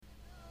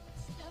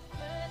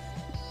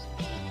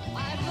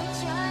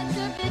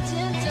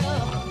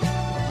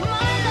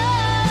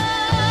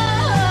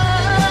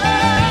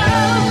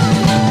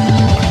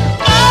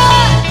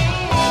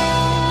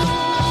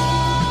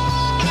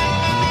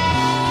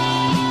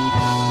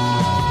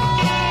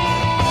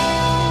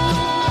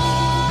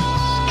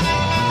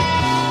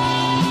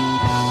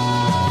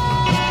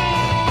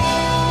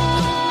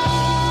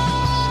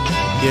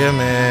Yeah,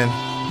 man.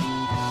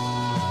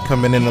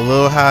 Coming in a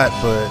little hot,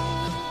 but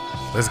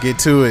let's get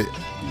to it.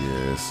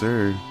 Yes,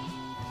 sir.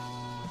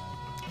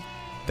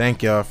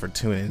 Thank y'all for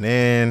tuning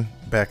in.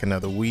 Back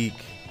another week.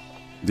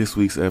 This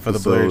week's the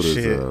episode blurred is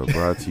shit.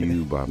 brought to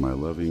you by my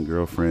loving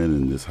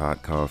girlfriend and this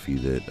hot coffee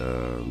that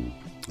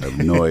I have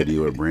no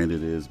idea what brand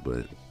it is,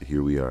 but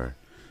here we are.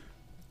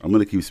 I'm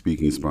going to keep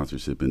speaking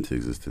sponsorship into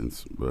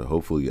existence, but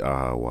hopefully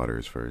AHA water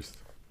is first.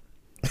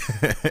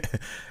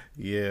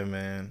 Yeah,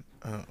 man.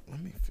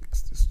 Let me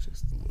fix this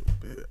just a little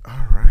bit.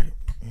 All right.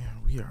 Yeah,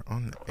 we are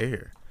on the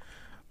air.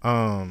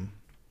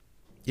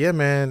 Yeah,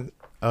 man.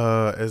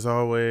 As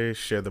always,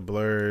 share the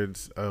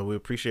blurs. We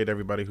appreciate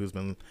everybody who's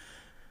been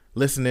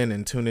listening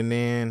and tuning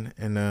in,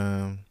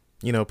 and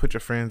put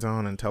your friends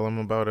on and tell them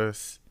about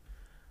us.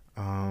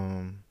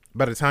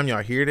 By the time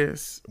y'all hear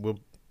this, we'll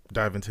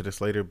dive into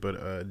this later,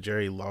 but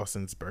Jerry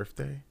Lawson's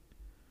birthday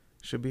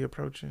should be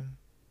approaching,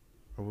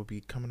 or will be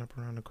coming up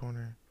around the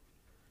corner.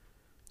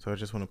 So I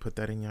just want to put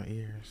that in your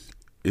ears.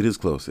 It is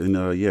close. And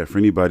for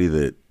anybody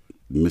that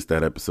missed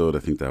that episode, I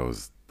think that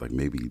was like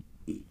maybe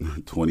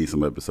 20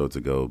 some episodes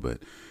ago,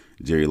 but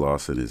Jerry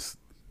Lawson is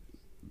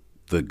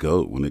the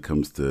GOAT when it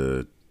comes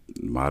to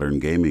modern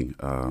gaming.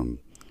 The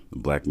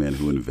black man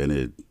who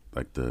invented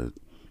like the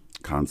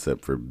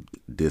concept for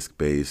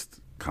disc-based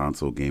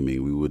console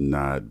gaming. We would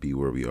not be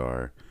where we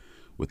are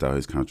without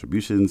his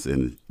contributions,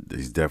 and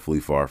he's definitely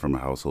far from a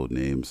household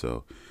name.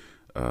 So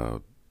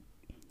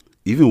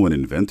even when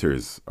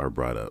inventors are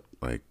brought up,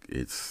 like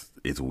it's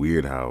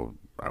weird how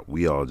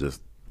we all just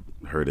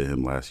heard of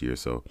him last year.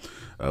 So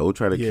we'll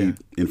try to keep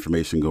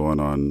information going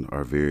on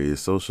our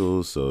various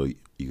socials so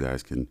you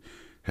guys can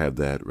have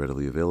that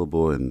readily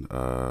available. And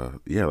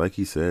like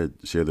he said,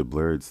 share the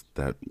blurs.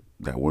 That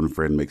one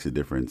friend makes a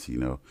difference.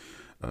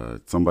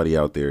 Somebody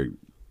out there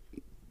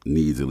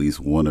needs at least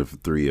one of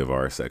three of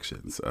our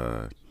sections.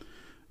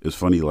 It was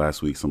funny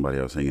last week, somebody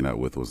I was hanging out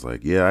with was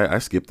like, I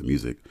skipped the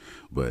music,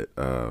 but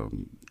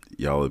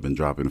y'all have been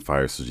dropping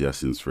fire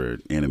suggestions for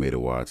anime to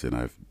watch, and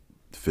I've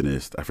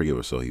finished, I forget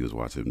what show he was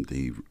watching that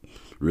he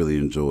really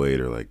enjoyed,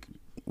 or like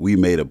we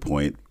made a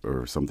point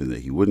or something that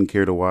he wouldn't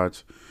care to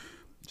watch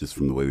just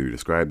from the way we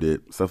described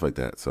it, stuff like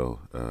that. So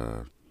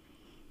I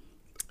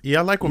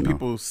like when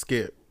people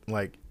skip,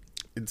 like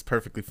it's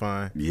perfectly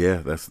fine.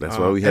 Yeah, that's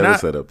why we have it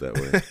set up that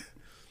way.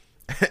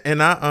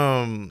 And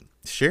I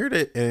shared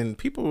it, and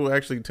people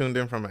actually tuned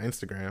in from my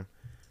Instagram,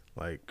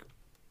 like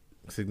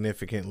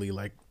significantly,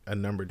 like a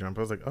number jump.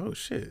 I was like, oh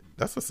shit,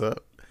 that's what's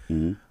up.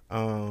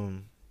 Mm-hmm.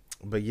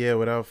 But yeah,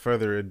 without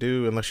further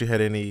ado, unless you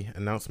had any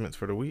announcements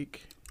for the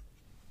week.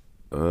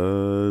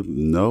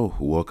 No.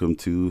 Welcome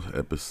to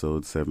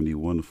episode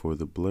 71 for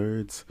the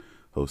Blurs,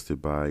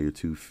 hosted by your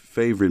two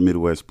favorite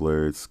Midwest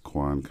Blurs,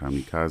 Quan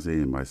Kamikaze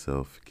and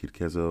myself, Kid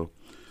Kezo.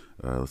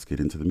 Let's get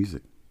into the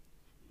music.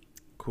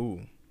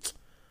 Cool.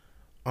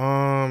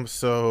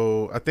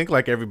 So I think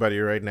like everybody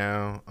right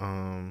now,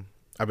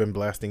 I've been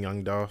blasting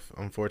Young Dolph,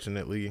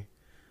 unfortunately.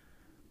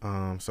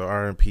 So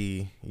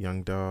R.I.P.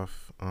 Young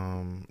Dolph.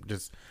 I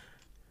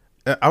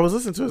was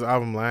listening to his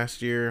album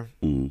last year.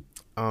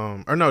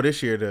 Or no,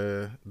 this year,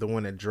 the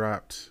one that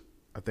dropped,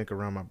 I think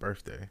around my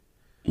birthday.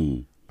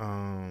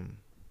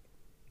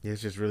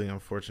 It's just really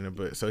unfortunate,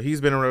 but so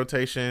he's been in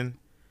rotation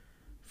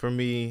for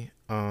me.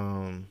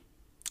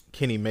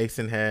 Kenny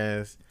Mason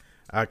has.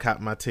 I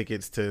caught my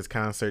tickets to his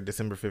concert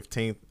December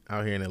 15th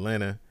out here in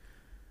Atlanta.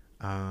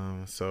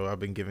 So I've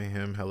been giving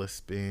him hella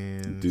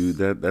spins.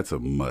 Dude, that's a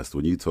must.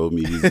 When you told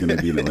me he's gonna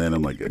be in Atlanta,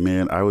 I'm like,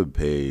 man, I would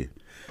pay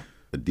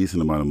a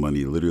decent amount of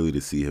money literally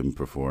to see him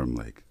perform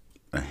like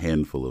a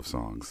handful of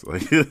songs,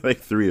 like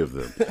three of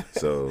them.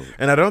 So,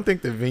 and I don't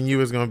think the venue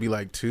is gonna be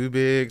like too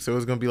big, so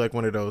it's gonna be like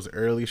one of those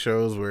early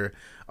shows where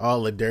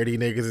all the dirty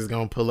niggas is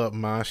gonna pull up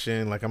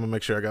moshing. Like I'm gonna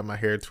make sure I got my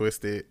hair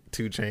twisted,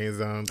 2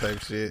 chains on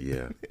type shit.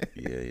 Yeah.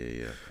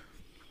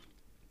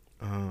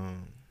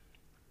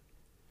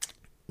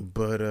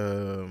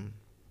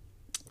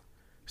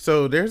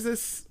 So there's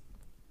this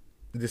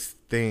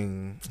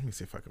thing. Let me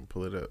see if I can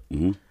pull it up.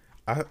 Mm-hmm.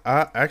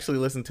 I actually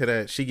listened to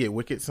that She Get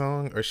Wicked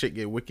song, or Shit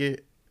Get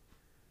Wicked.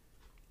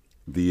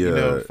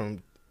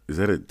 From is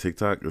that a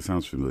TikTok? That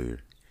sounds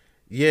familiar.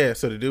 Yeah,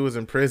 so the dude was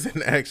in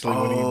prison actually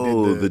when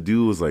he did the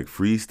dude was like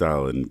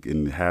freestyling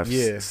and half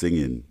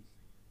singing.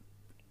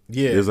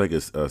 Yeah, there's like a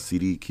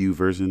CDQ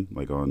version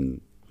like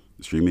on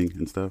streaming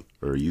and stuff,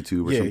 or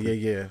YouTube or something.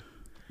 Yeah.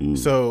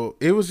 So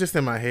it was just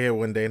in my head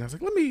one day, and I was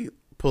like, let me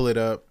pull it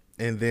up,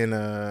 and then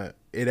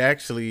it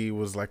actually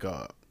was like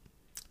a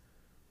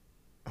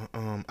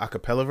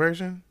acapella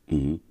version,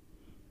 and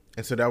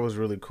so that was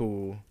really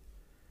cool.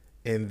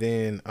 And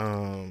then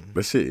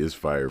that shit is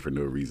fire for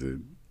no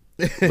reason,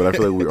 but I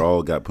feel like we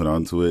all got put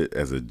onto it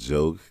as a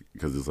joke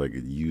because it's like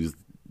used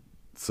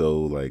so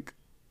like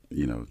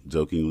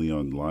jokingly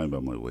online. But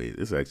I'm like, wait,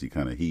 this is actually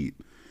kind of heat.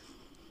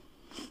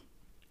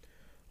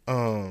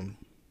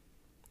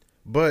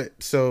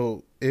 But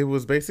so it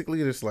was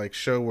basically this like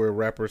show where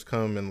rappers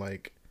come and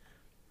like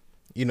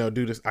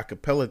do this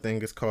acapella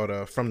thing. It's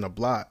called From the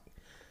Block.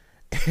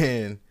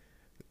 And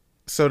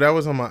So that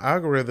was on my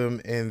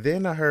algorithm, and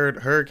then I heard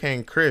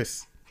Hurricane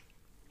Chris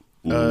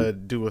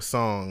do a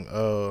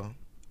song.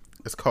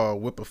 It's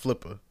called Whip a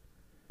Flipper.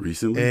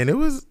 Recently? And it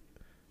was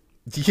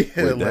Wait,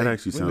 that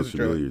actually sounds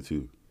familiar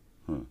too.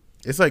 Huh.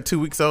 It's like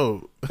 2 weeks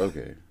old.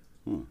 Okay.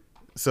 Huh.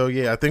 So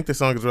yeah, I think the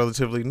song is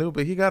relatively new,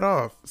 but he got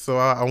off. So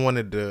I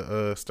wanted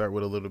to start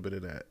with a little bit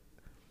of that.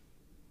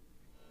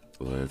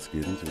 Let's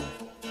get into it.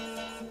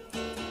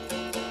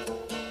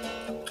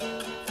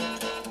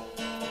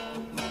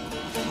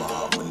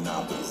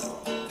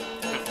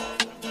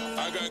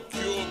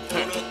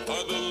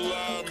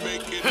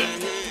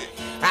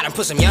 I done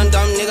put some young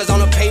dumb niggas on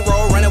the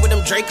payroll, running with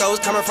them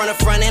Dracos, coming from the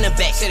front and the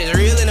back. Shit is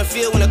real in the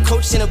field when a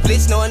coach in a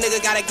blitz. Know a nigga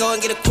gotta go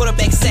and get a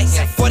quarterback sack.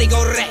 40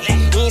 go rack.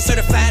 You ain't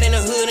certified in the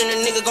hood and a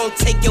nigga gon'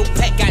 take your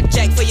pack. Got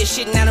jacked for your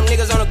shit, now them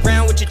niggas on the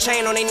ground with your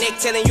chain on their neck,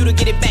 telling you to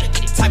get it back.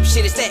 Type of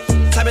shit is that.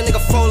 Type of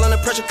nigga fold under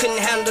pressure, couldn't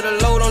handle the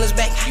load on his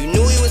back. You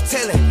knew he was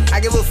telling. I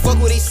give a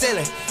fuck what he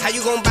selling. How you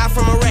gon' buy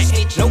from a rack?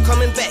 No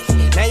coming back.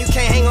 Now you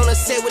can't hang on the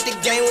set with the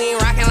game, we ain't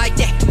rockin' like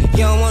that.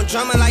 You don't want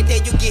drama like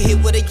that, you get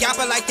hit with a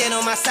yapper like that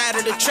on my side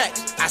of the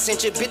tracks. I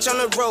sent your bitch on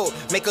the road,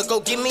 make her go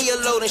give me a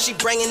load and she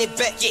bringing it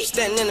back.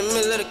 Standing in the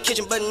middle of the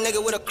kitchen, but a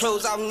nigga with her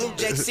clothes off, New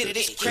Jack City,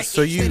 this crack.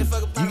 So you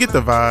get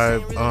the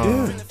vibe.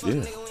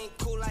 Yeah.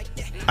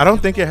 I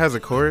don't think it has a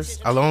chorus.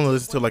 I'll only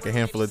listen to it like a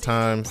handful of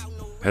times.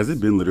 Has it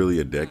been literally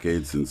a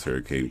decade since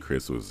Hurricane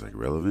Chris was like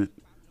relevant?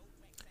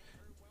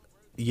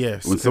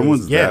 Yes. When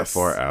someone's that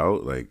far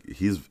out, like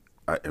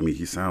I mean,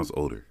 he sounds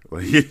older.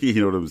 Like, you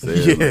know what I'm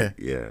saying? Yeah. Like,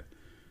 yeah.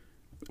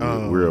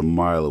 We're a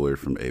mile away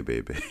from A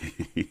Baby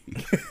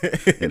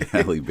and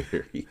Halle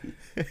Berry.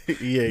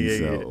 Yeah.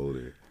 Sound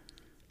older.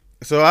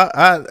 So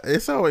I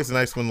it's always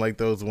nice when like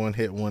those one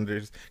hit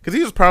wonders, because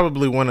he was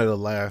probably one of the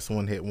last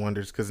one hit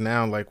wonders. Because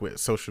now, like with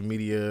social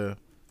media,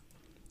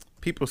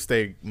 people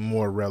stay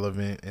more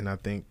relevant, and I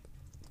think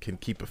can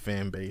keep a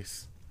fan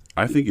base.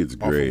 I think it's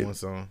great. Off of one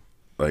song.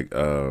 Like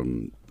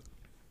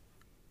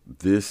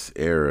this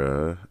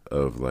era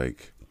of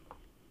like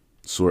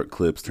short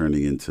clips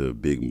turning into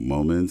big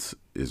moments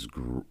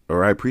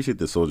or I appreciate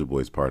the Soulja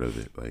Boy's part of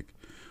it. Like,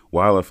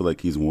 while I feel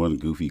like he's one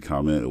goofy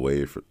comment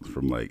away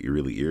from like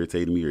really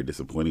irritating me or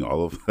disappointing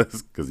all of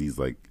us, because he's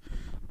like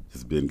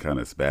just been kind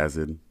of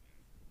spazzing,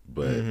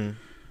 but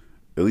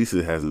at least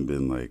it hasn't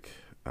been like,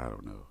 I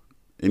don't know,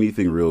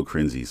 anything real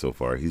cringy so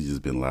far. He's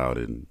just been loud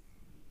and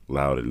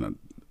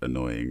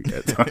annoying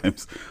at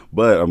times.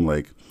 But I'm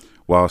like,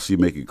 while She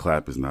Make It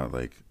Clap is not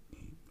like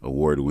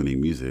award-winning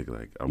music,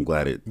 like I'm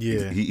glad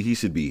he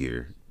should be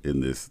here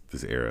in this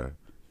era.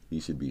 He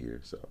should be here.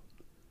 So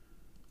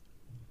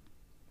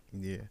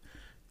yeah.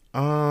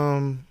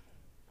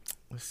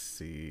 Let's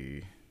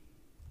see.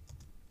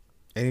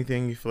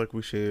 Anything you feel like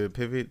we should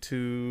pivot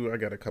to? I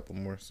got a couple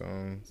more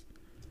songs.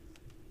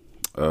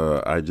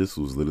 I just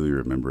was literally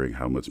remembering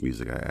how much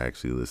music I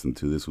actually listened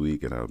to this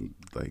week, and I'm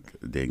like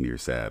dang near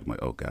sad. I'm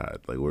like, oh God,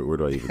 like where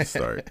do I even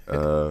start?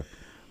 Does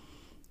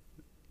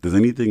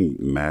anything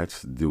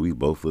match? Do we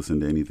both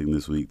listen to anything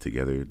this week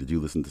together? Did you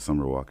listen to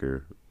Summer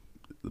Walker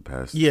the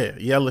past? Yeah,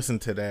 I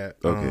listened to that.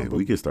 Okay,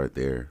 we can start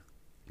there.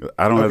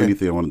 I don't have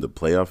anything I wanted to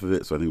play off of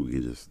it, so I think we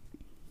can just.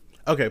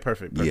 Okay,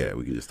 perfect. Yeah,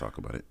 we can just talk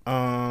about it.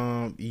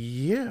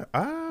 Yeah,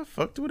 I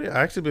fucked with it. I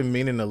actually been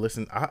meaning to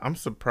listen. I'm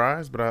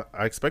surprised, but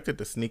I expected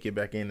to sneak it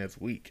back in this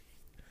week.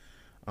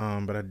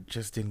 But I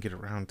just didn't get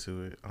around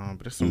to it. But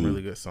there's some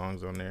really good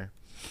songs on there.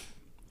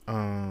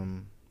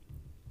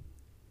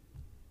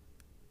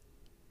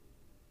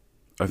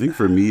 I think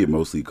for me, it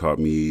mostly caught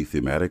me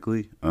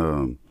thematically.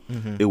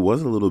 It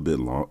was a little bit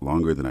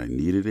longer than I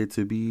needed it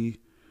to be.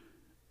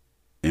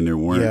 And there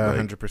weren't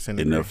 100%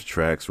 enough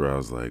tracks where I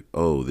was like,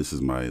 oh, this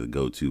is my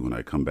go-to when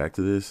I come back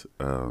to this.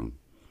 I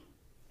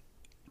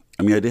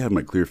mean, I did have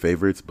my clear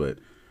favorites, but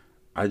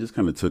I just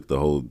kind of took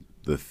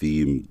the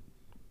theme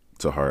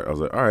to heart. I was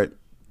like, all right,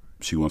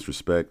 she wants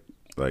respect,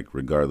 like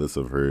regardless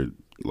of her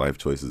life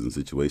choices and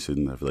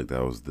situation. I feel like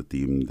that was the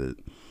theme that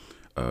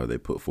they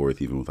put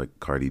forth, even with like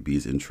Cardi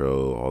B's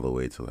intro all the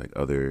way to like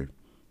other,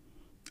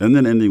 and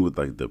then ending with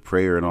like the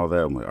prayer and all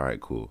that. I'm like, all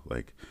right, cool.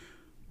 Like,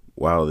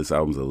 while this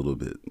album's a little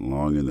bit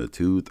long in the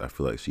tooth, I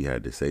feel like she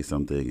had to say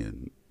something,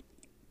 and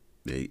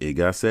it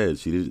got said.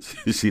 She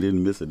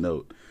didn't miss a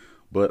note.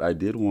 But I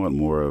did want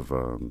more of.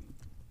 I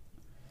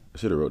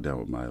should have wrote down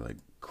what my like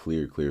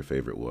clear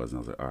favorite was, and I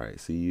was like, all right,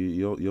 see,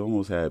 you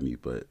almost had me,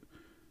 but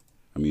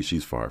I mean,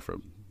 she's far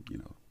from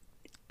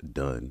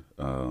done.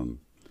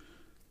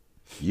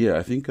 Yeah,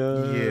 I think.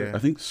 I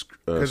think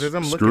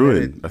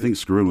Screwin'. I think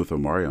 "Screwin' with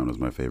Omarion" was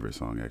my favorite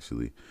song,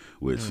 actually.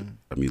 Which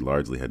I mean,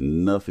 largely had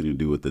nothing to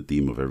do with the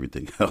theme of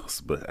everything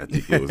else, but I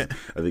think it was.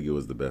 I think it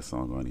was the best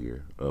song on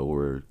here. What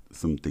were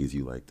some things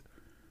you liked?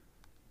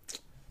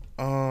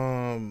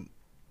 I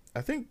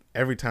think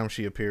every time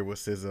she appeared with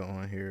SZA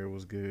on here, it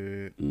was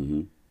good.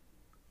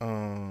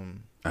 I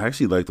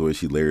actually liked the way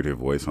she layered her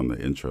voice on the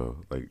intro,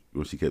 like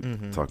when she kept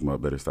talking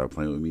about "Better Stop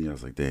Playing with Me." I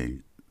was like,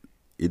 dang,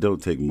 it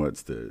don't take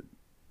much to.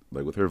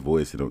 Like with her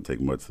voice, it don't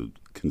take much to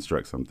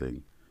construct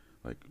something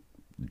like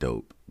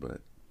dope.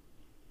 But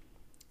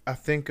I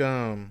think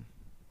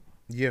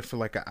Yeah, for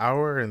like an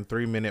hour and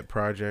 3 minute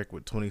project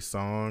with 20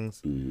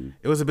 songs. Mm-hmm.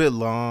 It was a bit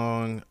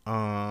long.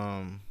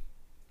 I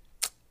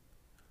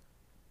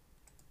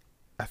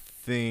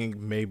think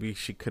maybe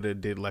she could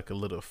have did like a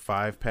little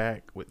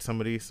 5-pack with some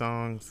of these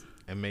songs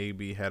and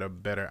maybe had a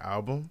better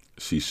album.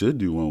 She should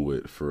do one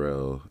with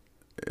Pharrell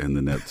and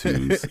the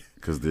Neptunes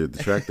because the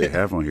track they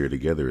have on here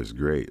together is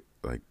great.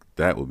 Like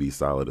that would be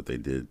solid if they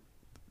did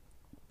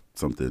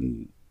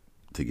something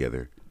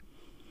together.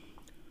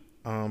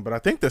 But I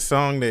think the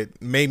song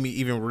that made me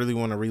even really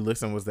want to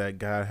re-listen was that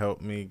 "God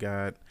Help Me,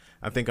 God,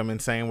 I Think I'm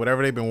Insane."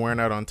 Whatever they've been wearing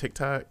out on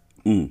TikTok.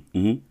 Do you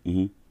know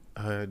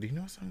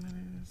what song that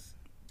is?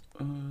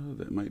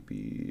 That might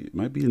be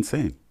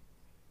Insane.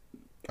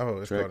 Oh,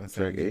 it's called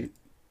Insane. Track 8.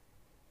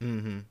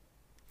 Mm-hmm.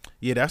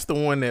 Yeah, that's the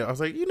one that I was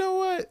like, you know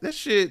what? That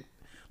shit,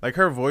 like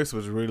her voice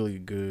was really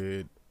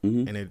good,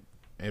 and it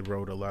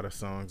wrote a lot of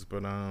songs.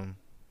 But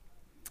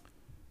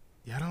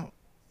yeah,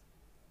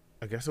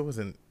 I guess it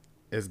wasn't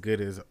as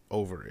good as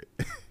Over It.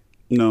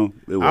 No,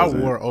 it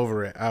wasn't. I wore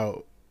Over It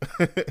out.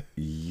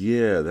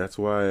 Yeah, that's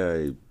why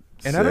I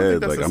and I don't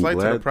think that's a slight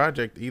to the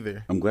project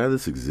either. I'm glad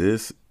this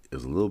exists.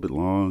 It's a little bit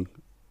long.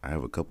 I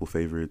have a couple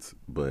favorites,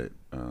 but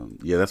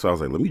yeah, that's why I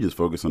was like, let me just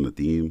focus on the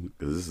theme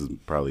because this is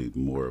probably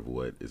more of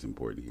what is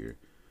important here.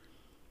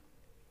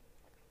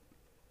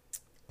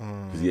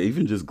 Yeah,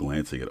 even just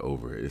glancing it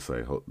over, it's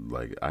like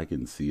I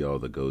can see all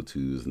the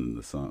go-tos and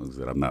the songs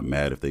that I'm not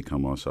mad if they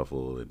come on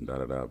shuffle and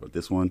da-da-da. But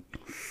this one,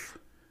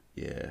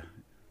 yeah.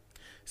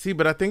 See,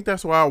 but I think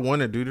that's why I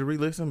want to do the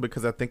re-listen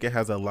because I think it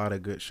has a lot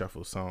of good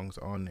shuffle songs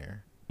on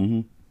there.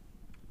 Mm-hmm.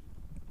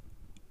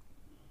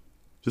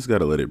 Just got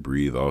to let it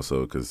breathe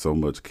also because so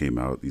much came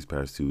out these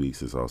past 2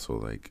 weeks. It's also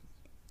like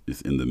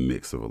it's in the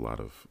mix of a lot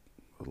of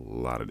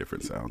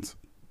different sounds.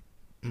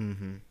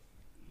 Mm-hmm.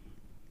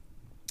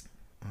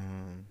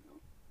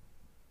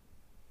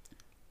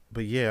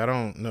 But yeah, I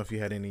don't know if you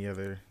had any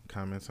other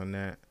comments on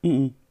that.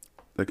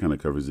 That kind of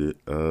covers it.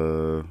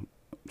 I'm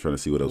trying to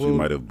see what else we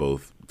might have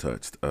both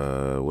touched.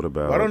 What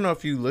about? Well, I don't know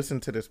if you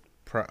listened to this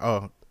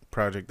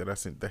project that I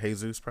sent, the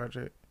Jesus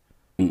project.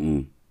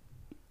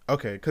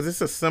 Okay, because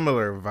it's a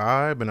similar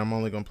vibe, and I'm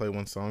only gonna play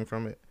one song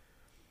from it.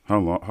 How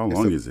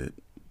long is it?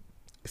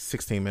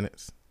 16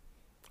 minutes.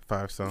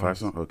 5 songs. 5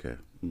 songs. Okay.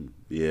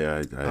 Yeah,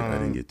 I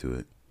didn't get to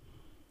it.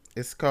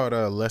 It's called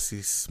Less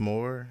Is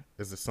More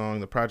is the song.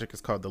 The project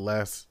is called The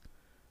Last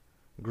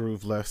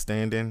Groove Left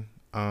Standing.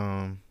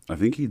 I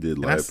think he did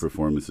live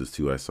performances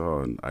too. I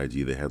saw on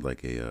IG they had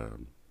like a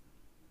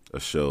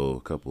show.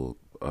 A couple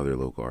other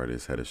local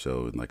artists had a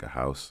show in like a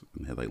house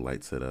and had like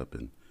lights set up,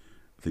 and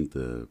I think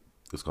it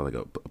was called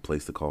like a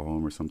place to call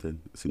home or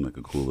something. It seemed like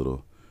a cool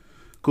little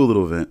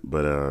event.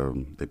 But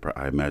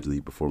I imagine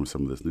he performed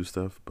some of this new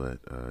stuff. But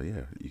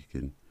yeah, you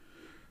can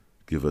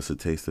give us a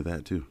taste of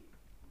that too.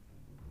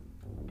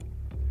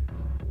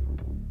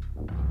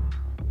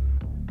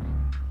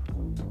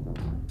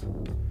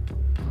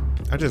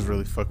 I just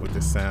really fuck with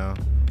this sound.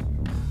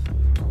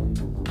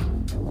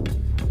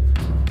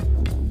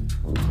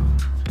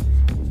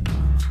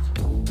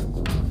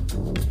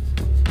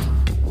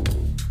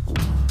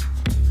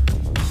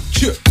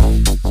 Chip.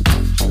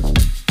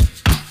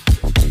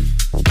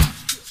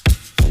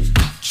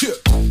 Chip.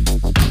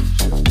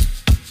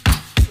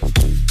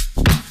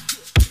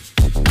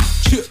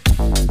 Chip. Chip.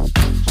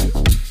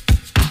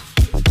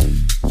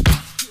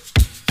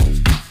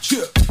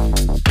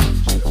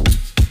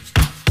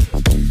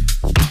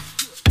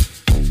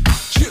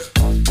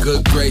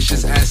 Good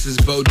gracious, asses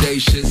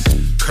bodacious,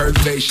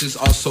 curvaceous,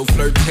 also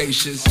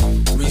flirtatious.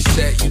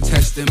 Reset, you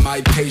testing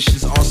my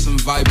patience. Awesome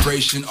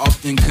vibration,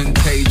 often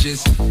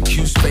contagious.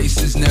 Q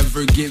spaces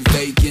never get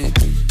vacant.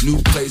 New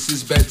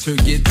places better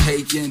get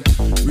taken.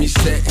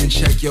 Reset and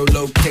check your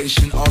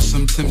location.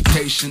 Awesome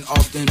temptation,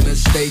 often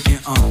mistaken.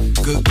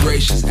 Good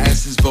gracious,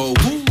 asses bold.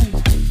 Woo.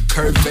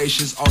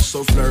 Curvaceous,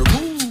 also flirt.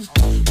 Woo.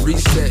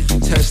 Reset, you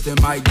testing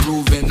my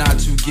groove and not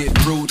to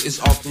get rude, it's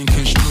often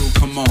construed,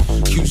 come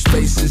on. Q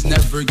spaces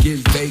never get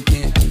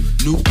vacant.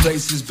 New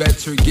places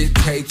better get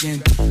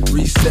taken.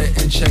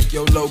 Reset and check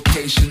your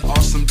location.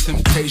 Awesome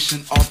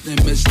temptation, often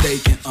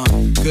mistaken.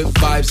 Good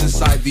vibes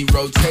inside the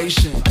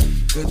rotation.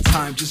 Good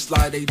time, just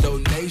slide a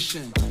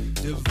donation.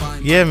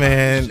 Divine. Yeah,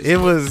 man, it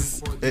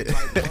was. The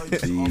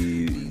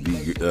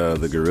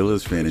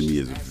Gorillaz fan in me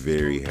is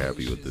very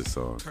happy with this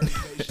song.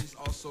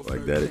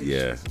 Like that,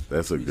 yeah,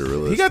 that's a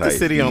Gorillaz. He got the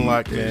city beat, on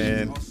lock,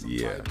 man.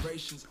 Yeah.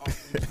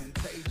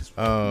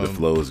 The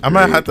flow is great. I'm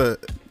gonna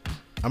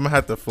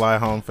have to fly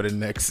home for the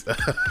next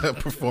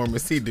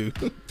performance he do.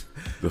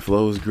 The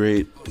flow is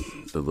great.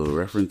 The little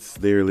reference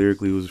there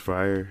lyrically was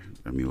fire.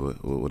 I mean,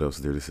 what else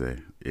is there to say?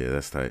 Yeah,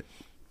 that's tight.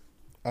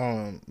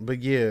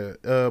 But yeah,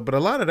 but a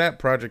lot of that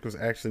project was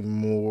actually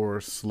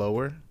more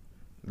slower.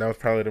 That was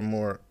probably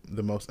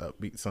the most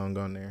upbeat song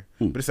on there.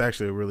 But it's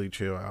actually a really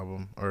chill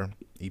album or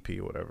EP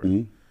or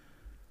whatever.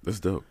 That's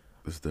dope.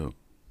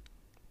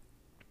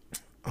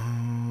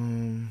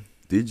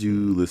 Did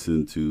you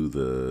listen to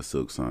the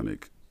Silk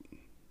Sonic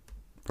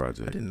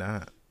project? I did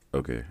not.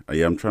 Okay.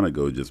 Yeah, I'm trying to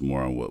go just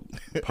more on what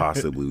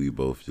possibly we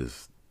both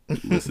just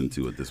listen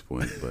to at this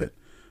point. But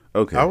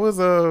okay, I was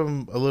a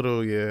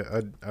little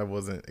I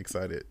wasn't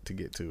excited to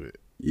get to it.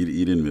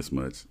 You didn't miss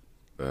much.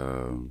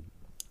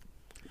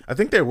 I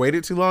think they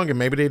waited too long, and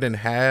maybe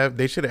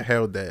they should have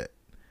held that.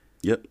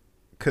 Yep.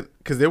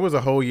 Because there was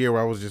a whole year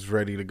where I was just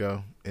ready to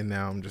go, and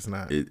now I'm just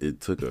not. It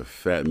took a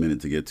fat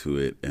minute to get to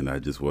it, and I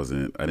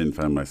didn't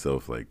find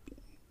myself like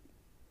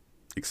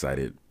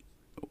excited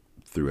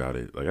throughout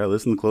it. Like I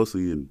listened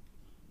closely and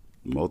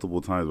multiple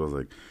times. I was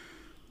like,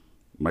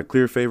 my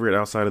clear favorite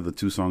outside of the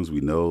 2 songs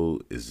we know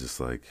is just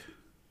like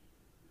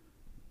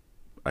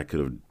I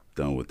could have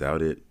done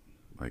without it.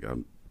 Like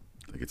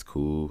it's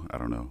cool. I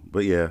don't know,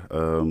 but yeah,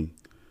 I'm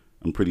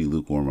pretty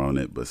lukewarm on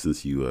it. But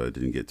since you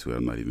didn't get to it,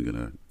 I'm not even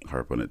gonna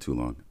harp on it too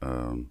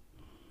long.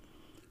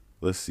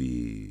 Let's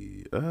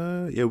see.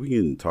 Yeah, we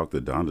can talk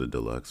the Donda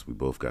Deluxe. We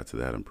both got to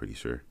that. I'm pretty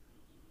sure.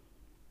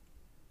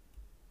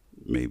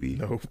 Maybe.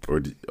 Nope.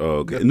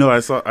 Okay. No,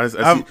 I've heard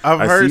some songs.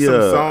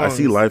 I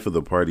see Life of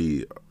the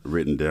Party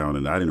written down,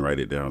 and I didn't write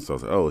it down, so I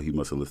was like, oh, he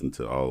must have listened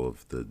to all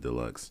of the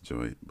deluxe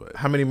joint. But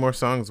how many more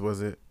songs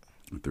was it?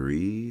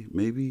 3,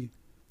 maybe,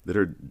 that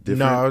are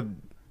different.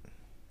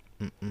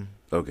 No.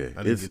 Okay.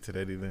 I didn't get to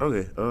that either.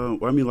 Okay. Well,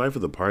 I mean, Life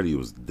of the Party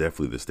was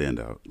definitely the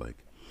standout. Like,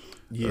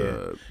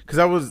 yeah, because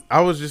I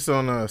was just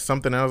on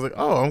something. I was like,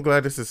 oh, I'm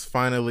glad this is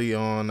finally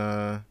on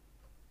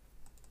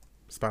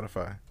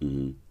Spotify.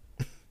 Mm-hmm.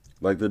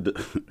 Like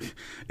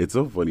it's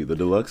so funny. The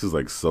deluxe is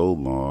like so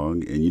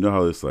long, and you know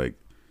how it's like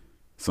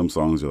some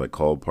songs are like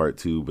called part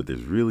 2, but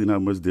there's really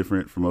not much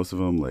different for most of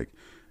them. Like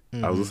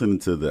I was listening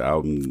to the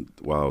album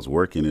while I was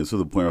working, and to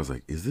the point where I was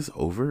like, "Is this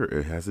over,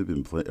 or has it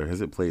been played, or has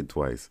it played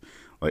twice?"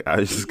 Like I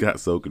just got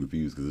so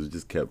confused because it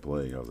just kept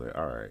playing. I was like,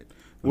 "All right."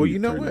 Well, you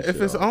know what?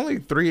 If it's only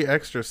 3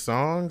 extra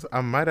songs,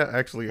 I might have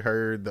actually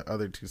heard the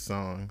other 2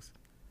 songs.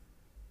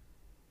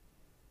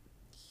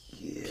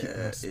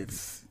 Yeah,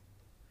 it's.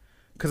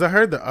 Because I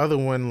heard the other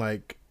one,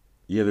 like...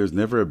 Yeah, There's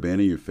Never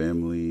Abandon Your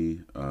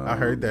Family. I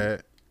heard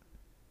that.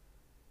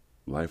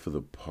 Life of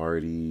the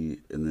Party.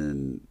 And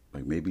then,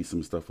 like, maybe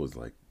some stuff was,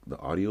 like, the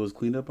audio was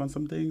cleaned up on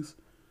some things.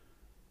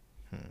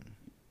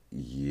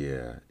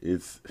 Yeah,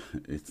 it's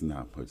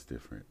not much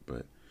different.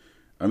 But,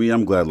 I mean,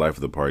 I'm glad Life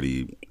of the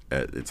Party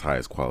at its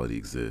highest quality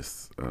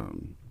exists.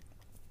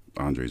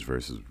 Andre's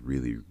verse is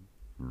really,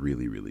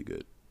 really, really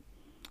good.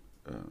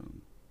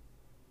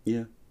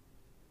 Yeah.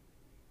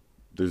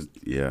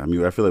 I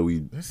mean, I feel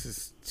like this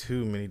is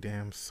too many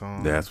damn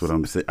songs. That's what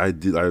I'm saying. I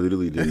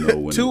literally didn't know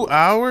when. 2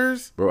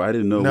 hours, bro. I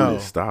didn't know when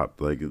it stopped.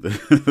 Like, like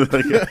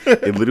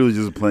it literally was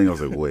just playing. I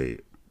was like,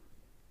 wait,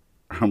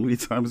 how many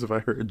times have I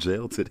heard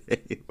Jail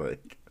today?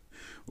 Like,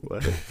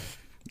 what?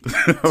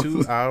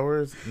 2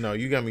 hours? No,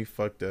 you got me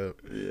fucked up.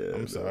 Yeah,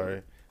 I'm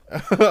sorry.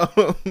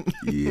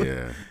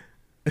 Yeah.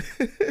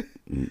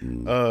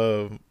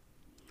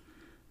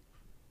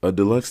 A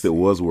deluxe that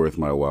was worth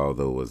my while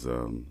though was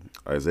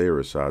Isaiah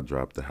Rashad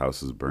dropped The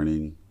House is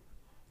Burning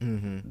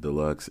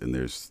deluxe, and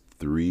there's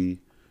 3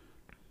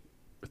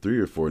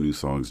 or 4 new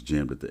songs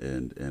jammed at the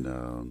end, and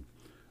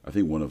I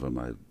think one of them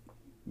I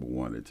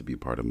wanted to be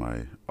part of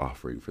my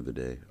offering for the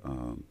day.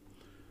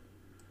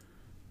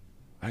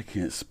 I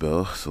can't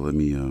spell, so let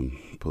me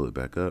pull it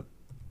back up.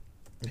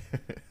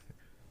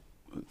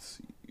 Let's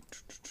see.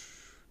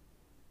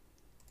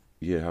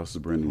 Yeah, House is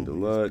Burning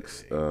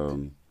deluxe.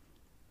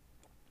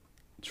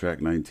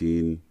 Track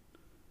 19,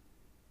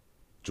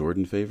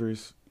 Jordan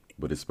Favors,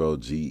 but it's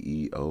spelled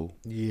GEOR.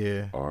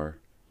 Yeah.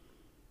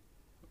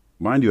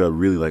 Mind you, I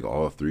really like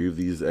all 3 of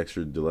these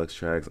extra deluxe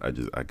tracks.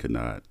 I could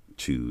not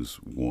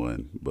choose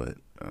one, but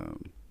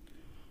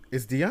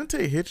is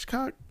Deontay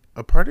Hitchcock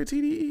a part of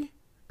TDE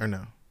or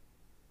no?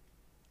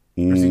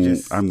 Or is he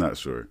just... I'm not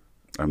sure.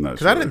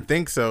 Because I didn't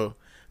think so,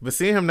 but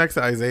seeing him next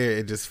to Isaiah,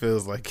 it just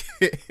feels like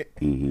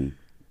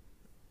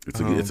It's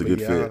a good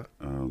fit.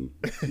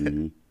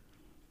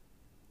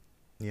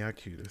 Yeah, I'll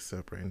cue this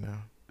up right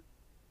now.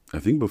 I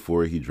think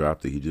before he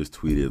dropped it, he just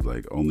tweeted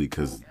like, only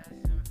because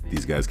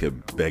these guys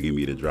kept begging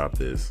me to drop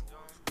this.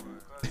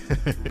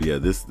 But yeah,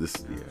 this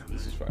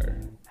is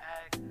fire.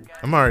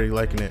 I'm already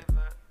liking it.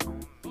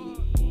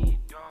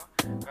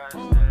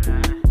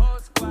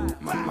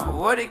 My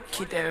water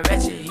keep that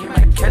ratchet, he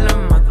might kill a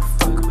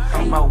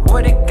motherfucker. My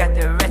water got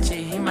that ratchet,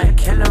 he might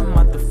kill a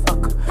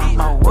motherfucker.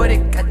 My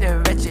water got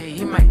that ratchet,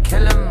 he might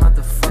kill a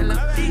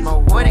motherfucker. My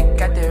water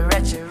got that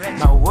ratchet,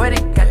 my water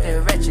got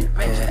that ratchet.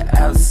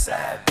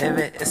 Outside,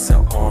 baby, it's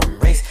an arm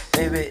race.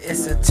 Baby,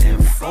 it's a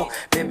 10-4.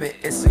 Baby,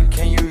 it's a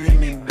can you read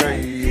me,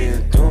 baby? Yeah,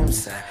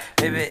 doomside.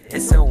 Baby,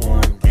 it's a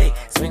warm day.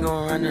 Swing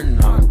around the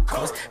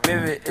narcos.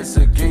 Baby, it's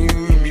a can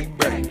you read me,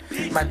 baby?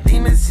 My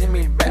demons hit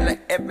me back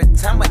like every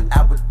time when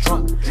I was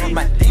drunk.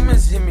 My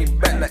demons hit me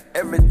back like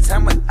every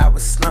time when I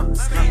was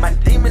slumped. My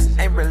demons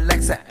ain't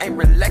relaxed, I ain't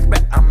relaxed,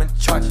 but I'm in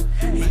charge.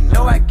 He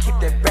know I keep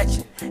that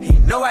ratchet. He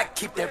know I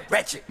keep that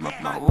ratchet.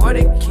 My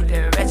water keep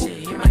that ratchet.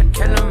 He might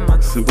kill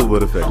him. Simple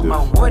but effective.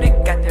 My water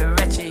got that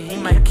ratchet. He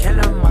might kill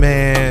him.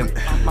 Man.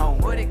 My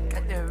water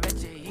got that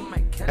ratchet. He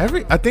might kill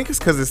him. I think it's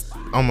because it's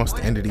almost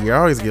the end of the year. I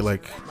always get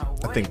like,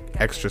 I think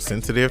extra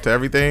sensitive to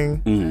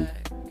everything.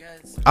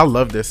 I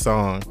love this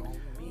song,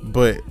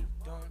 but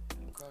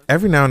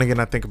every now and again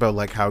I think about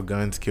like how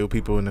guns kill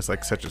people, and it's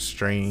like such a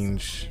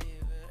strange,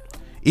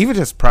 even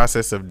just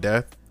process of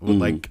death with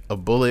like a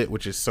bullet,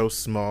 which is so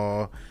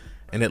small,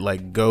 and it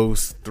like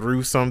goes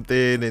through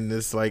something, and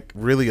it's like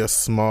really a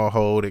small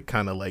hole that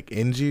kind of like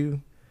ends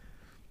you.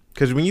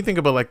 Because when you think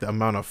about like the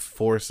amount of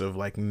force of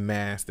like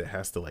mass that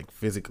has to like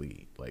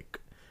physically like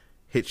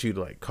hit you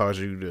to like cause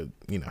you to,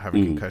 you know, have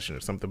a concussion or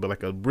something, but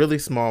like a really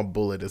small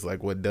bullet is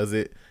like what does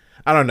it.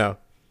 I don't know.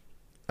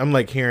 I'm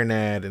like hearing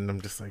that and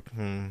I'm just like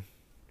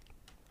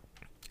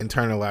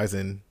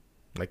internalizing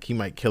like he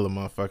might kill a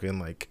motherfucker, and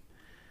like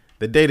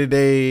the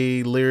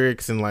day-to-day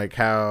lyrics and like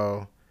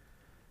how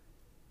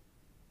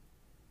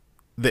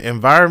the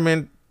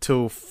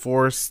environmental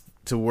force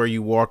to where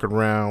you walk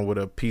around with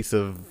a piece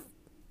of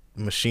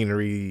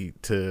machinery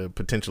to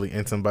potentially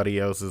end somebody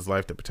else's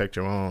life to protect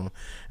your own,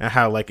 and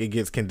how like it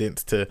gets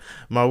condensed to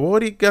my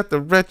Woody got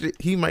the wretched,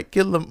 he might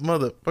kill a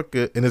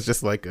motherfucker, and it's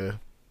just like a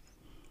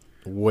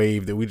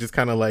wave that we just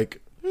kind of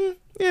like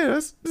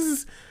this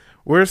is,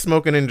 we're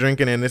smoking and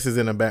drinking and this is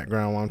in the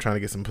background while I'm trying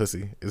to get some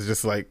pussy. It's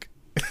just like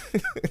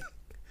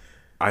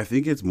I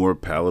think it's more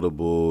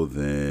palatable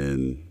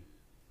than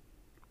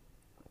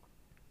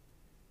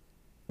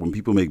when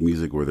people make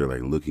music where they're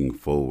like looking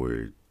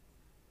forward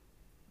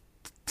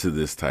to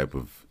this type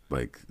of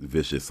like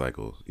vicious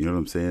cycle. You know what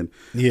I'm saying?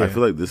 Yeah. I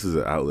feel like this is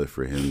an outlet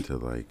for him to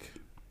like,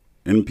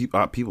 and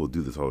people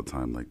do this all the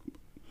time. Like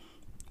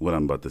what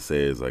I'm about to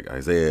say is like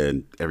Isaiah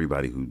and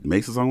everybody who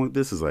makes a song like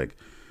this is like,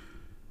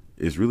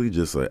 it's really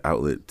just an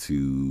outlet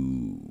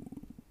to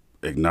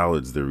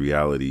acknowledge the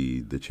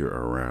reality that you're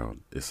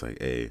around. It's like,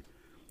 hey,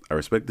 I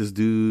respect this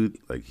dude.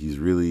 Like he's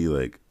really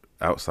like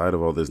outside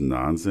of all this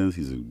nonsense,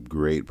 he's a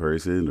great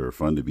person or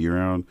fun to be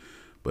around,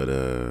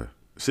 but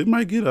shit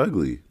might get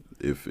ugly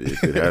if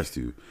it has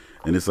to.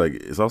 And it's like,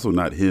 it's also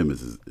not him,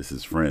 it's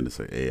his friend. It's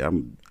like, hey,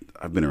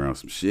 I've been around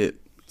some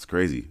shit. It's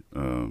crazy.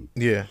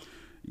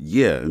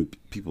 Yeah, and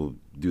people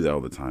do that all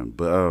the time.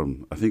 But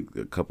I think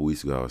a couple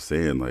weeks ago I was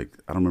saying, like,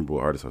 I don't remember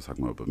what artist I was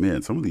talking about, but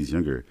man, some of these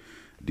younger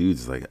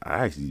dudes, like,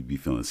 I actually be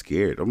feeling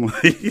scared. I'm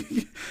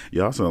like,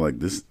 y'all sound like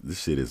this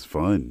shit is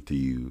fun to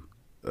you.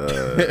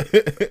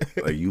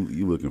 Like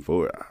you looking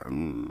forward. I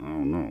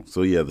don't know.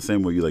 So yeah, the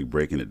same way you like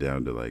breaking it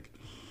down to like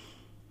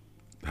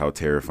how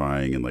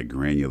terrifying and like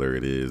granular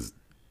it is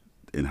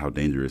and how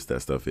dangerous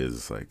that stuff is.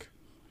 It's like,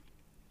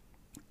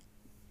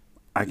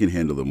 I can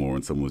handle it more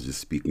when someone's just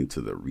speaking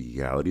to the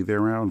reality they're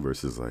around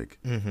versus like,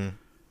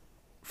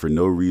 for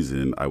no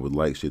reason, I would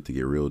like shit to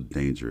get real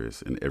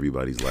dangerous and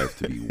everybody's life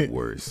to be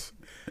worse.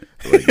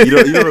 Like, you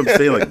know what I'm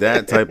saying? Like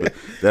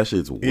that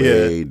shit's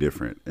way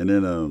different. And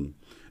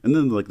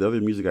then like the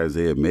other music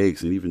Isaiah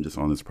makes, and even just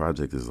on this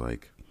project, is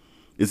like,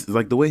 it's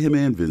like the way him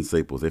and Vince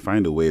Staples, they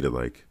find a way to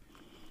like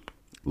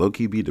low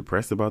key be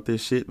depressed about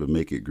this shit, but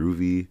make it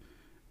groovy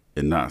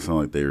and not sound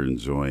like they're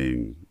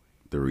enjoying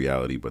the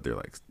reality, but they're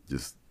like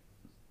just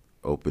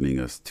opening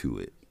us to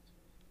it.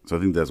 So I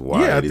think that's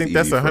why. Yeah, I think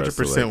that's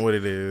 100% what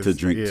it is. To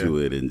drink to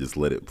it and just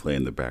let it play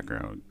in the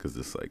background, because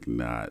it's like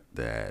not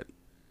that.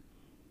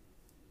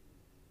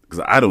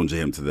 Because I don't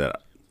jam to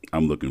that.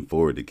 I'm looking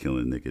forward to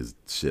killing niggas,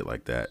 shit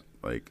like that.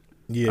 Like,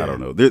 I don't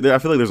know. I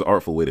feel like there's an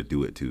artful way to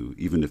do it too.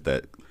 Even if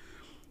that,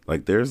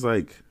 like, there's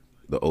like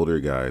the older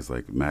guys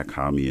like Matt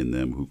Kami and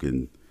them who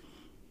can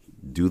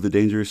do the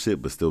dangerous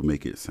shit but still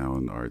make it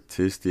sound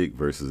artistic,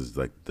 versus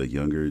like the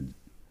younger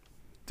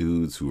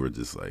dudes who are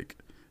just like,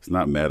 it's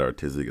not mad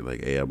artistic.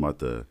 Like, hey, I'm about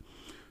to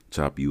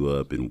chop you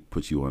up and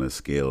put you on a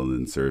scale and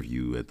then serve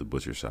you at the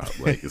butcher shop.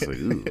 Like, it's like,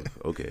 ooh,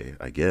 okay,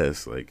 I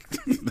guess. Like,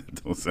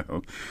 that don't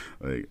sound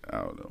like, I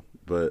don't know.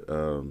 But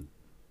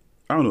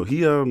I don't know.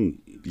 He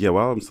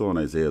while I'm still on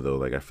Isaiah though,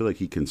 like I feel like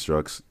he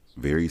constructs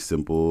very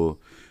simple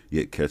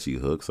yet catchy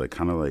hooks. Like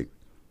kind of like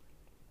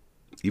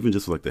even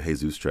just like the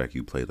Jesus track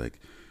you played.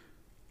 Like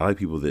I like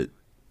people that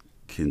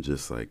can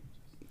just like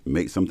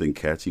make something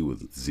catchy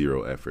with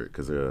zero effort.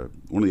 Because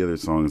one of the other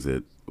songs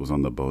that was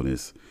on the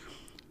bonus,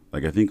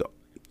 like I think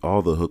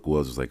all the hook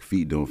was like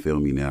feet don't fail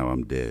me now,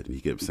 I'm dead. And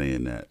he kept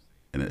saying that,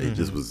 and it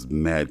just was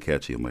mad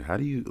catchy. I'm like, how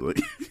do you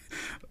like?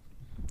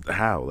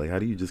 How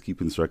do you just keep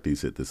constructing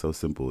shit that's so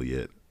simple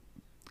yet?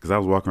 Because I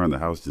was walking around the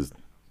house just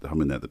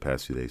humming that the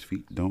past few days.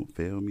 Feet don't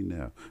fail me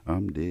now,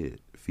 I'm dead.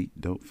 Feet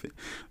don't fail.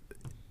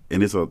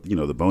 And it's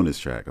the bonus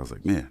track. I was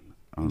like, man,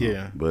 I don't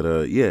know. But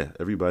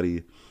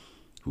everybody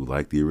who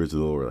liked the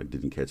original or like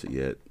didn't catch it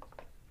yet,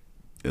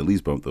 at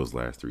least bump those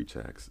last 3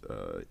 tracks.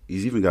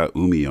 He's even got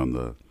Umi on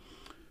the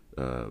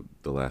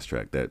last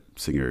track, that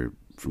singer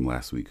from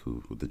last week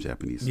who with the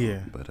Japanese song.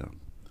 Yeah. But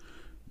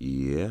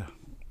yeah.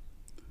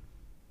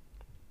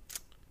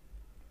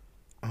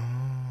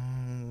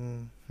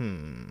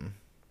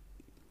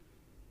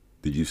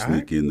 Did you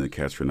sneak in the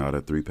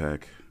Castronata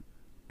 3-pack?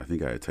 I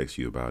think I had texted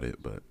you about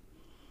it, but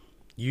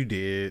you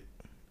did,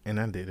 and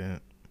I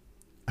didn't.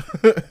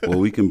 Well,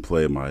 we can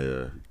play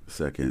my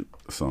second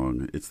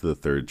song. It's the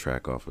 3rd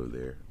track off of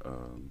there,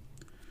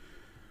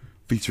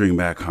 featuring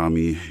Matt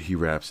Kami. He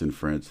raps in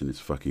French, and it's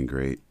fucking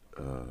great.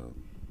 Let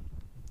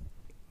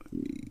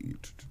me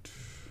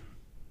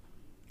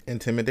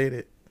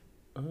Intimidated.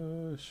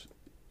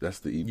 That's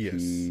the EP.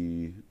 Yes.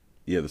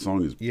 Yeah, the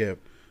song is Pray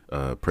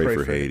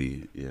for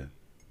Haiti. Yeah.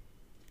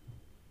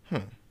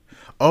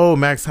 Oh,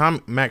 Mac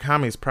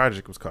Hami's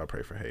project was called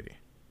Pray for Haiti,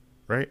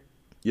 right?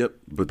 Yep.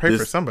 But Pray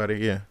for somebody,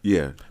 yeah.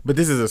 Yeah. But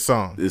this is a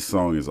song. This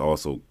song is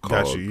also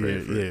called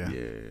Pray for. Yeah.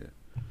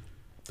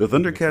 The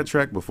Thundercat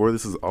track before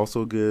this is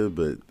also good,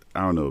 but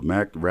I don't know.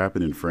 Mac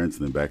rapping in French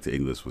and then back to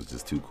English was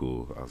just too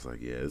cool. I was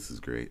like, yeah, this is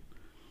great.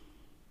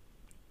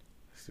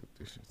 Let's see what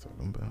this shit's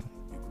talking about.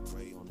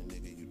 Pray on a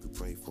nigga, you can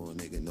pray for a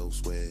nigga, no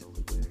sweat.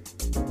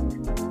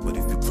 But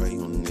if you pray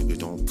on a nigga,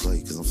 don't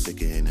play, cause I'm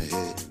sicker in the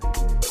head.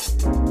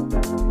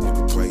 You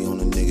can pray on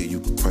a nigga, you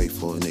can pray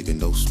for a nigga,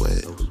 no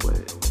sweat.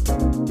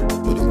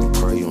 But if you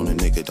pray on a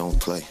nigga, don't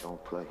play.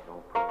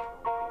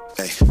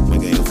 Hey, me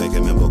gen yo fe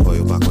ke men boko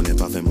yo pa konen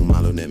pa fe mou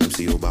malone, même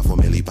si yo pa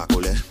fome li pa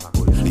kole.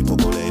 Li po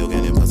kole yo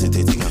gen pa se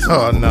te ti gan.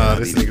 Oh no,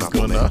 this nigga's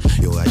going up.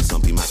 Yo ay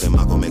sampi ma fe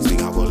ma kom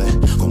explique an kole.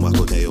 Kom wa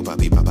kote yo pa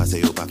pi pa pase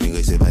yo pa fin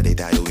rese pa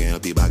detay yo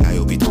gen pi bagay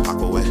yo pi to pa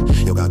kowe.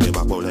 Yo ka gen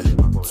pa pole.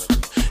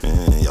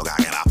 Yo ka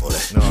gen pa pole.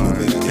 Yo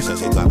pe yo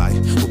cherche travail.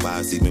 Ou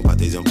pa asik men pa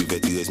te jan pi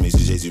veti res men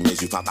Jésus men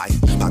pa bay.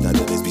 Bagay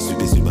de des bisu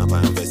besu pa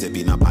pa yon verse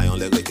pi na pa yon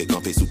leg ke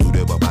kampe sou tout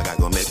de bo bagay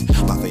gomet.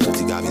 Pa fe yon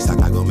ti gavi sa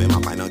ka gomet ma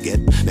pa nan get.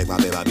 Nek pa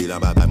be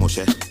Babylon ba mon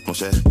cher. Yo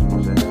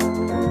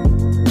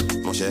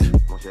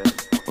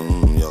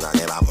ka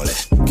gen pa pole.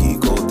 Ki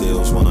kote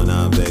yo swan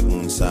avek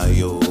moun sa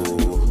yo.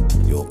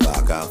 Yo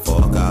pa ka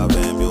fok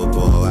avem yo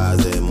to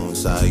raze moun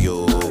sa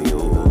yo.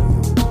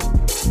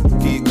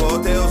 Ki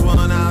kote yo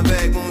swan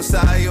avek moun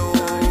sa yo.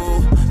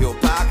 Yo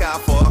pa ka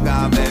fok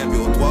avem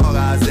yo to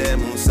raze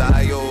moun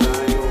sa yo.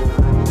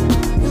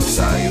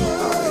 Sa yo.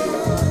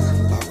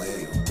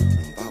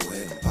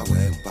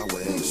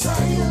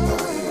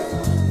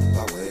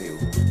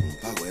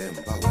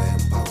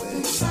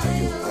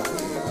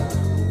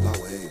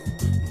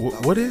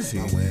 What is he?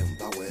 He's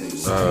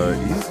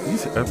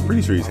I'm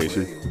pretty sure he's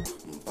Haitian. I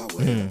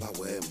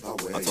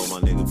told my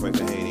nigga pray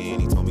for Haiti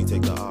and he told me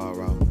take the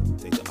R out.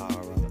 Take the R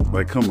out.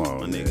 Like, come on.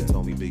 My nigga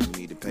told me big, you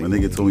need to pay. My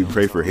nigga told me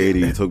pray for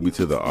Haiti. He took me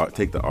to the R,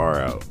 take the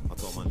R out. I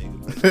told my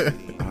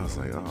nigga I was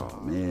like, oh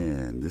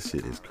man, this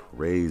shit is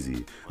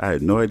crazy. I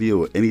had no idea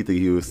what anything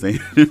he was saying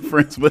in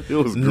French, but it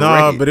was great.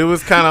 No, but it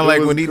was kind of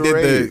like when he great.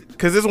 did the,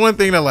 because it's one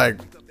thing to like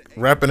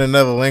rap in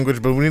another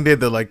language, but when he did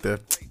the like the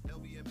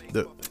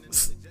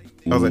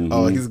I was like,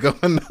 oh, he's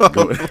going up.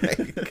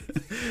 Like,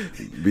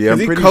 yeah, I'm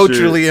he pretty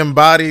culturally sure,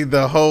 embodied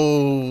the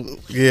whole.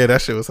 Yeah,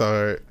 that shit was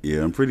hard.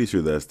 Yeah, I'm pretty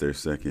sure that's their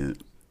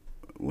second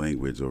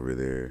language over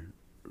there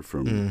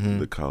from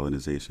the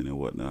colonization and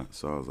whatnot.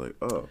 So I was like,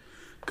 oh,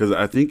 because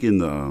I think in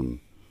the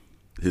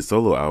his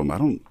solo album, I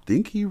don't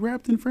think he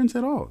rapped in French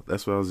at all.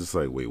 That's why I was just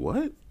like, wait,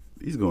 what?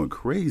 He's going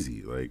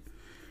crazy, like.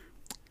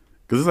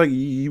 Because it's like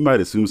you might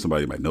assume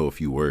somebody might know a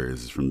few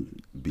words from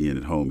being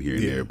at home here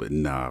and there, but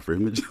nah, for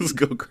him to just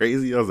go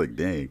crazy, I was like,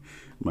 dang,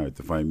 might have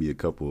to find me a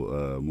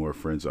couple more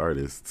French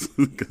artists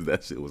because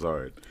that shit was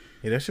hard.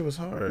 Yeah, that shit was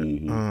hard.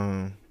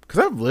 Because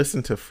I've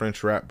listened to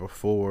French rap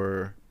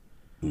before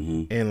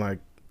in like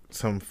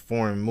some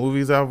foreign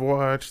movies I've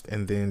watched,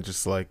 and then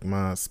just like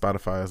my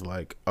Spotify is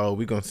like, oh,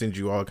 we gonna send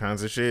you all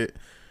kinds of shit,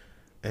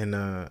 and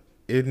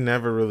it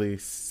never really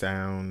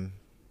sound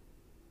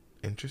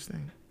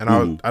interesting,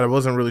 and I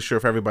wasn't really sure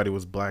if everybody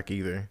was black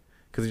either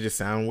because it just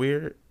sound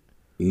weird.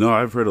 No,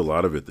 I've heard a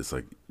lot of it that's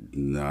like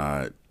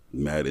not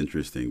mad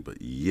interesting, but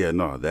yeah,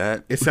 no,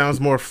 that it sounds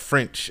more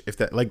French. If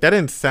that like that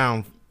didn't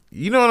sound,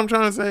 you know what I'm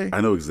trying to say?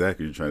 I know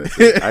exactly what you're trying to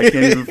say. I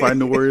can't even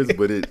find the words,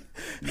 but it.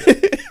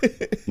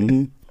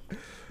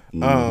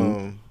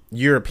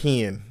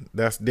 European.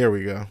 There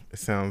we go. It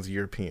sounds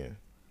European.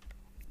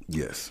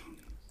 Yes,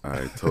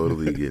 I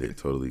totally get it.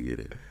 Totally get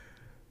it.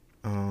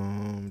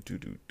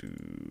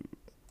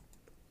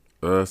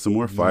 Some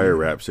more fire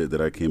rap shit that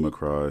I came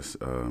across.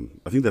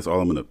 I think that's all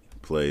I'm gonna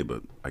play,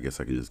 but I guess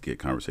I can just get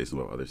conversation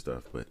about other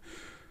stuff. But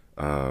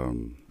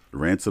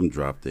Ransom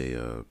dropped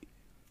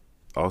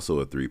also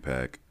a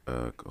 3-pack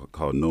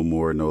called No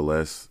More No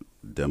Less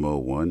Demo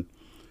 1.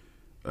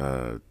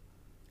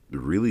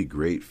 Really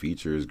great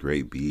features,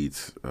 great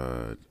beats.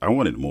 I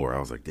wanted more. I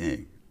was like,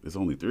 dang, there's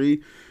only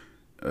 3.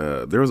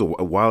 There was a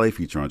Wale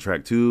feature on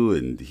track 2,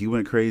 and he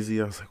went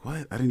crazy. I was like,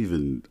 what? I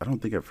don't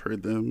think I've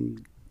heard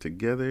them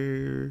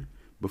together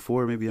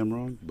before. Maybe I'm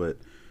wrong, but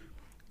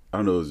I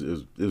don't know.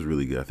 It was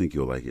really good. I think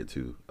you'll like it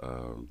too.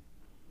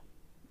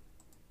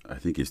 I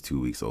think it's 2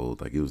 weeks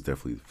old. Like, it was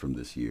definitely from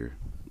this year,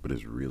 but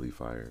it's really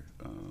fire.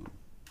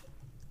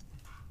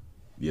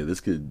 Yeah, this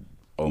could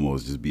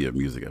almost just be a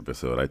music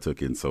episode. I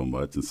took in so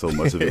much, and so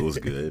much of it was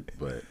good.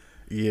 But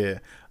yeah.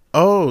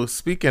 Oh,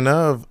 speaking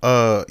of,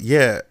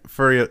 yeah,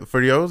 for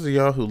those of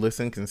y'all who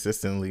listen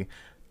consistently,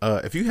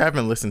 if you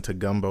haven't listened to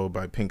Gumbo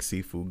by Pink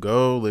Sifu,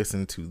 go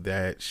listen to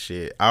that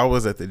shit. I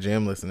was at the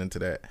gym listening to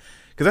that.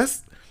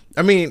 Because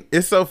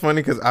it's so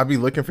funny because I be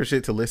looking for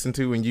shit to listen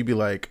to and you be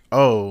like,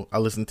 oh, I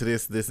listened to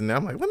this, and that.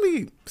 I'm like, let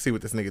me see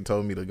what this nigga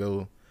told me to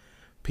go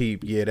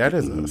peep. Yeah, that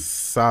is a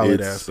solid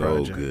ass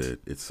project. Good.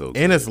 It's so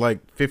good. And it's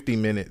like 50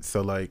 minutes,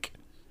 so like,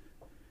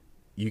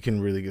 you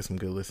can really get some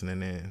good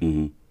listening in.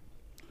 Mm-hmm.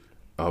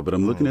 Oh, but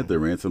I'm looking at the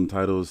Ransom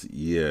titles.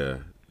 Yeah,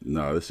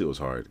 no, this shit was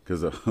hard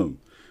because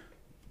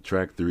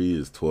track 3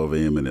 is 12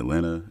 a.m. in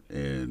Atlanta,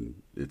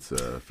 and it's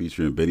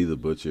featuring Benny the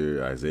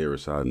Butcher, Isaiah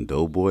Rashad, and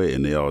Doughboy,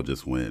 and they all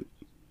just went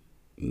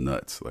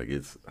nuts. Like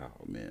it's,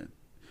 oh man,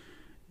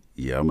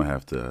 yeah, I'm gonna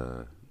have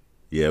to.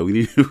 Yeah,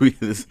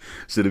 this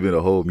should have been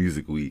a whole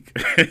music week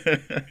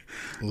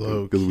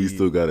because we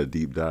still got a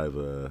deep dive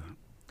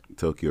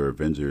Tokyo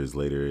Revengers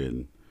later,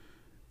 and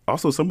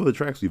also some of the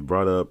tracks we've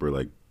brought up or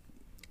like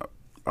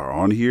are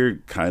on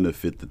here kind of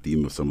fit the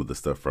theme of some of the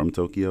stuff from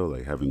Tokyo.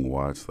 Like having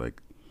watched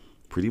like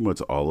pretty much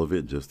all of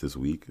it just this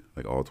week,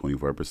 like all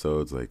 24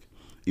 episodes. Like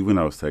even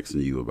I was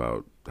texting you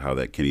about how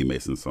that Kenny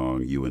Mason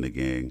song "You and the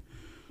Gang"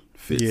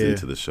 fits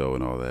into the show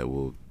and all that.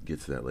 We'll get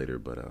to that later,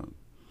 but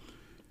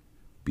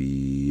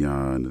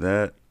beyond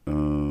that,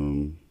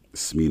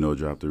 Smino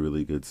dropped a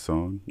really good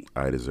song,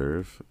 "I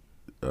Deserve,"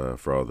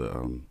 for all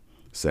the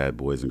sad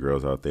boys and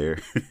girls out there.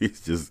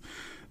 He's just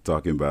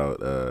talking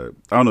about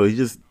I don't know, he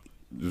just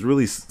was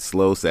really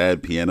slow,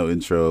 sad piano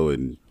intro,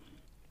 and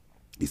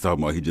he's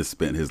talking about he just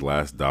spent his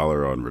last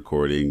dollar on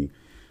recording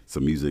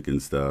some music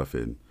and stuff,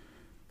 and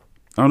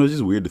I don't know, it's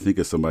just weird to think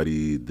of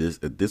somebody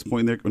at this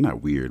point in their, well,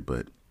 not weird,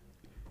 but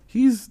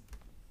he's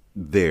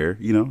there,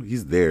 you know,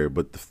 he's there,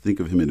 but to think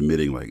of him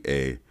admitting like,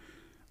 hey,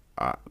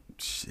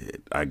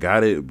 shit, I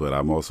got it, but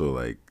I'm also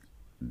like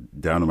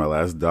down to my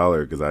last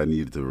dollar because I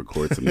needed to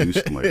record some new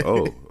shit. I'm like,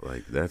 oh,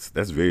 like that's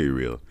very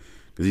real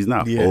because he's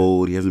not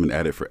old, he hasn't been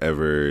at it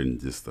forever, and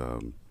just I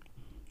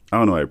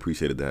don't know, I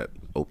appreciated that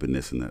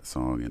openness in that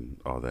song and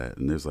all that.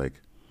 And there's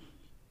like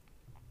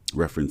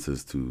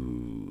references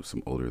to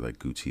some older like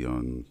Gucci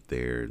on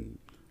there, and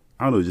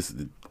I don't know, just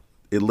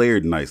it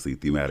layered nicely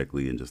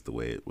thematically and just the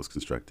way it was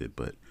constructed.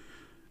 But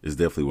it's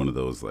definitely one of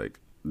those like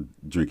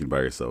drinking by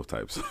yourself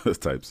type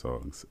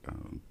songs.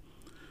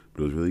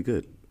 But it was really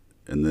good.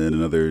 And then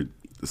another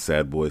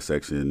sad boy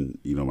section,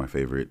 you know, my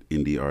favorite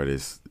indie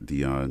artist,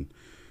 Dion.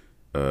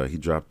 He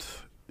dropped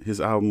his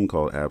album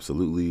called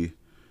Absolutely.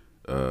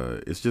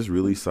 It's just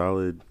really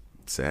solid,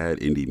 sad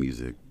indie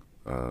music.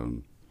 A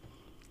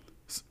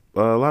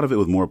lot of it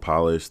was more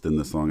polished than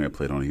the song I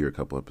played on here a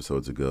couple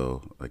episodes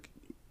ago. Like,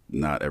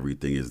 not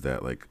everything is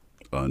that like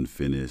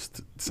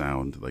unfinished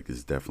sound. Like,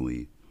 it's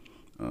definitely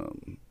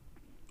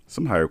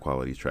some higher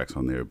quality tracks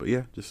on there. But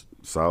yeah, just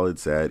solid,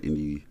 sad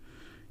indie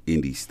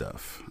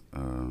stuff.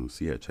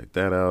 So yeah, check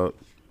that out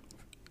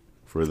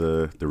for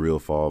the real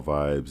fall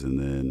vibes. And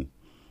then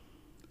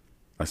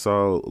I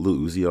saw Lil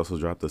Uzi also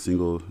dropped a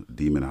single,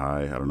 Demon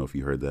High. I don't know if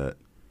you heard that.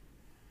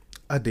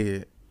 I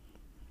did.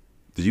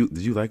 Did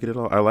you like it at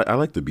all? I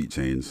like the beat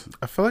change.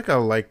 I feel like I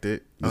liked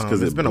it.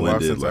 It's been a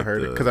while since I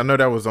heard it because I know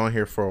that was on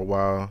here for a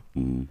while.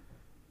 Mm.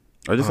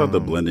 I just thought the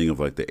blending of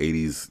like the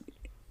 80s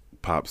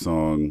pop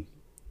song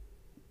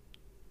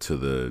to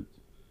the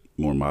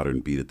more modern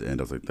beat at the end,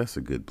 I was like, that's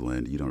a good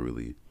blend. You don't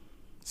really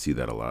see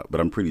that a lot,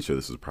 but I'm pretty sure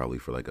this was probably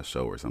for like a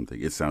show or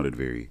something. It sounded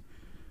very,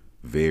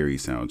 very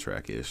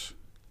soundtrack-ish.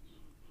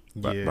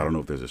 But I don't know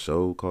if there's a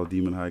show called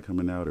Demon High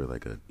coming out or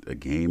like a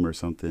game or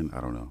something.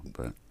 I don't know,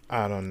 but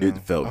I don't know. It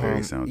felt very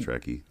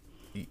soundtracky.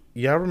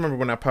 Yeah, I remember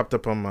when I popped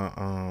up on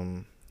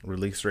my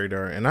release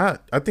radar, and I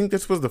think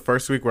this was the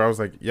first week where I was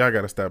like, y'all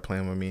gotta stop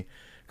playing with me,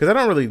 because I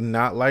don't really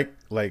not like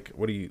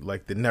what do you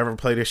like to never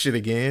play this shit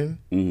again.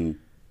 Mm-hmm.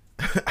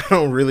 I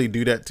don't really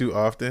do that too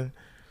often.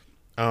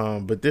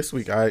 But this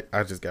week I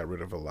just got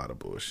rid of a lot of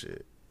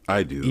bullshit.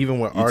 I do. Even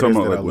with you artists talking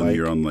about that like I when like.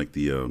 you're on like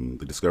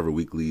the Discover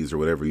Weeklies or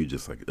whatever, you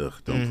just like, ugh,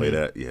 don't play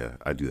that. Yeah,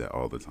 I do that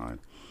all the time.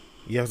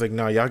 Yeah, I was like,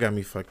 no, y'all got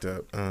me fucked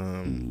up.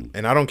 And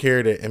I don't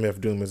care that MF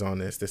Doom is on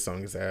this. This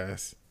song is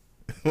ass.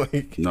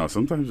 Like, no,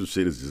 sometimes the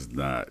shit is just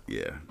not.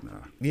 Yeah, nah.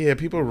 Yeah,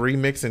 people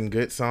remixing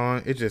good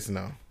song. It just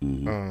no.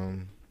 Mm-hmm.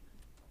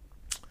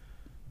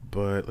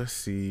 But let's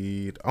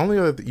see. The only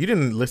other you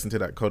didn't listen to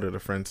that Coda the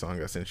Friend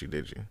song I sent you,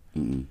 did you?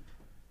 Mm-hmm.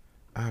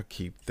 I'll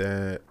keep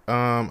that.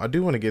 I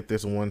do want to get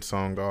this one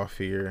song off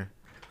here.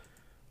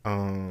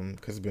 Cause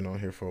it's been on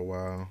here for a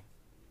while.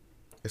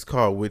 It's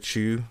called "With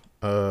You"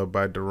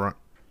 by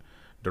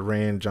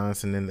Duran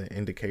Johnson and the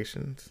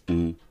Indications.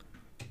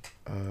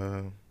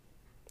 Mm-hmm.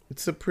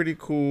 It's a pretty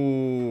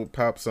cool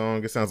pop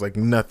song. It sounds like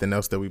nothing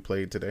else that we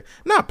played today.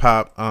 Not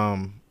pop,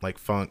 like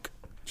funk.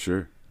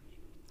 Sure.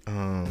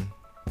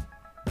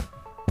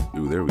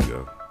 Ooh, there we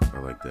go. I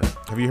like that.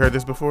 Have you heard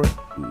this before?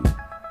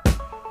 Mm-hmm.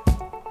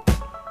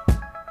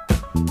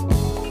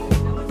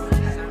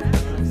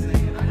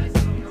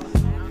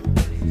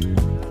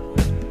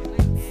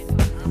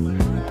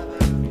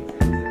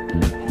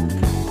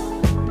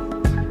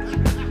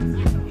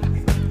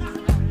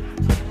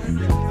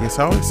 It's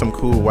always some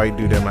cool white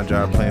dude at my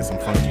job playing some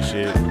funky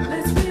shit.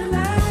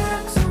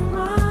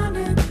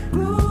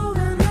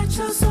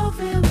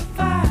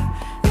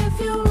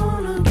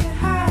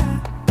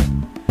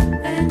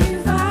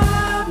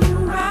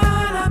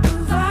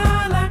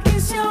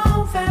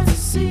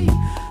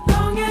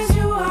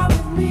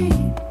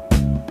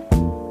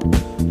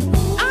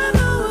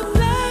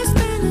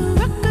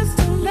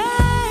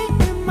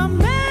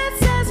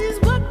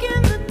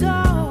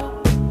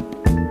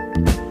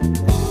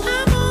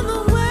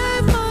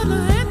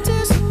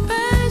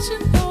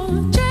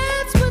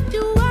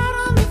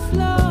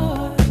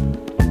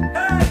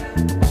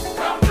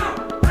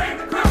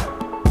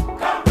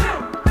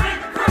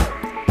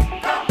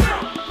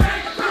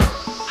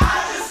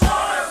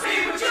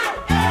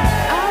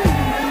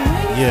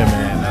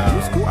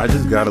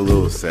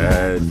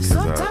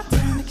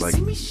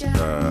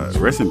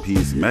 Rest in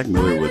peace, Mac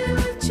Miller would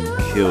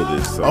kill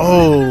this song.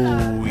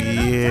 Oh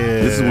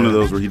yeah, this is one of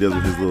those where he does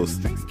with his little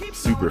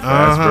super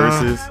fast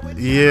verses.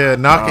 Yeah,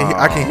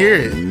 I can hear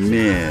it.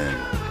 Man.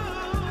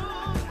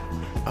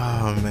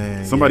 Oh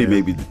man. Somebody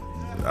maybe,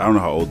 I don't know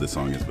how old this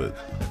song is, but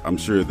I'm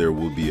sure there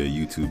will be a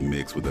YouTube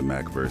mix with a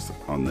Mac verse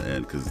on the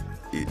end because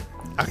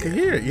I can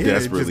hear it. Yeah,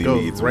 desperately it just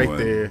goes needs right one.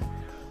 there.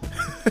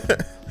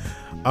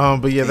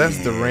 But yeah,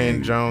 that's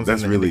Durand Jones.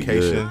 That's and the really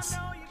Indications.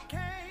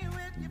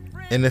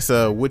 And it's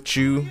with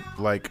you,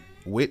 like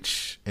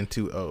witch and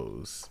 2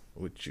 O's.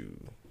 With you.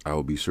 I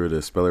will be sure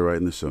to spell it right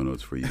in the show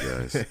notes for you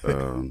guys.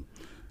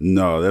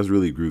 No, that's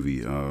really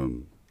groovy.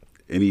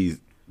 Any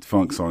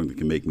funk song that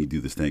can make me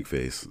do the stank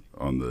face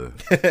on the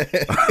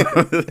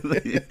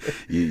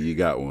you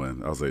got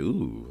one. I was like,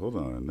 ooh, hold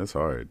on, that's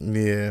hard.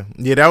 Yeah,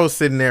 that was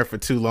sitting there for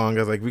too long. I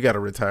was like, we got to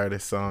retire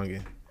this song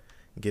and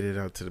get it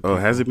out to the people. Oh,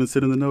 has it been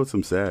sitting in the notes?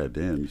 I'm sad.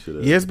 Damn, you should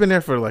have. Yeah, it's been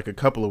there for like a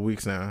couple of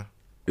weeks now.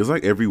 It's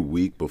like every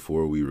week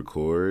before we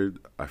record,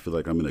 I feel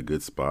like I'm in a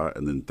good spot,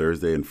 and then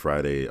Thursday and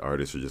Friday,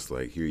 artists are just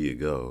like, "Here you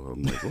go."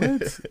 I'm like,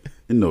 "What?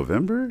 In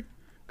November?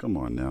 Come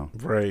on now."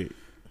 Right.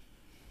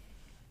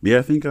 Yeah,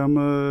 I think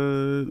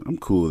I'm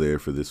cool there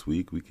for this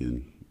week. We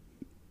can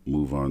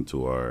move on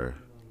to our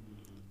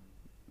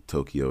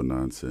Tokyo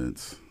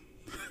nonsense.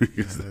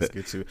 Let's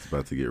get to it. It's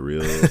about to get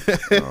real.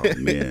 Oh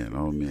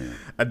man.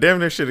 I damn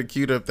near should have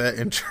queued up that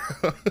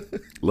intro.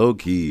 Low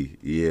key,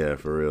 yeah,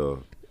 for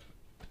real.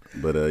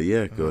 But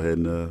yeah, go ahead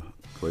and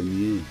play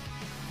me in.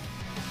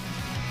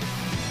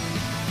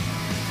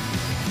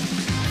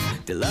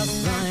 The love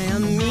line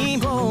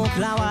僕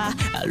らは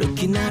歩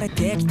き慣れ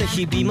てきた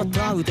日々も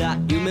問うた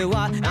夢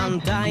は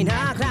安泰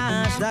な暮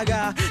らしだ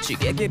が刺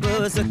激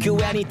不足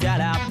上にダ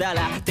ラダ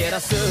ラ照ら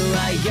す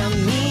は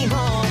闇僕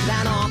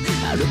らの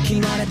歩き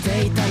慣れ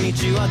ていた道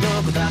はど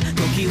こだ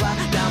時は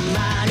た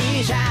ま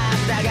にじゃっ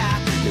たが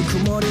ぬく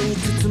もりに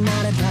包ま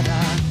れたら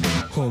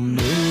ほん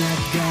のり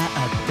が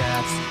あった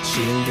シ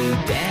ル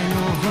ベの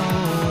方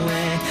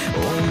へ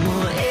思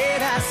い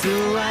出す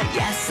は優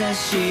し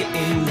い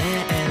メ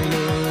ロ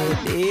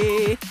デ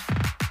ィー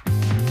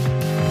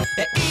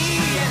永遠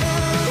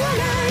は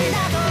ないな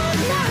ど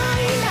な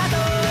いなど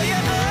言う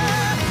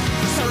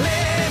それ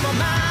も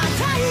ま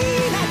たい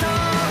いなと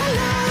笑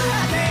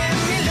って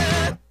みる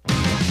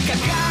輝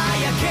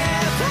け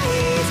ばい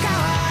つか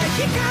は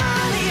光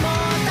も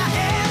絶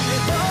え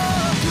僕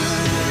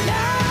ら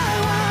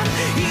は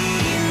命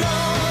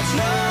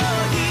の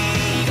火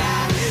が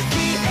消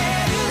え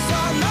るそ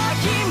の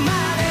日ま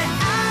で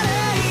歩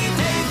い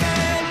てゆけ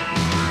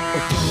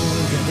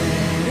音が出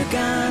る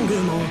玩具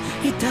も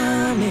痛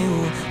み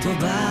を飛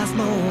ばす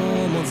の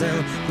も全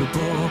部僕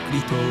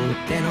にとっ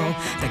ての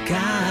宝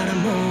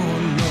物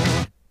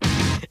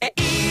永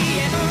遠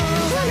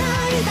はな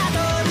いだと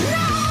な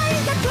い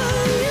だと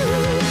いう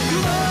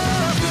僕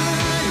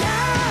ら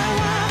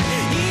は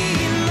命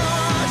の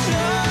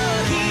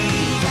火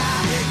が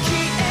消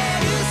え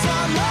るそ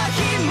の日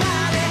ま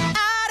で歩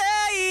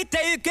いて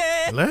ゆけ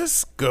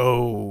Let's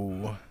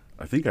go.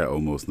 I think I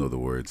almost know the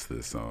words to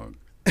this song.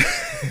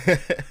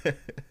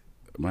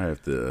 Might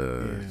have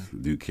to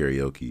do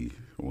karaoke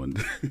one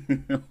day.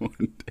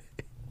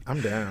 I'm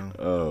down.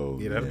 Oh,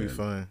 yeah, that'll be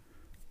fun.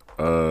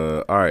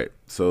 All right.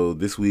 So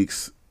this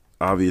week's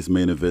obvious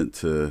main event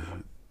to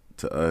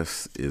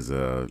us is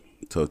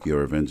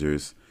Tokyo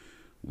Revengers.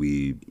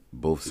 We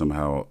both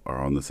somehow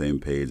are on the same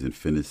page and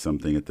finish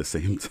something at the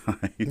same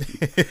time.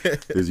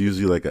 There's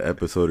usually like an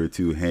episode or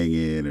two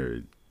hanging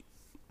or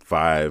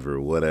 5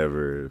 or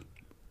whatever,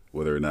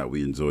 whether or not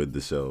we enjoyed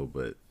the show.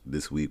 But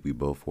this week we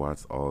both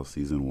watched all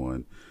season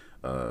 1.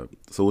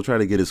 So we'll try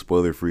to get as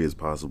spoiler free as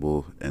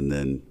possible and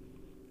then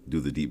do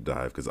the deep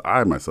dive because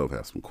I myself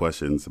have some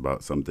questions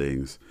about some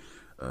things.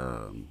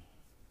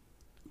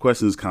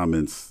 Questions,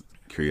 comments,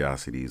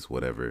 curiosities,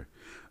 whatever.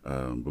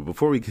 But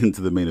before we get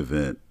into the main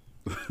event,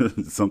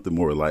 something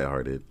more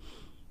lighthearted.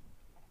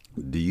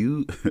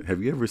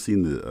 Have you ever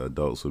seen the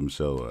Adult Swim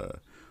show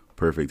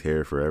Perfect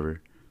Hair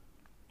Forever?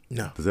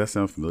 No. Does that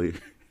sound familiar?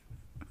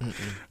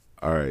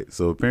 All right.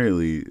 So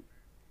apparently,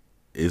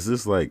 is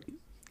this like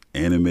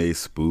anime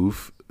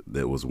spoof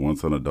that was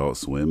once on Adult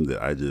Swim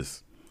that I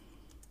just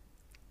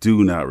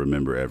do not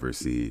remember ever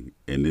seeing,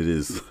 and it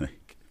is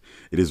like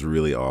it is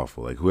really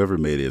awful. Like whoever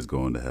made it is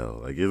going to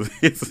hell. Like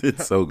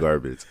it's so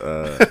garbage.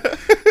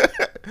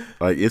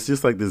 Like it's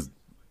just like this,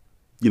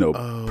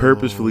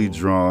 purposefully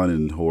drawn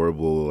and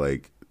horrible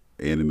like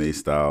anime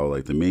style.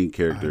 Like the main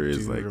character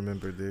is like.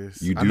 Remember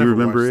this? You do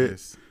remember it?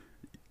 This.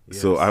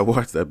 Yes. So I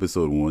watched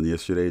episode 1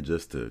 yesterday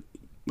just to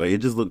like it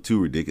just looked too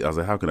ridiculous. I was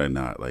like, how could I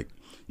not? Like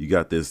you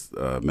got this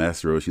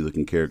Master Roshi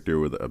looking character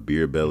with a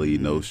beer belly,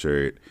 no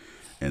shirt,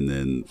 and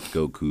then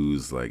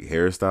Goku's like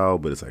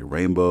hairstyle, but it's like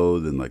rainbow.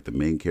 Then like the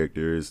main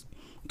character is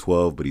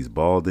 12, but he's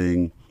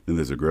balding. Then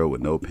there's a girl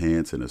with no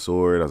pants and a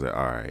sword. I was like,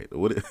 all right,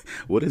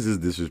 what is this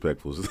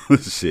disrespectful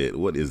shit?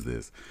 What is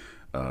this?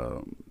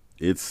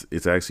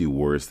 It's actually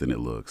worse than it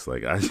looks.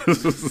 Like I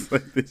just was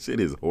like, this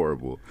shit is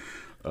horrible.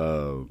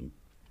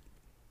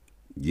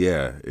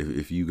 Yeah,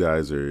 if you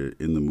guys are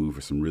in the mood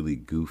for some really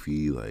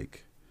goofy,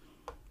 like,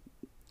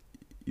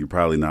 you're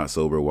probably not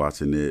sober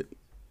watching it,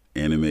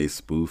 anime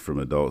spoof from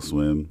Adult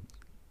Swim.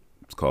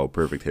 It's called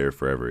Perfect Hair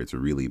Forever. It's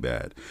really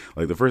bad.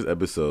 Like the first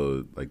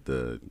episode, like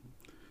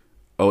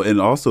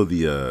and also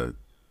the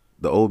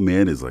old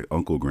man is like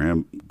Uncle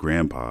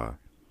Grandpa.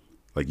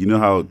 Like, you know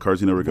how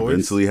Cartoon Network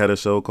eventually had a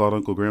show called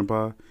Uncle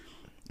Grandpa?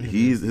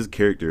 His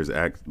character is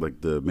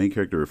like the main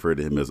character referred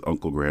to him as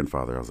Uncle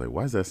Grandfather. I was like,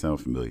 why does that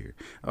sound familiar?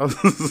 I was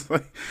just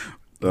like,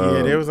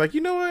 yeah, they was like, you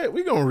know what,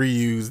 we gonna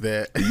reuse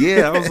that.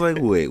 Yeah, I was like,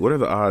 wait, what are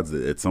the odds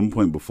that at some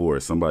point before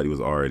somebody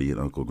was already an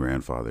Uncle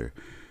Grandfather?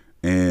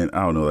 And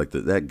I don't know, like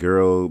that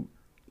girl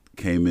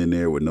came in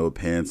there with no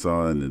pants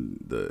on,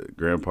 and the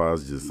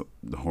grandpa's just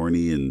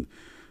horny and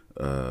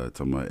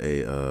talking about,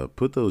 hey,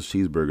 put those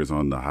cheeseburgers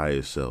on the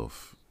highest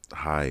shelf.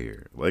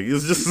 Higher. Like,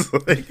 it's just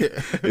like,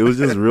 it was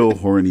just real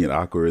horny and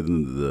awkward.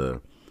 And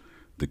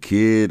the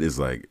kid is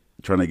like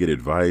trying to get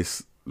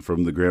advice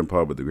from the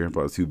grandpa, but the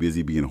grandpa is too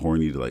busy being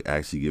horny to like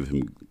actually give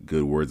him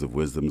good words of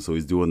wisdom. So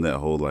he's doing that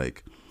whole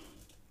like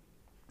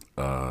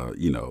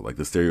like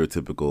the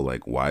stereotypical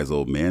like wise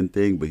old man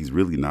thing, but he's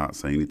really not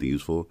saying anything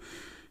useful.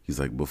 He's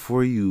like,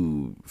 before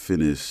you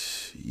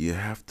finish, you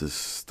have to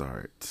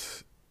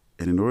start.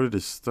 And in order to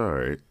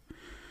start,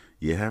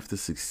 you have to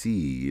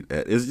succeed.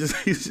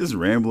 He's just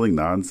rambling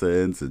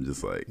nonsense and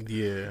just like,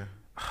 yeah,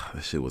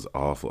 that shit was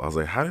awful. I was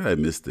like, how did I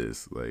miss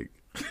this? Like,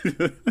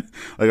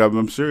 like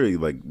I'm sure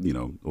like,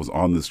 it was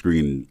on the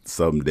screen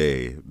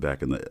someday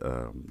back in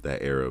the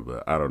that era,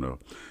 but I don't know.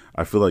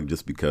 I feel like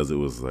just because it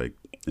was like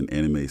an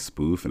anime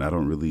spoof, and I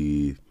don't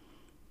really.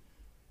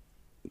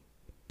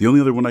 The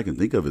only other one I can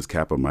think of is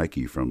Kappa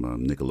Mikey from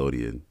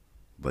Nickelodeon.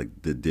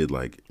 Like, that did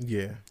like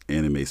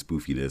anime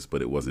spoofiness,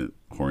 but it wasn't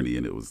horny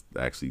and it was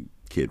actually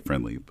kid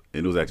friendly,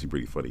 and it was actually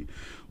pretty funny.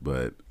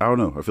 But I don't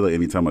know, I feel like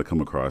anytime I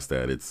come across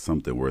that, it's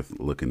something worth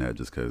looking at,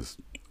 just because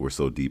we're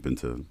so deep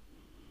into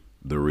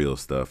the real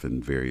stuff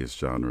in various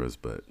genres.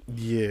 But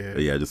yeah,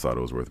 I just thought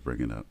it was worth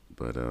bringing up.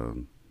 But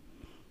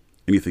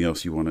anything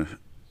else you want to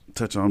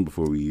touch on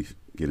before we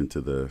get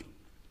into the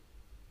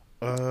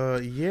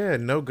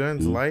No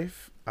Guns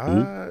Life?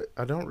 I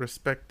don't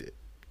respect it.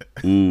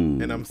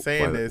 And I'm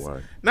saying this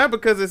not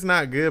because it's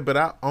not good, but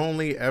I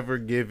only ever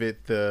give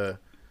it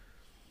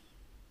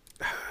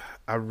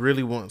I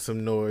really want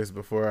some noise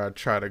before I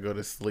try to go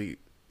to sleep.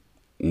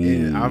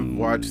 And I've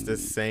watched the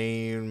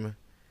same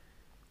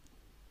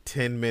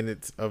 10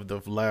 minutes of the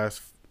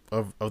last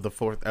of the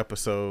fourth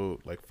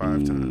episode like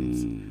 5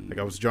 times. Like,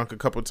 I was drunk a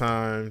couple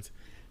times.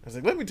 I was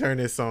like, let me turn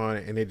this on,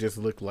 and it just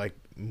looked like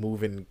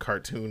moving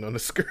cartoon on the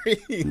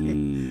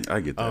screen. I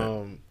get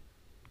that.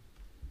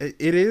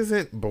 It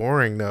isn't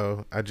boring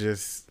though.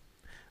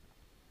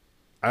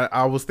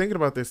 I was thinking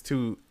about this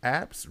too.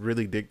 Apps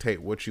really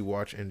dictate what you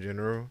watch in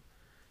general,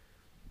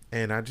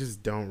 and I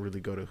just don't really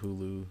go to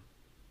Hulu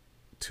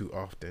too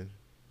often.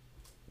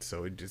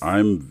 So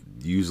I'm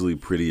usually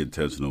pretty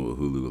intentional with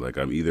Hulu. Like,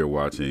 I'm either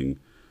watching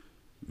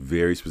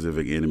very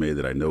specific anime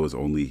that I know is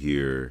only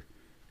here,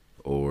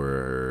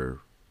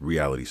 or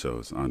reality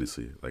shows.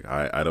 Honestly, like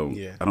I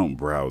don't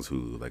browse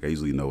Hulu. Like, I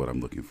usually know what I'm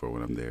looking for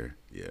when I'm there.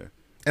 Yeah.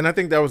 And I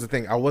think that was the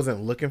thing. I wasn't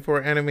looking for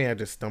an anime. I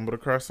just stumbled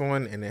across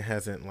one, and it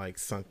hasn't like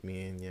sunk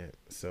me in yet.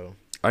 So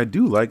I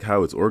do like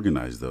how it's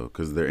organized though,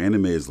 because their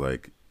anime is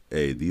like,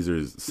 hey, these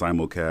are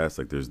simulcast.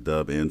 Like, there's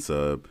dub and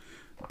sub.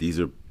 These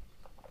are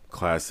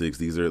classics.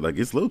 These are like,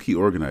 it's low key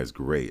organized.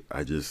 Great.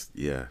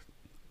 The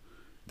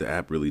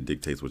app really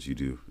dictates what you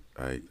do.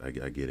 I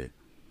get it.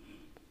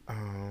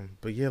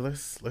 But yeah,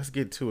 let's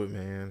get to it,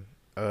 man.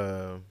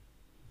 How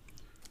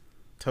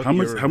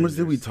much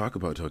did we talk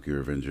about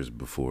Tokyo Revengers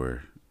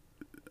before?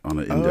 On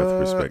an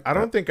in-depth perspective, I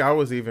don't think I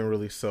was even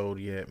really sold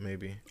yet.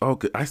 Maybe. Oh,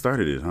 I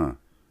started it, huh?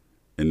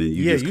 And then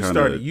you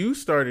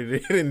started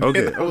it, and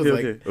then I was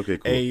okay, cool.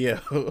 Hey,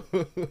 yo.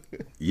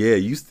 Yeah,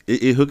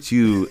 it hooked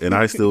you, and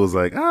I still was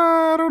like,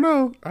 I don't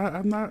know,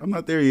 I'm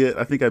not there yet.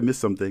 I think I missed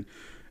something,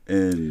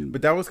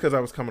 but that was because I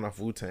was coming off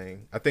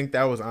Wu-Tang. I think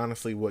that was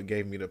honestly what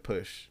gave me the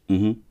push.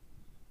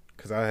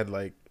 Because I had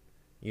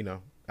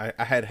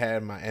I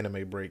had my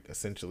anime break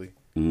essentially.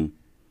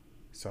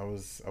 So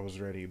I was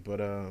ready, but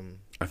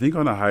I think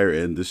on a higher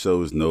end, this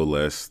show is no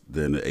less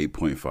than an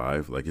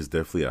 8.5. Like, it's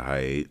definitely a high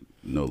 8,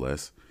 no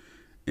less.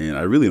 And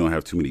I really don't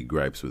have too many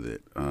gripes with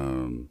it.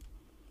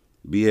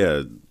 But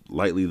yeah,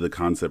 lightly the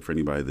concept for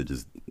anybody that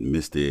just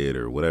missed it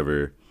or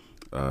whatever.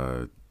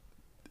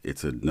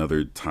 It's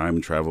another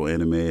time travel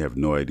anime. I have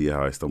no idea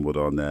how I stumbled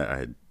on that.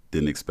 I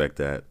didn't expect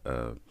that.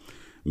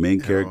 Main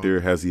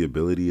character has the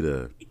ability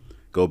to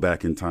go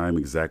back in time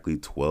exactly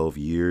 12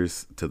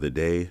 years to the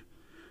day.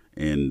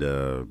 And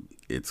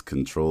it's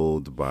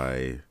controlled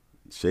by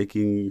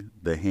shaking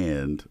the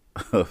hand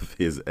of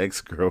his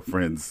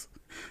ex-girlfriend's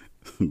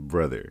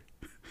brother.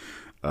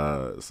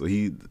 So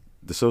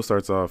the show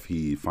starts off,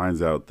 he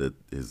finds out that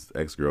his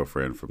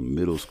ex-girlfriend from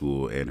middle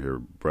school and her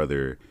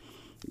brother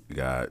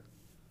got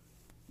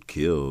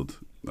killed.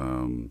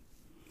 And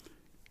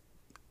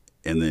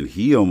then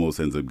he almost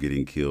ends up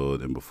getting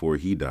killed. And before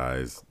he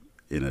dies,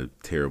 in a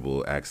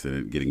terrible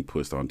accident, getting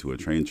pushed onto a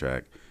train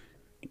track.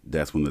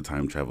 That's when the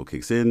time travel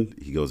kicks in.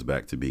 He goes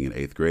back to being in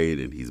 8th grade,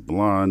 and he's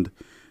blonde,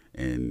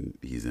 and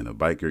he's in a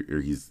biker,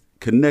 or he's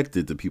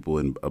connected to people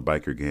in a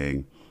biker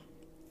gang,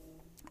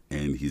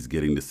 and he's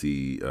getting to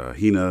see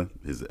Hina,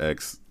 his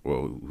ex,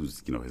 well,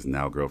 who's his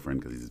now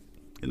girlfriend because he's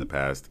in the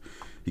past.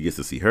 He gets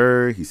to see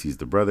her. He sees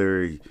the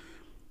brother.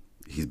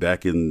 He's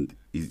back in.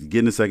 He's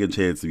getting a second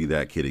chance to be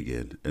that kid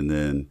again, and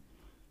then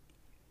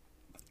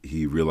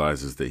he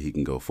realizes that he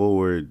can go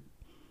forward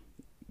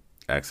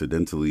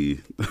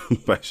accidentally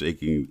by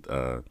shaking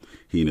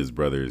Hina's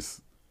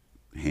brother's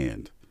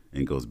hand,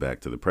 and goes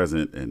back to the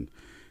present, and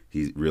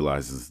he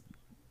realizes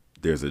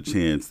there's a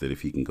chance that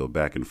if he can go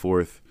back and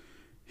forth,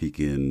 he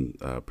can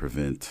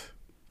prevent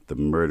the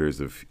murders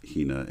of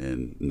Hina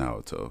and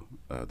Naoto,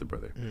 the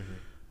brother. Mm-hmm.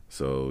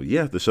 So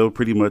yeah, the show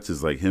pretty much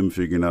is like him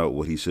figuring out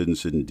what he should and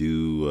shouldn't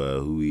do,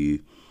 who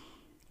he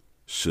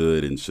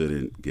should and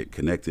shouldn't get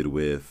connected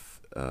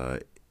with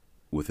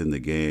within the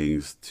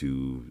gangs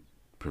to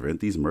prevent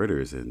these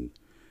murders and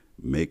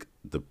make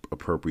the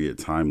appropriate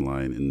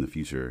timeline in the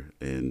future.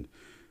 And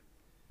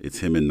it's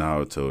him and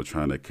Naoto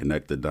trying to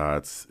connect the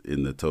dots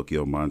in the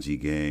Tokyo Manji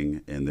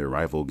gang and their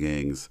rival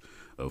gangs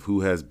of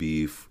who has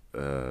beef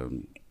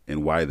and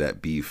why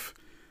that beef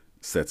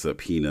sets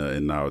up Hina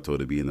and Naoto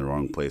to be in the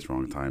wrong place,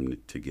 wrong time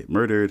to get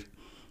murdered,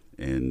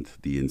 and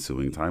the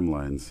ensuing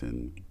timelines.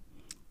 And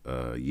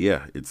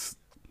yeah, it's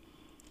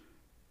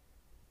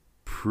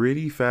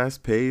pretty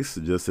fast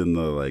paced. Just in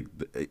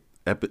the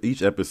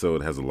each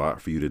episode has a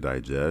lot for you to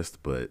digest,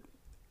 but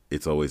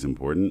it's always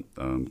important.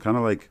 Kind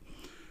of like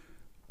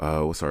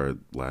what's our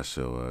last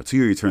show? To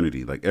Your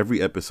Eternity. Like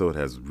every episode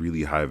has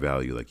really high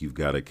value. Like you've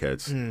got to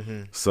catch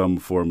some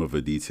form of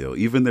a detail.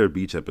 Even their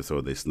beach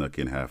episode they snuck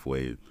in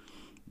halfway.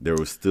 There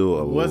was still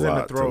a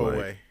lot to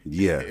like.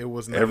 Yeah, it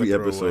was. Every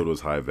episode was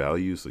high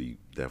value, so you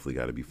definitely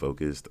got to be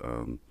focused.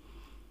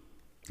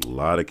 A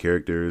lot of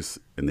characters,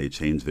 and they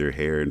change their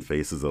hair and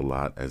faces a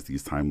lot as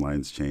these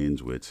timelines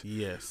change, which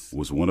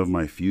was one of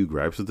my few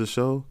gripes with the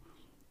show.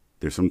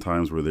 There's some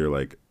times where they're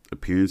like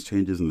appearance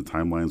changes and the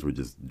timelines were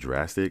just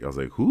drastic. I was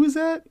like, who is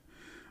that?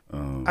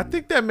 I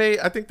think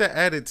that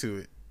added to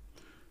it.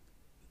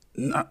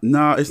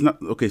 Nah, it's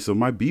not. Okay, so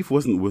my beef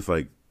wasn't with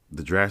like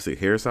the drastic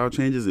hairstyle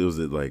changes. It was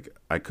like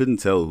I couldn't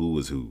tell who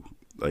was who.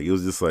 Like it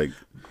was just like,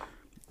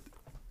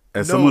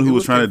 as someone who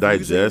was trying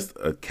confusing. To digest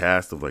a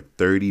cast of like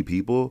 30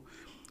 people,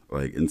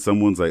 like, and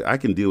someone's like, I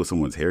can deal with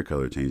someone's hair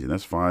color changing,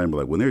 that's fine, but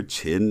like when their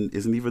chin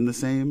isn't even the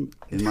same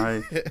in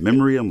my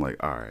memory, I'm like,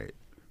 all right,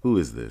 who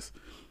is this?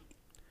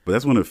 But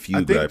that's one of the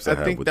few gripes I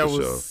have with the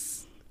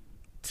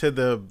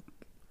show.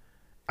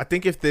 I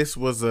think if this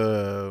was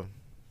a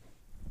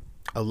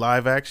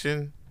live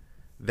action,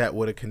 that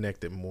would have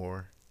connected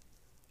more.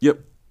 Yep.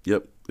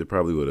 It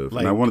probably would have.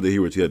 Like, and I wanted to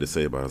hear what you had to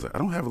say about it. I was like, I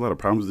don't have a lot of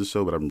problems with this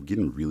show, but I'm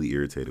getting really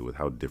irritated with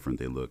how different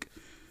they look.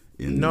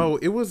 No,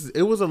 it was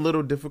a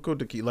little difficult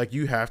to keep. Like,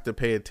 you have to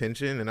pay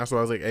attention, and that's why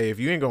I was like, hey, if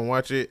you ain't gonna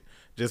watch it,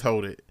 just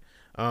hold it.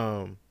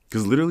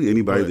 Because literally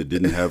anybody that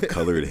didn't have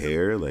colored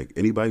hair, like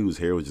anybody whose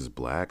hair was just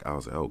black, I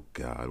was like, oh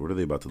God, what are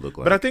they about to look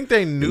like? But I think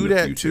they knew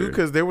that too,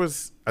 because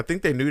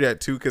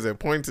at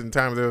points in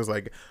time there was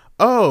like,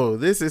 oh,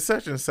 this is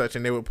such and such,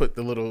 and they would put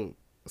the little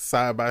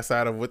side by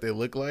side of what they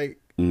look like.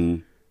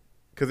 Mm-hmm.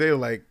 Because they were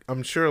like,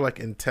 I'm sure, like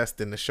in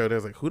testing the show, they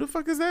was like, who the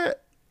fuck is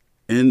that?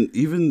 And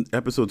even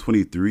episode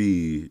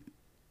 23,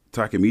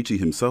 Takemichi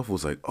himself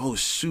was like, oh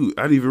shoot,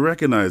 I didn't even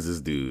recognize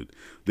this dude.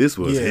 This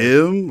was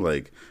him.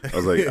 Like, I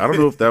was like, I don't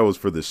know if that was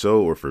for the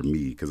show or for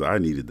me, because I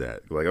needed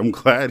that. Like, I'm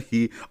glad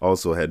he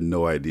also had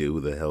no idea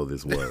who the hell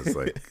this was.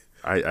 Like,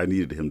 I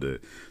needed him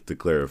to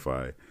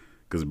clarify,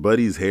 because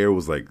Buddy's hair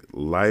was like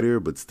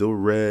lighter but still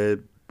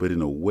red, but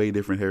in a way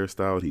different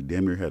hairstyle. He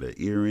damn near had an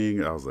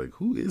earring. I was like,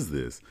 who is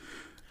this?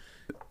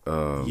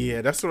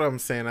 Yeah, that's what I'm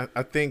saying.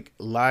 I think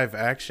live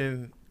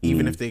action,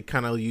 even if they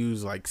kind of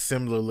use like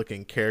similar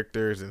looking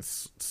characters and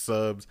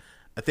subs,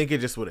 I think it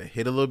just would have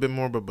hit a little bit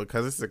more. But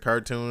because it's a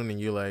cartoon and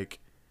you're like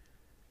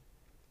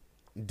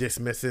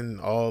dismissing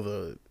all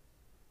the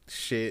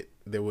shit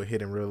that would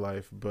hit in real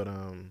life, but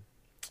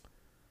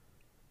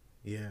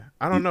yeah,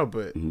 I don't know.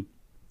 But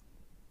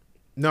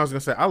no, I was gonna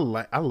say I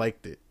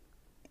liked it.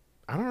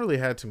 I don't really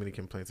have too many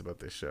complaints about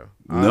this show.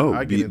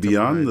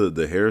 Beyond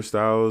the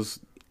hairstyles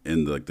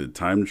and like the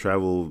time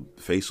travel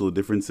facial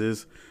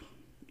differences,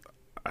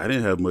 I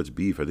didn't have much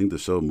beef. I think the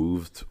show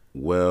moved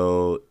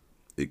well.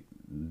 It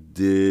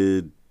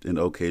did an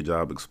okay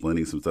job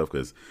explaining some stuff,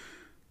 because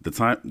the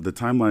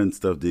timeline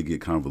stuff did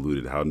get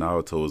convoluted. How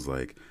Naoto was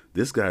like,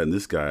 this guy and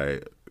this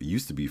guy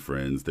used to be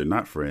friends. They're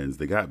not friends.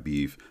 They got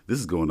beef. This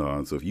is going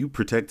on. So if you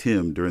protect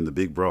him during the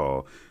big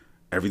brawl,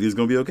 everything's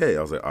gonna be okay.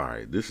 I was like, all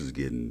right, this is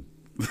getting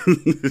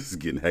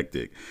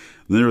hectic.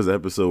 And then there was an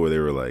episode where they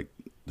were like,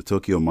 the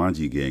Tokyo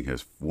Manji gang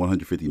has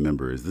 150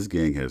 members. This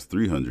gang has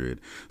 300.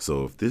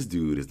 So if this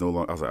dude is no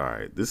longer, I was like, all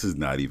right, this is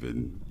not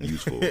even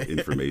useful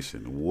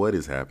information. What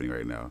is happening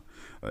right now?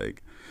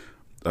 Like,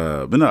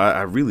 but no,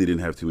 I really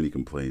didn't have too many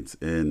complaints.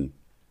 And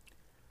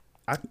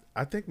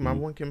I think my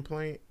one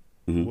complaint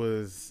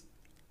was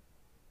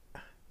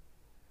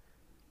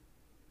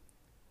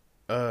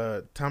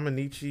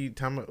Takamichi.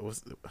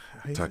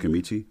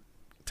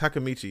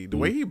 The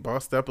way he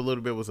bossed up a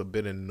little bit was a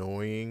bit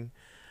annoying.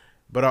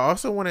 But I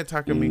also wanted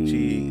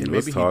Takamichi, and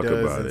maybe he does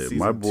about in season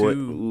my boy,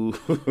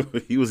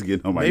 2. He was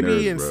getting on my nerves,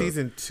 maybe in bro.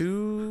 season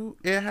 2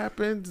 it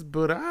happens,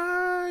 but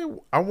I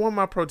want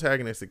my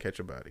protagonist to catch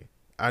a body.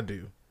 I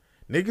do.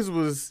 Niggas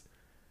was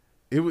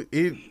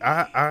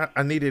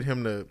I needed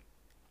him to,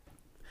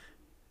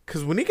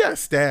 because when he got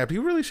stabbed, he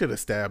really should have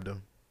stabbed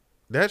him.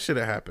 That should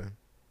have happened.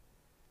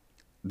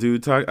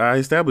 Dude, I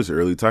established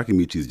early,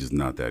 Takamichi is just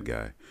not that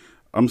guy.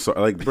 I'm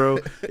sorry, like, bro.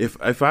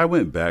 if I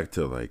went back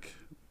to like.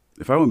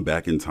 If I went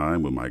back in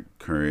time with my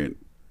current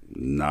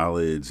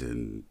knowledge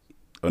and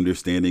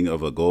understanding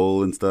of a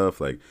goal and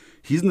stuff, like,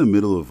 he's in the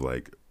middle of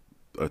like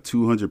a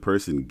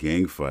 200-person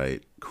gang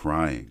fight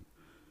crying.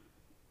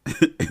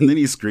 And then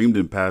he screamed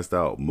and passed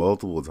out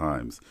multiple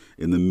times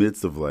in the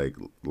midst of like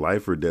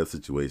life or death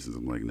situations.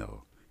 I'm like,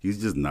 no,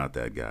 he's just not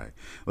that guy.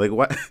 Like,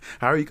 why?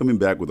 How are you coming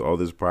back with all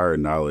this prior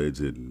knowledge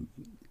and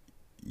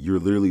you're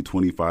literally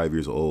 25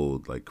 years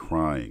old, like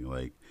crying,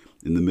 like,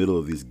 in the middle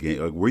of these games?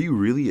 Like, were you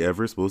really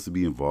ever supposed to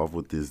be involved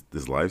with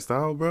this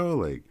lifestyle, bro?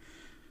 Like,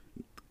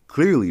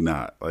 clearly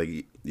not.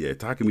 Like, yeah,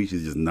 Takamichi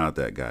is just not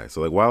that guy.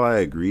 So, like, while I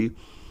agree,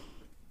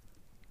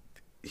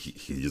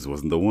 he just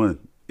wasn't the one.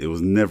 It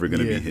was never going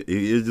to be him.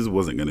 It just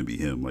wasn't going to be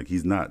him. Like,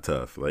 he's not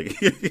tough. Like,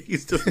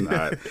 he's just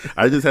not.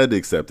 I just had to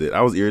accept it.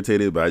 I was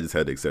irritated, but I just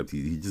had to accept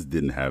he just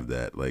didn't have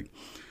that. Like,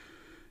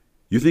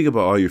 you think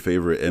about all your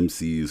favorite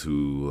MCs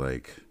who,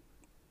 like,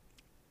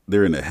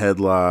 they're in a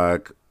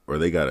headlock, or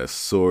they got a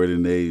sword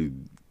in their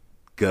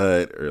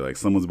gut, or like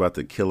someone's about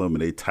to kill them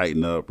and they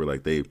tighten up, or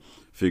like they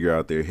figure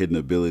out their hidden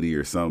ability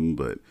or something.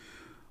 But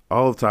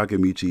all of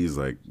Takamichi's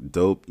like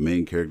dope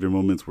main character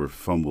moments were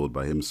fumbled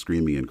by him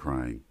screaming and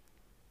crying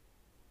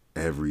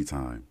every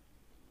time.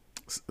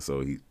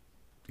 So he's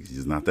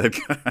just not that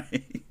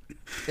guy.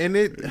 And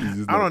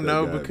I don't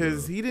know,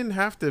 because he didn't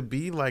have to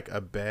be like a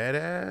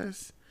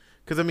badass.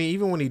 Because I mean,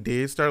 even when he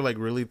did start like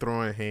really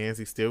throwing hands,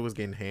 he still was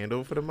getting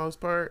handled for the most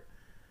part.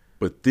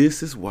 But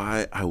this is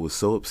why I was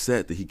so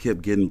upset that he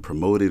kept getting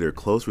promoted or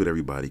close with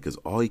everybody, because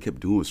all he kept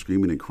doing was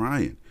screaming and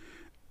crying.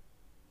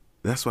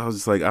 That's why I was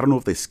just like, I don't know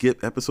if they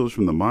skipped episodes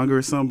from the manga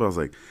or something, but I was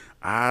like,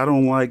 I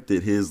don't like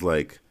that his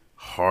like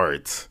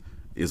heart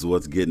is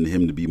what's getting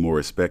him to be more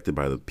respected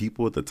by the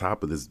people at the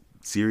top of this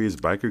serious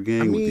biker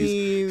gang with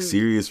these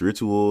serious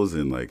rituals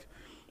and like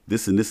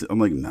this and this. I'm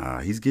like, nah,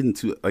 he's getting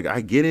too, like,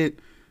 I get it,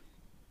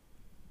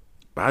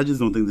 but I just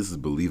don't think this is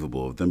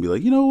believable. Of them be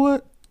like, you know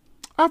what?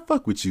 I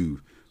fuck with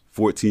you,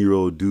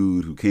 14-year-old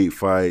dude who can't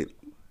fight,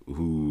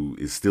 who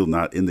is still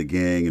not in the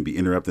gang and be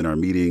interrupting our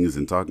meetings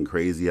and talking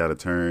crazy out of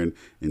turn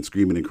and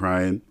screaming and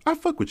crying. I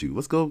fuck with you.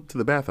 Let's go to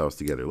the bathhouse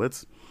together.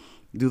 Let's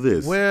do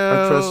this.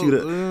 Well, I trust you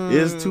to.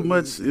 It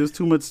was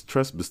too much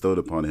trust bestowed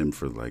upon him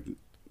for like.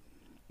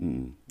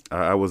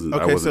 I wasn't.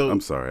 Okay, I'm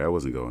sorry. I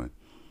wasn't going.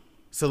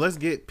 So let's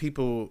get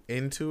people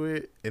into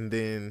it, and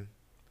then,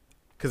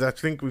 because I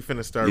think we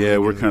finna start. Yeah,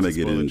 we're kind of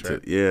getting into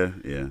it.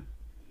 Yeah.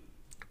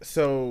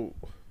 So,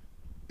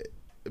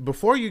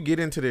 before you get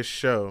into this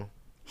show,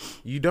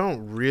 you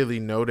don't really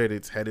know that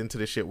it's heading to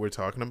the shit we're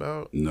talking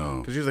about. No.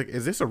 Because you're like,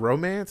 is this a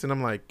romance? And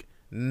I'm like,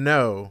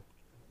 no.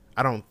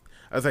 I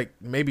was like,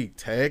 maybe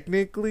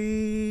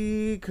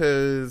technically,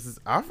 because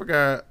I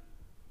forgot.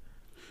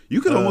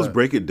 You could almost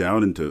break it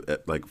down into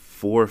like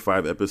 4 or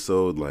 5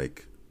 episode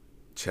like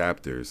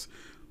chapters.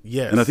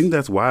 Yes. And I think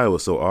that's why I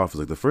was so off. It's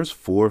like the first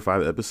 4 or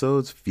 5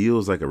 episodes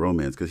feels like a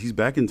romance, because he's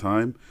back in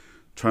time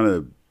trying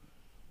to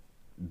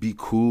be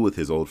cool with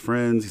his old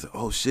friends. He's like,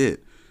 oh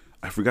shit,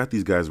 I forgot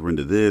these guys were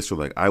into this, or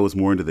like I was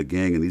more into the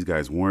gang and these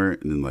guys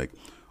weren't. And then like,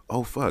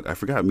 oh fuck, I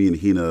forgot me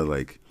and Hina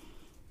like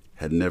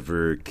had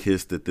never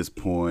kissed at this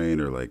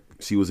point, or like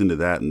she was into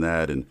that and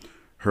that, and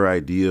her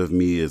idea of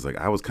me is like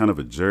I was kind of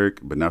a jerk,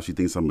 but now she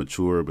thinks I'm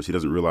mature, but she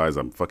doesn't realize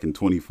I'm fucking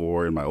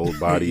 24 in my old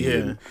body. Yeah.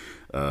 And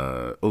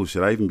oh,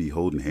 should I even be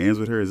holding hands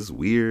with her? Is this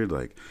weird?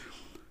 Like,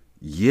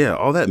 yeah,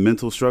 all that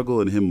mental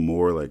struggle and him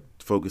more like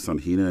focused on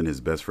Hina and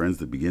his best friends at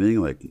the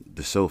beginning, like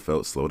the show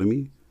felt slow to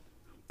me.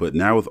 But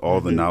now with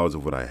all the knowledge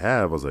of what I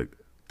have, I was like,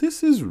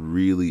 this is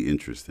really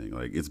interesting.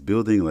 Like, it's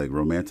building like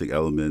romantic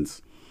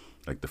elements,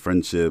 like the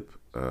friendship,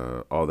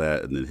 all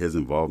that, and then his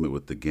involvement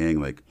with the gang.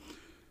 Like,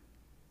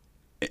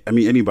 I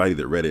mean, anybody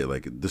that read it,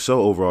 like the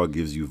show overall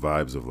gives you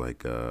vibes of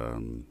like,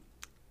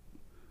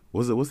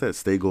 what's that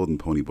Stay Golden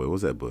Pony Boy? What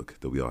was that book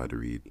that we all had to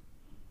read?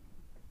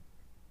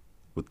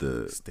 With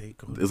the Stay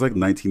Golden. It's like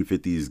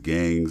 1950s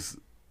gangs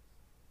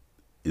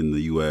in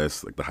the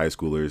U.S., like the high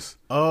schoolers.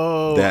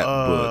 Oh, that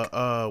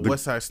book.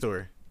 West Side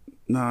Story.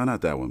 No, not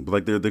that one. But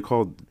like they're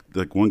called,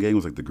 like one gang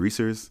was like the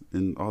Greasers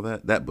and all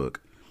that. That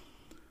book.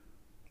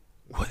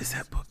 What is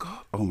that book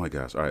called? Oh my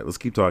gosh! All right, let's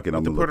keep talking.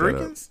 I'm the gonna Puerto look that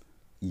Ricans?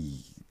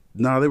 up.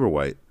 No, they were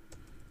white.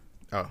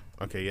 Oh,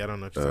 okay. Yeah, I don't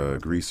know what you're talking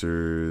about.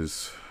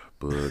 Greasers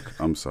book.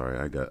 I'm sorry,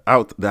 I got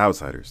The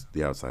Outsiders.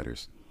 The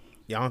Outsiders.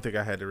 Yeah, I don't think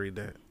I had to read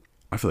that.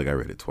 I feel like I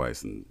read it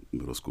twice in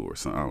middle school or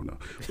something. I don't know.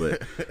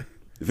 But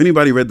if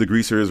anybody read The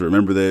Greasers,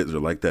 remember that or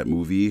like that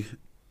movie,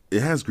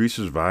 it has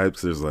Greasers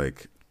vibes. There's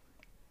like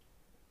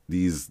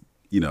these,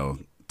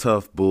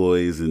 tough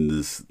boys and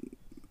this,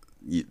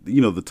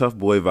 the tough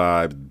boy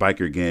vibe,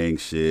 biker gang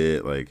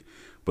shit, like,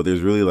 but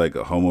there's really like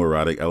a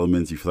homoerotic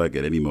elements. You feel like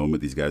at any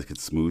moment these guys could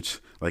smooch.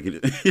 Like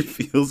it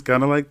feels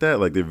kind of like that.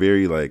 Like they're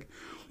very like,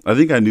 I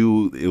think I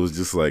knew it was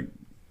just like,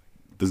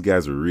 these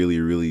guys are really,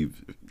 really,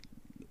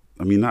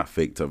 I mean, not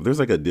fake tough. There's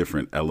like a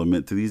different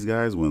element to these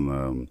guys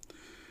when,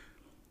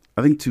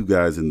 I think two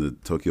guys in the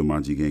Tokyo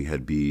Manji gang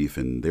had beef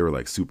and they were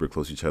like super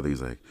close to each other.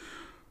 He's like,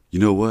 you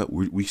know what?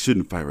 We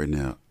shouldn't fight right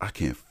now. I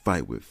can't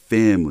fight with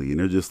family. And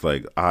they're just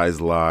like eyes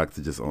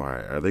locked. Just, all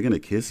right, are they going to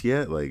kiss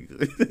yet? Like,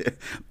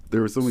 there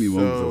were so many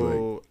moments.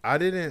 So I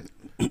didn't.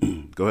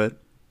 Go ahead.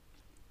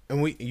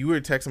 And you were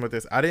texting about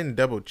this. I didn't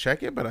double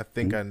check it, but I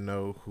think I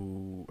know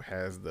who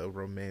has the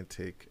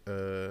romantic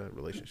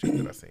relationship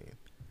that I've seen.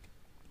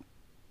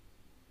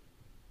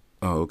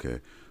 Oh, okay.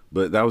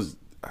 But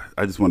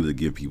I just wanted to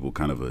give people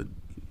kind of a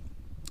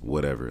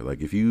whatever. Like,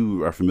 if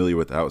you are familiar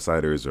with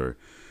Outsiders or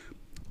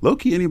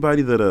low-key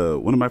anybody that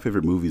one of my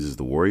favorite movies is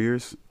The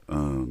Warriors.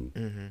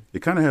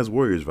 It kind of has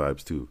Warriors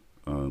vibes too.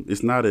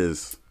 It's not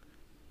as,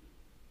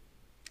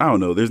 I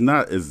don't know, there's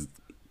not as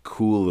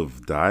cool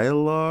of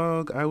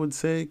dialogue, I would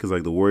say, because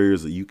like The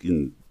Warriors, you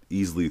can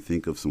easily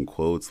think of some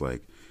quotes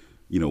like,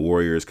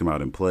 Warriors come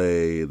out and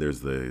play.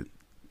 There's the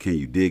 "Can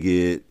you dig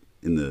it?"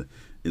 in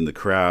the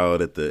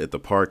crowd at the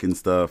park and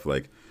stuff.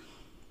 Like,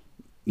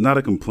 not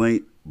a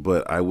complaint,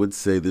 but I would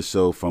say this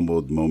show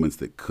fumbled moments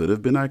that could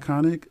have been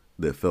iconic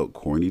that felt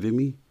corny to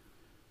me.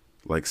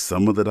 Like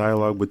some of the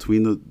dialogue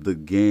between the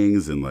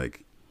gangs and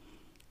like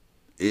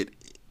it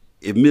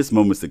missed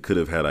moments that could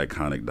have had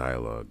iconic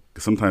dialogue.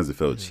 Sometimes it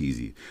felt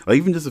cheesy. Like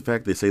even just the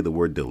fact they say the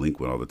word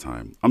delinquent all the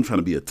time. I'm trying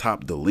to be a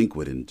top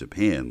delinquent in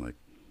Japan. Like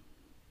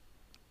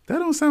that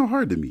don't sound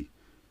hard to me.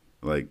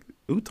 Like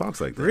who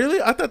talks like that?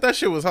 Really? I thought that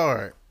shit was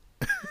hard.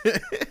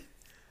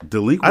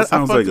 Delinquent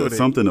sounds like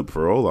something a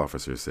parole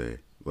officer say.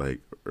 Like,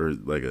 or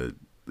like it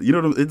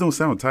don't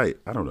sound tight.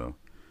 I don't know.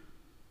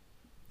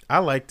 I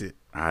liked it.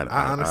 I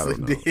honestly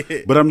don't know.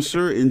 Did. But I'm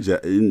sure in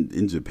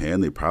Japan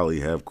they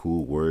probably have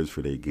cool words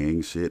for their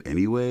gang shit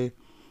anyway.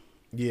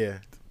 Yeah.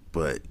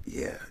 But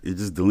yeah, it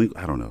just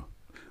delinquent. I don't know.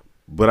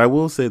 But I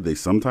will say they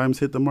sometimes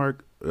hit the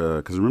mark.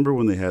 Because remember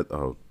when they had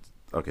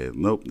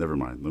nope, never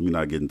mind. Let me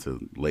not get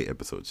into late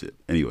episode shit.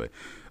 Anyway,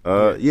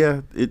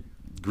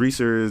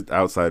 Greasers,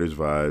 Outsiders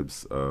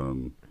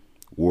vibes,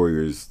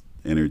 Warriors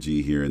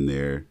energy here and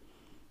there,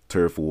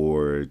 turf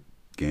war,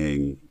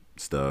 gang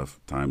stuff,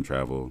 time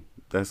travel.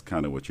 That's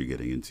kind of what you're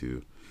getting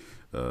into.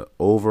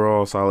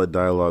 Overall, solid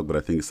dialogue, but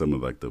I think some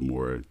of like the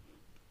more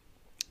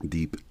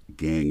deep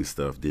gang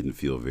stuff didn't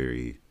feel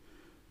very,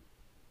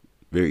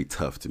 very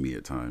tough to me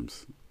at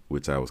times,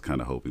 which I was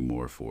kind of hoping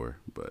more for.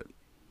 But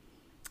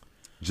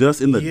just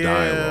in the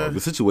dialogue, the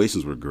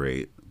situations were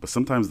great, but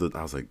sometimes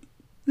I was like,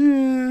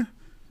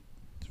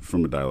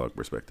 from a dialogue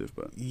perspective.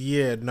 But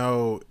yeah,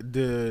 no,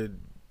 the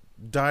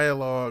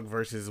dialogue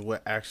versus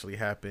what actually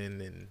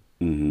happened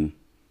and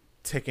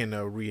taking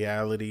a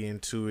reality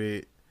into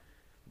it,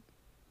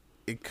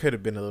 it could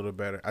have been a little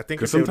better. I think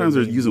because sometimes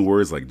they're using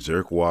words like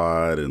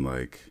jerkwad and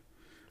like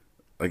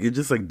it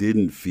just like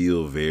didn't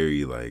feel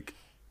very like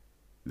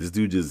this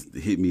dude just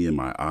hit me in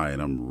my eye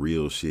and I'm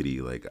real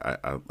shitty. Like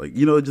I like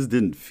it just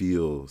didn't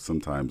feel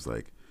sometimes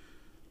like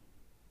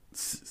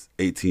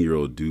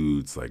 18-year-old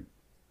dudes like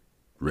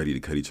ready to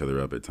cut each other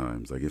up at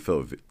times. Like it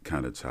felt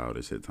kind of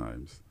childish at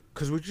times.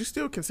 Because would you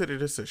still consider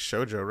this a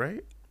shoujo,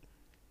 right?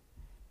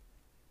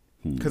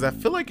 Because I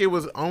feel like it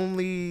was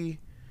only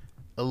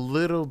a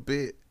little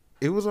bit.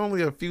 It was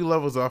only a few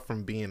levels off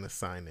from being a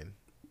seinen.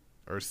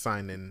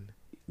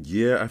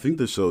 Yeah, I think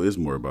the show is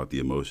more about the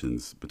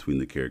emotions between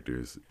the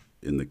characters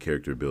in the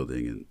character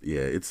building, and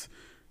yeah, it's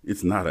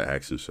not an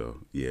action show.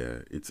 Yeah,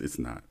 it's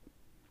not.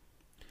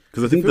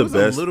 Because I think if it was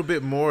a little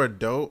bit more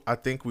adult, I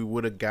think we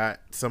would have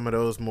got some of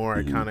those more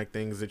iconic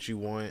things that you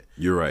want.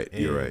 You're right.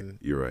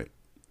 You're right.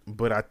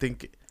 But I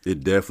think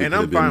it definitely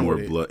could have been more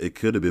blood. It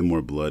could have been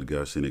more blood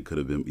gush, and it could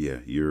have been. Yeah,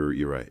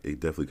 you're right. It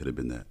definitely could have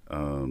been that.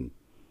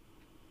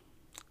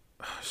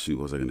 Shoot,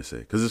 what was I gonna say?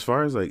 Because as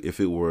far as like, if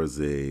it was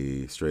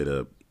a straight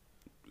up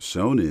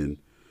shonen,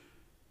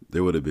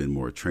 there would have been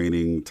more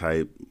training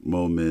type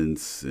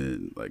moments,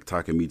 and like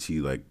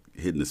Takemichi like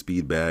hitting the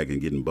speed bag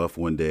and getting buff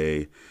one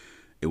day.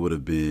 It would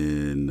have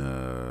been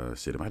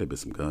it might have been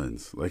some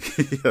guns. Like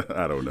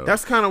I don't know.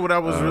 That's kind of what I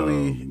was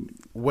really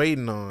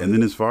waiting on. And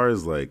then as far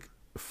as like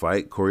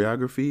fight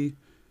choreography,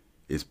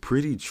 it's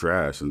pretty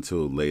trash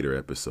until later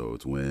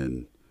episodes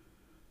when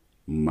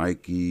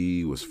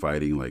Mikey was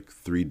fighting like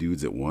 3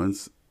 dudes at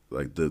once.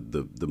 Like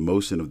the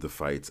motion of the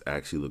fights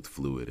actually looked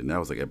fluid, and that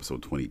was like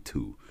episode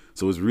 22.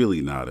 So it's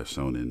really not a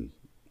shonen.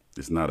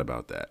 It's not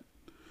about that.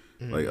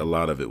 Like a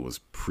lot of it was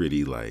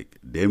pretty like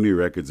damn near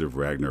Records of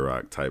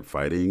Ragnarok type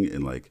fighting,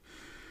 and like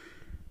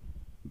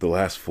the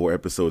last 4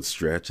 episode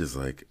stretch is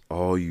like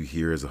all you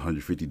hear is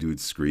 150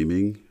 dudes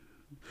screaming,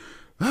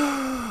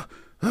 like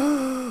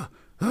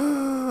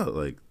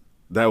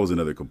that was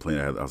another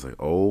complaint I had. I was like,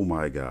 oh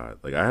my God.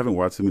 Like, I haven't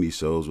watched too many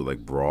shows with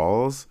like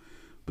brawls,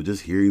 but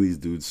just hearing these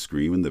dudes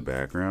scream in the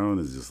background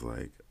is just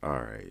like,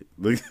 all right.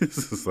 Like,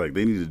 it's just like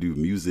they need to do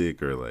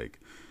music or like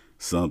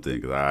something,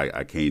 because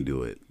I can't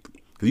do it.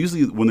 Because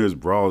usually when there's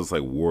brawls, it's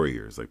like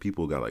warriors. Like,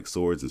 people got like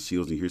swords and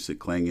shields and you hear shit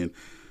clanging.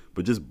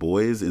 But just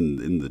boys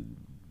in the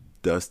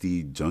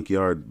dusty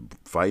junkyard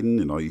fighting,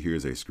 and all you hear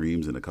is their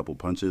screams and a couple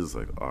punches.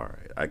 Like, all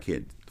right, I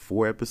can't.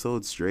 4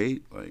 episodes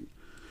straight? Like,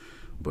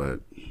 but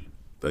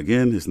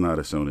again, it's not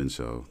a shonen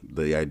show.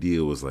 The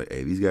idea was like,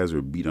 hey, these guys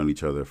were beating on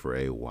each other for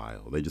a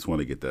while. They just want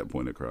to get that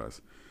point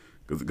across.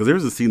 Because there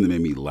was a scene that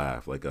made me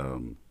laugh. Like,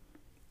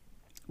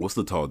 what's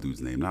the tall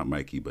dude's name? Not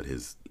Mikey, but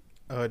his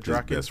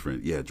best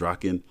friend. Yeah,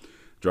 Draken.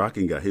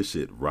 Draken got his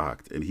shit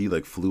rocked, and he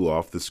like flew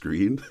off the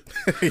screen,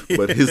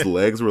 but his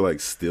legs were like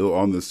still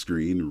on the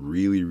screen,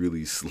 really,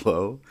 really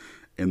slow.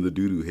 And the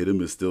dude who hit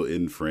him is still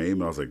in frame.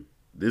 And I was like,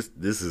 this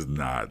is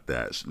not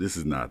that. This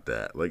is not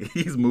that. Like,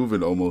 he's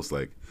moving almost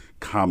like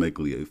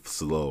comically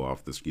slow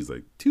off the screen. He's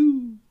like,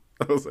 two.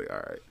 I was like, all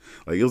right.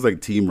 Like, it was like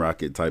Team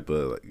Rocket type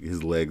of, like,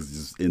 his legs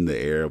just in the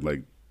air. I'm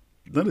like,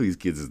 none of these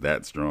kids is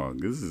that strong.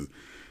 This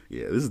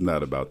is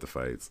not about the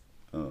fights.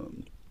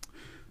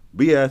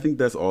 But yeah, I think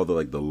that's all the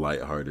like the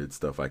lighthearted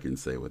stuff I can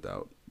say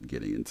without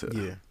getting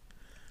into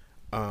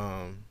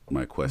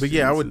my questions. But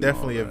yeah, I would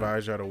definitely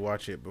advise y'all to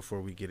watch it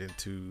before we get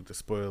into the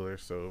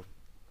spoilers. So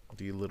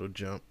do a little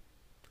jump.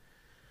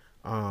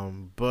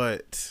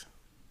 But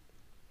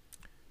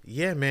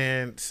yeah,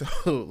 man. So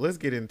let's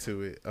get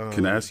into it.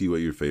 Can I ask you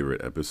what your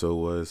favorite episode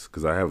was?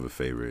 Because I have a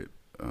favorite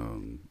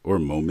or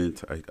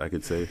moment, I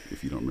could say,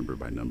 if you don't remember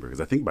by number.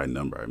 Because I think by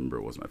number, I remember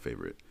it was my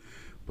favorite.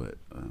 But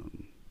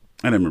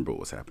I didn't remember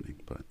what was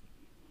happening, but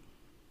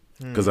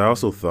because I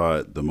also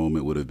thought the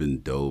moment would have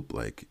been dope,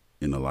 like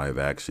in a live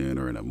action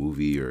or in a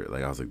movie, or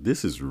like I was like,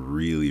 this is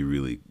really,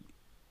 really,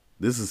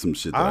 this is some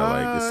shit that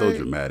I like. It's so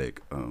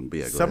dramatic. But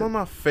yeah, some of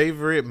my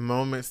favorite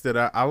moments that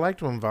I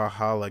liked when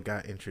Valhalla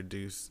got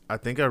introduced. I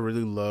think I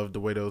really loved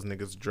the way those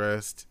niggas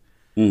dressed.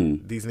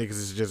 Mm-hmm. These niggas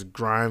is just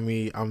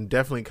grimy. I'm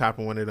definitely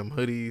copping one of them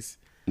hoodies.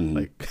 Mm-hmm.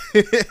 Like,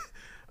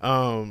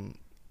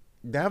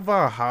 that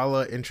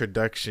Valhalla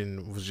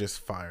introduction was just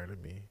fire to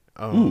me.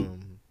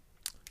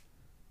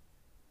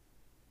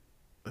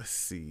 Let's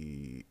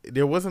see.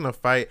 There wasn't a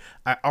fight.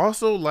 I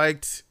also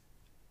liked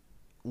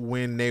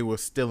when they were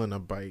stealing a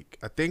bike.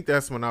 I think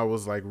that's when I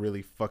was like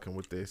really fucking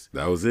with this.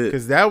 That was it.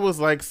 Because that was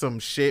like some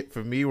shit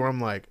for me where I'm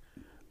like,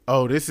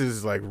 oh, this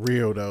is like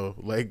real though.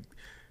 Like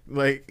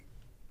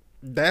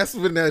that's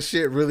when that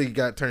shit really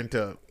got turned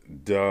up.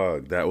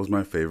 Dog, that was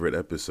my favorite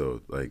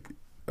episode. Like,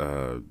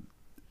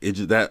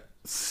 that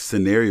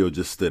scenario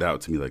just stood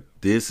out to me. Like,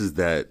 this is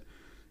that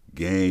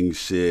gang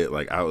shit,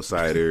 like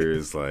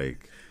Outsiders,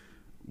 like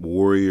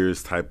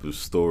Warriors type of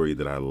story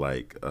that I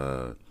like.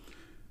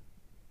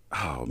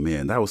 Oh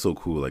man, that was so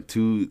cool. Like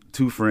two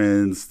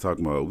friends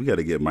talking about, we got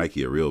to get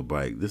Mikey a real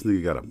bike. This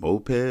nigga got a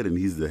moped and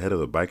he's the head of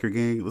a biker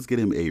gang. Let's get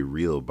him a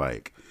real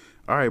bike.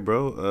 All right,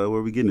 bro.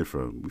 Where we getting it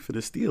from? We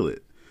finna steal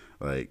it.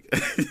 Like,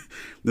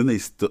 then they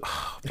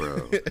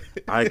bro.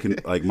 I can,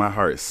 like, my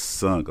heart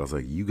sunk. I was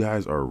like, you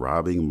guys are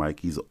robbing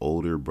Mikey's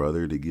older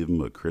brother to give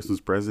him a Christmas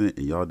present,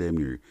 and y'all damn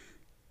near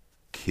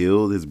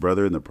killed his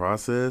brother in the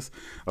process.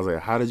 I was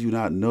like, how did you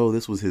not know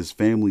this was his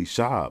family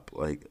shop?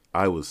 Like,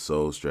 I was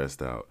so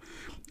stressed out.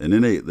 And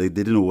then they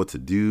didn't know what to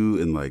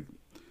do, and like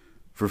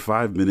for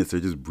 5 minutes they're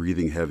just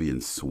breathing heavy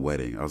and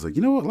sweating. I was like,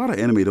 you know what? A lot of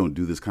anime don't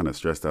do this kind of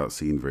stressed out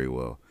scene very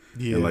well.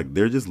 Yeah. And like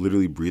they're just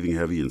literally breathing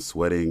heavy and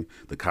sweating.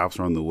 The cops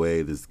are on the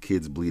way. There's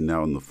kids bleeding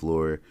out on the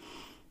floor.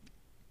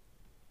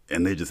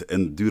 And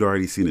dude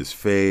already seen his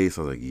face.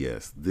 I was like,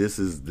 yes, this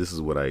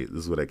is what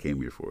I came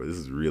here for. This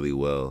is really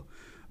well,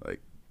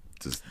 like,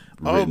 just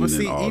written. But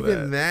see,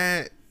 even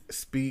that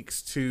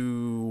speaks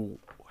to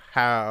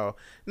how,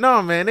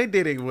 no man, they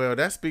did it well.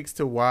 That speaks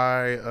to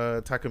why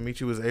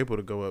Takemichi was able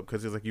to go up,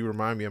 because it's like, you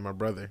remind me of my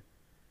brother.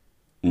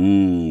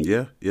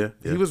 Yeah.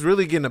 He was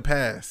really getting a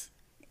pass.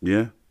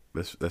 Yeah,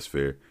 that's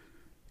fair.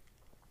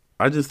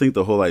 I just think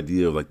the whole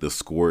idea of like the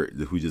squirt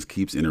who just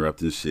keeps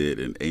interrupting shit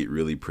and ain't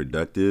really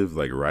productive,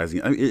 like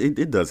rising. I mean,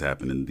 it does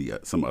happen in the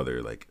some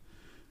other like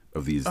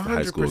of these 100%.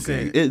 High school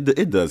gangs.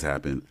 It does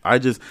happen. I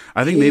think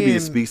maybe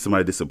it speaks to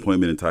my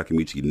disappointment in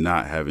Takemichi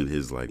not having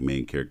his like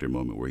main character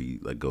moment where he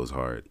like goes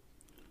hard.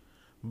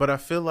 But I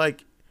feel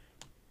like,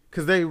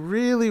 because they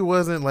really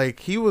wasn't like,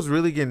 he was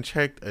really getting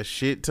checked a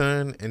shit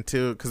ton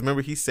until, because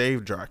remember, he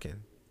saved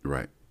Draken.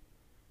 Right.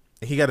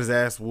 He got his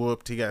ass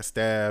whooped. He got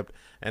stabbed.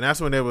 And that's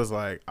when it was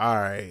like, all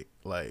right,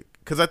 like,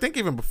 because I think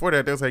even before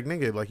that, they was like,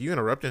 nigga, like, you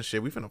interrupting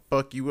shit. We finna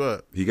fuck you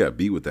up. He got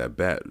beat with that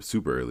bat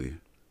super early.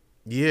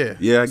 Yeah.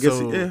 Yeah, I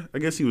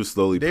guess he was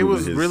slowly They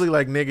was really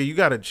like, nigga, you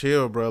gotta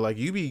chill, bro. Like,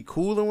 you be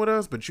cooling with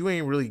us, but you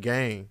ain't really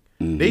gang.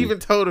 Mm-hmm. They even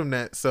told him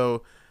that.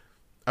 So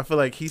I feel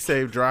like he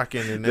saved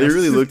Draken, and they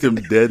really looked him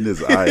dead in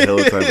his eye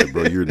hella time. Like,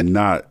 bro, you're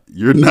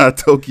not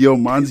Tokyo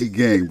Manji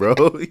gang, bro.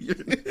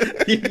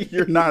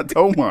 You're not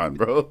Tomon,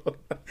 bro.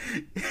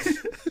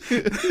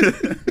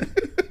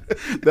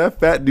 That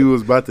fat dude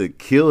was about to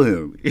kill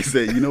him. He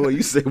said, "You know what?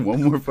 You say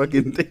one more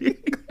fucking thing."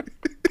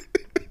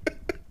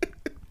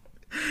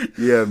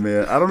 Yeah,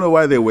 man. I don't know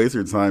why they waste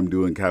their time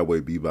doing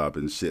Cowboy Bebop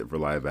and shit for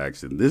live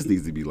action. This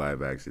needs to be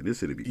live action. This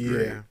should be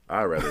great. Yeah.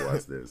 I'd rather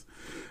watch this.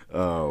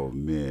 Oh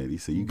man, he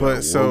said you got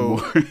But so- one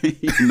more.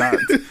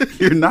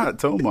 you're not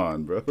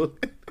Tomon, bro.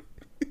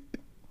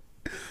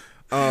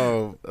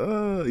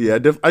 Oh, Yeah, I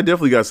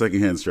definitely got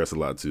secondhand stress a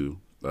lot too.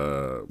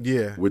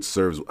 Yeah. Which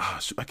serves.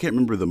 I can't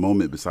remember the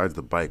moment besides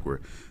the bike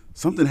where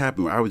something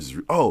happened where I was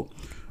just.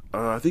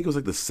 I think it was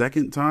like the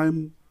second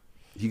time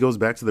he goes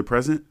back to the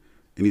present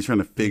and he's trying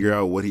to figure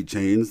out what he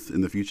changed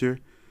in the future.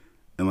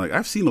 And like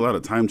I've seen a lot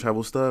of time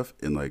travel stuff,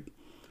 and like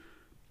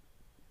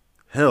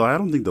hell, I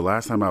don't think the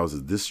last time I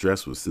was this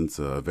stressed was since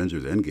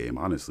Avengers Endgame.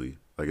 Honestly,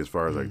 like as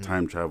far as like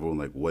time travel and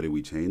like what did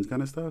we change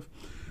kind of stuff.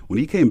 When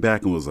he came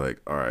back and was like,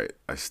 "All right,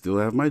 I still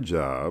have my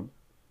job.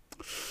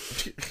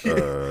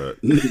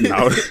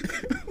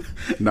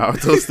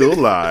 Naruto's still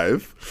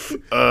alive."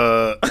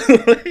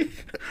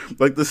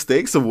 Like the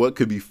stakes of what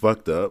could be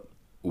fucked up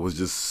was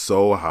just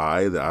so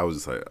high that I was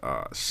just like,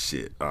 oh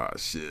shit,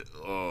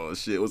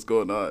 what's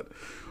going on?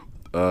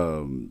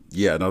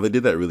 Yeah, no, they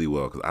did that really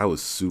well because I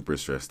was super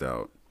stressed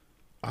out.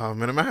 oh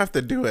man, I'm gonna have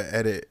to do an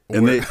edit.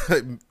 And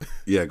where-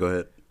 Yeah, go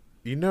ahead.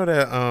 you know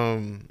that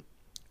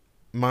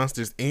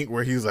Monsters Inc.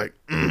 where he's like,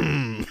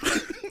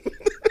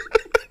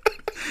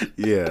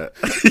 Yeah.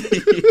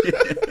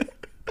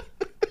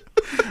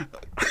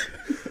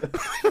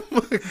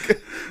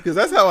 because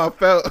that's how I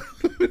felt.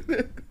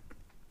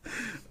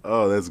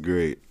 Oh, that's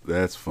great.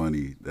 That's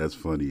funny.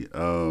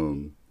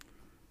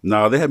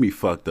 No, they had me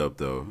fucked up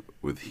though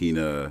with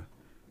Hina.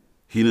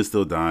 Hina's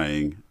still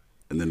dying,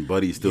 and then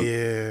Buddy's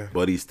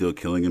still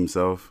killing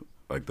himself,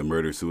 like the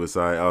murder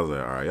suicide. I was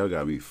like, all right, y'all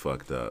got me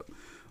fucked up.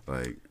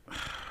 Like,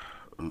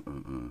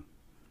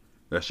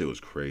 that shit was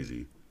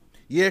crazy.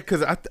 Yeah,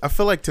 because I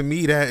feel like to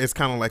me that is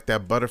kind of like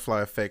that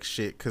butterfly effect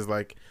shit. Because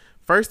like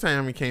first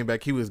time he came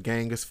back, he was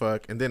gang as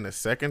fuck, and then the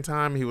second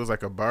time he was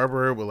like a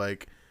barber with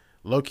like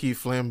low key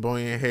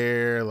flamboyant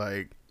hair.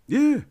 Like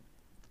Yeah.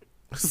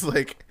 it's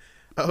like,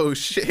 oh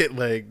shit,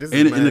 like this is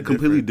And mad in a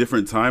completely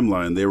different. different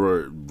timeline, they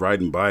were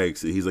riding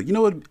bikes, and he's like, you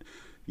know what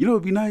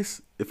would be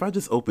nice if I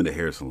just opened a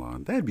hair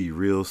salon. That'd be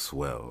real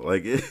swell.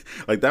 Like,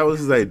 like that was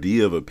his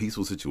idea of a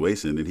peaceful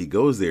situation, and he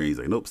goes there, and he's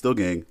like, nope, still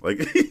gang. Like,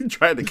 he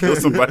tried to kill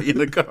somebody in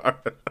the car.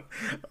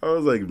 I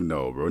was like,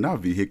 no, bro, not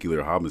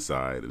vehicular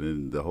homicide, and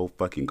then the whole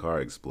fucking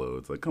car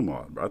explodes. Like, come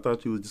on, bro. I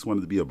thought you just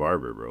wanted to be a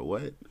barber, bro.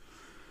 What?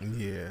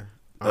 Yeah.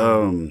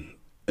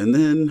 And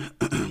then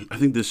I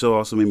think this show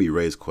also made me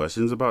raise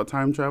questions about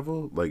time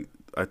travel. Like,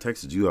 I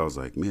texted you, I was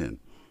like, man,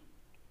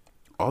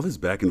 all this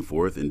back and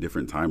forth in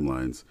different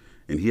timelines,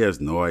 and he has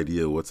no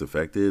idea what's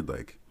affected.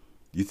 Like,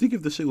 you think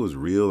if the shit was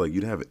real, like,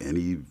 you'd have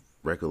any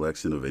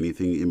recollection of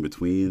anything in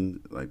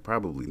between? Like,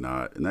 probably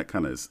not. And that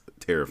kind of is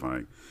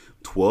terrifying.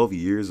 12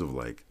 years of,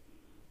 like,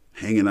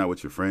 hanging out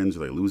with your friends,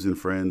 or, like, losing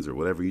friends or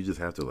whatever. You just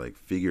have to, like,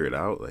 figure it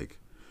out. Like,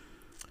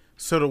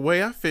 So the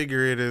way I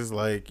figure it is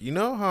like, you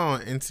know how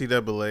on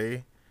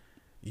NCAA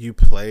you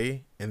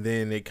play and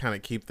then they kind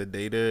of keep the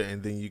data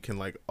and then you can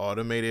like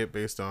automate it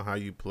based on how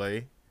you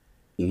play.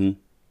 mm-hmm.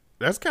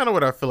 That's kind of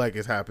what I feel like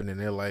is happening.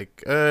 They're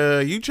like,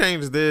 you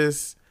changed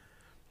this,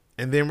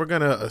 and then we're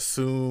gonna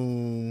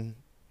assume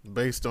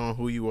based on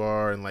who you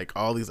are and like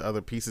all these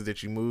other pieces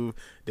that you move,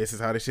 this is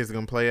how this shit's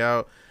gonna play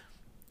out.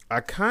 I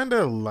kind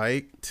of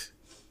liked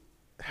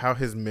how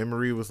his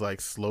memory was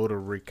like slow to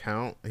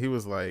recount. He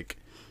was like,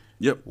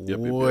 Yep.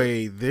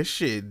 Wait, this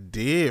shit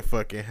did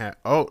fucking happen.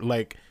 Oh,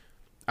 like,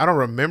 I don't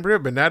remember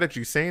it, but now that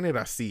you're saying it,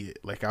 I see it.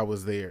 Like, I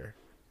was there.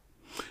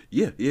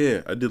 Yeah.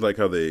 I did like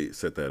how they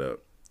set that up.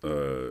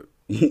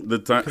 The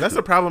time 'Cause that's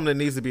a problem that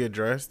needs to be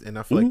addressed, and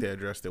I feel like they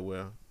addressed it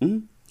well.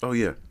 Oh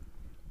yeah,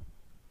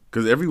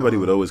 because everybody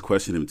would always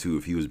question him too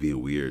if he was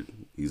being weird.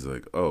 He's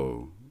like,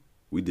 "Oh,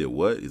 we did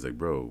what?" He's like,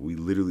 "Bro, we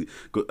literally."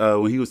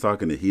 When he was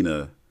talking to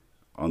Hina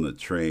on the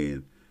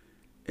train,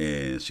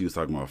 and she was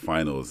talking about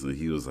finals, and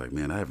he was like,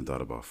 "Man, I haven't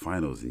thought about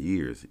finals in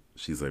years."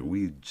 She's like,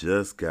 "We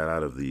just got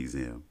out of the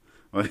exam."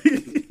 Like,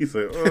 he's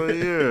like, "Oh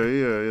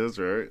yeah, that's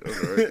right.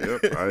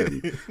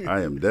 Yep,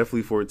 I am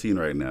definitely 14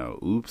 right now.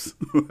 Oops."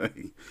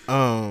 Like,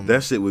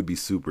 that shit would be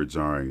super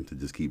jarring to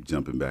just keep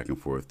jumping back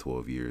and forth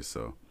 12 years.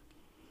 So,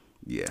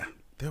 yeah,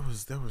 There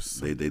was.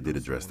 they did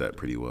address that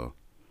pretty well.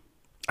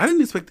 I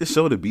didn't expect this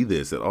show to be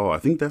this at all. I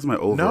think that's my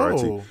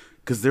overarching,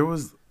 because there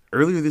was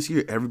earlier this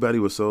year, everybody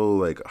was so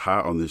like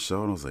hot on this show,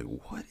 and I was like,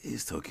 "What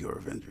is Tokyo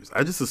Revengers?"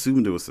 I just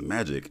assumed it was some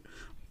magic.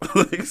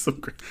 Like I just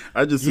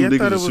assumed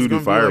niggas was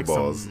shooting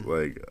fireballs.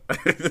 Like,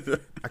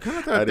 I kind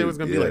of thought there was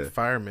gonna be like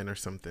firemen or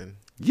something.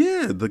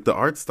 Yeah, like the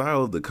art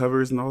style of the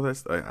covers and all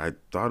that. I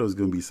thought it was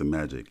gonna be some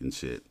magic and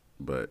shit,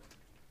 but.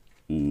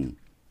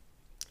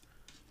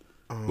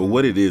 But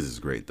what it is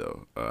great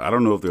though. I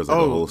don't know if there's like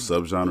a whole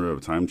subgenre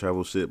of time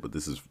travel shit, but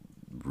this is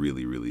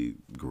really, really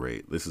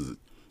great. This is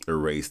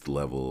erased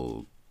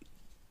level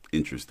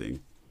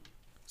interesting.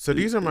 So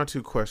these are my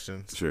two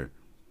questions. Sure.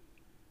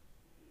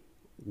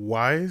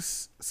 Why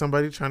is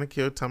somebody trying to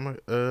kill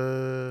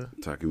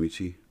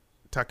Takemichi?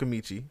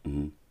 Takemichi?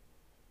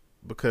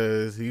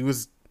 Because he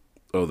was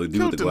the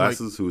dude with the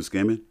glasses who was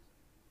scamming.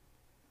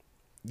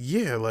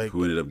 Yeah,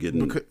 who ended up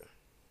getting.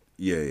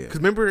 Yeah. Because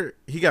remember,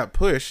 he got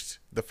pushed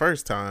the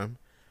first time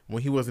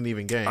when he wasn't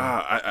even game.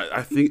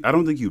 I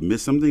don't think you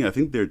missed something. I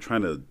think they're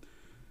trying to.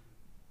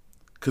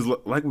 Because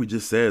like we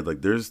just said,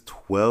 like there's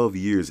 12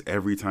 years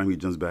every time he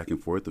jumps back and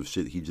forth of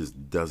shit he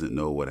just doesn't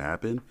know what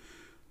happened.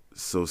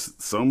 So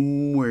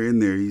somewhere in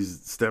there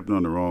he's stepping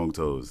on the wrong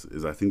toes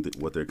is I think that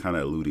what they're kind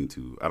of alluding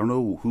to. I don't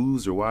know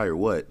who's or why or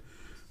what,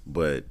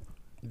 but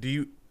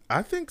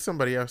I think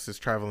somebody else is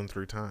traveling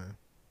through time.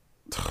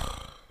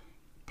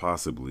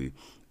 Possibly.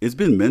 It's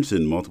been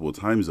mentioned multiple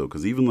times though,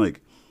 because even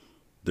like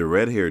the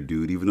red-haired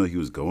dude, even though he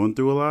was going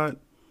through a lot,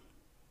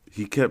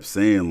 he kept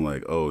saying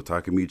like, "Oh,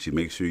 Takemichi,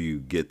 make sure you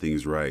get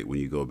things right when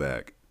you go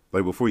back."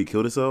 Like before he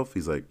killed himself,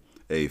 he's like,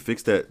 "Hey,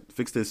 fix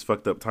this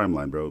fucked up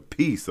timeline, bro.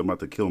 Peace. I'm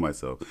about to kill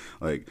myself."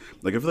 Like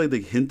I feel like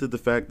they hinted the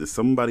fact that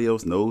somebody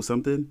else knows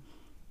something,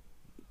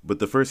 but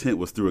the first hint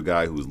was through a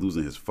guy who was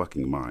losing his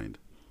fucking mind.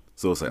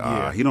 So it's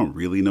like, he don't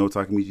really know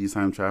Takemichi's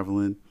time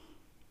traveling,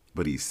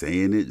 but he's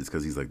saying it just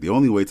because he's like, the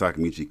only way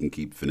Takemichi can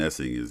keep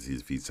finessing is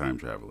if he's time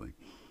traveling,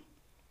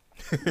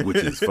 which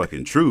is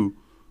fucking true.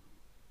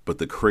 But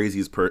the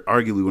craziest,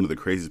 arguably one of the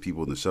craziest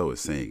people in the show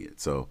is saying it.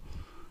 So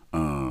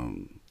I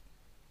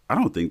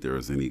don't think there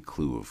was any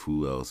clue of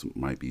who else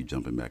might be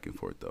jumping back and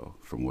forth, though,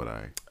 from what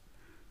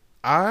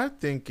I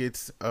think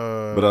it's...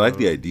 But I like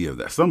the idea of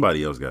that.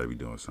 Somebody else got to be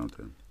doing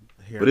something.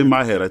 But in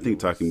my head, I think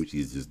Takemichi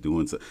is just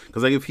doing something.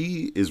 Because like, if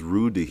he is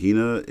rude to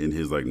Hina in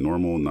his like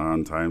normal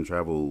non-time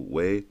travel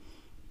way,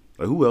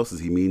 like who else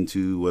is he mean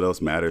to? What else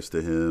matters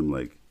to him?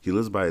 Like he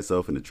lives by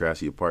himself in a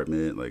trashy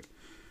apartment, like,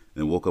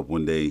 and woke up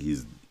one day,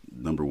 he's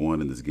number one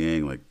in this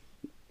gang. Like,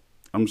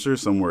 I'm sure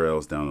somewhere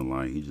else down the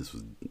line, he just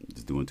was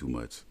just doing too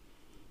much.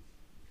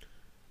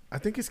 I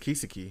think it's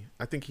Kiseki.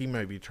 I think he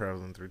might be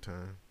traveling through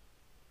time.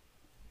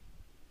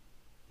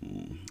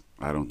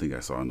 I don't think I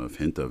saw enough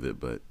hint of it,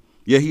 but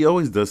yeah, he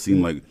always does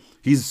seem like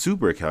he's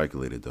super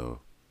calculated,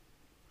 though.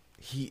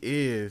 He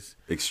is.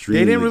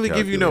 Extremely. They didn't really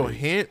give you no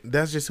hint.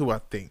 That's just who I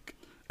think.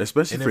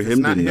 Especially for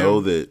him to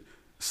know that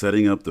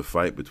setting up the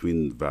fight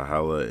between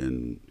Valhalla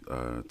and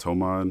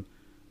Toman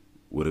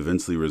would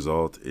eventually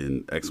result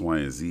in X, Y,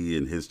 and Z,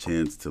 and his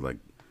chance to like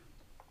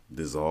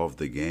dissolve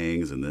the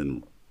gangs and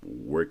then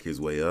work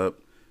his way up.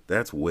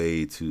 That's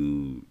way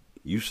too.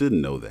 You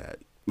shouldn't know that.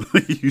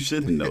 You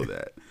shouldn't know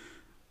that.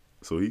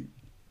 So he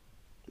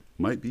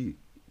might be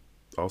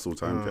also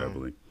time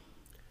traveling.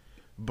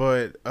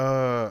 But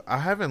I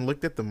haven't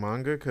looked at the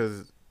manga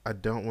because I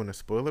don't want to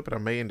spoil it, but I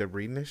may end up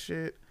reading this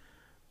shit.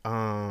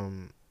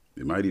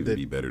 It might even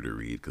be better to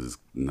read because it's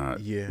not.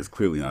 Yeah. It's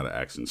clearly not an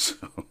action show.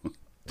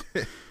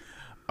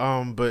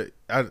 But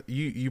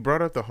you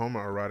brought up the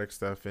homoerotic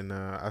stuff, and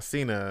I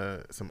seen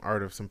some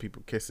art of some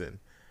people kissing.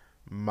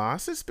 My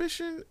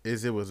suspicion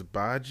is it was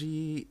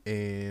Baji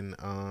and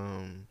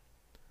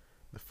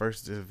the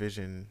first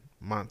division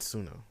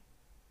Matsuno.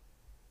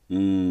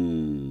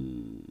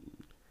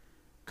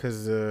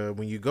 Because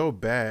when you go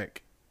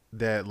back,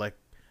 that like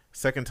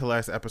second to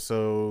last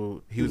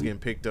episode, he was getting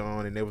picked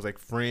on, and they was like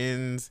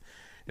friends,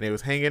 and they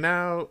was hanging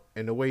out,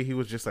 and the way he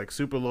was just like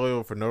super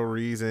loyal for no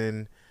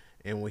reason.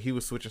 And when he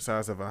was switching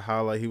sides of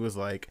Valhalla, he was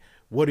like,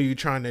 "What are you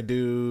trying to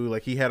do?"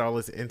 Like he had all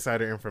this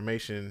insider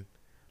information,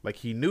 like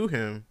he knew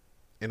him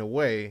in a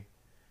way.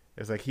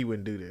 It's like he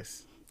wouldn't do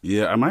this.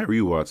 Yeah, I might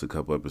rewatch a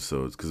couple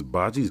episodes because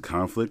Baji's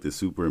conflict is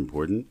super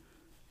important.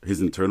 His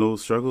internal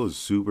struggle is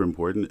super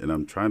important, and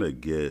I'm trying to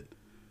get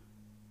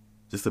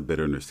just a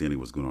better understanding of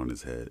what's going on in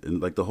his head. And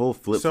like the whole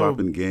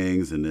flip-flopping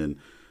gangs, and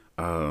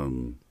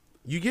then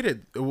you get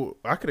it.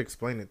 I could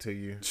explain it to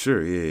you.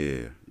 Sure,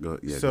 yeah.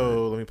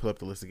 Go let me pull up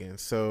the list again.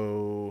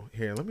 So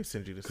here, let me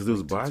send you this. Because it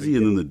was Baji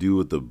and then the dude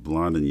with the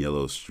blonde and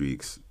yellow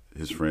streaks,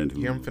 his friend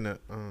who... Here, I'm finna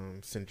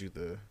send you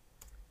the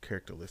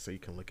character list so you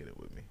can look at it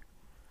with me.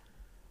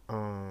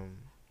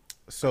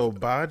 So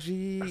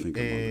Baji I think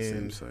I'm on the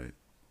same site.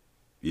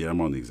 Yeah,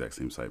 I'm on the exact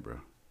same site, bro.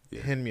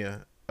 Yeah.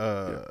 Henmya,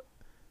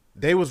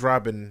 they was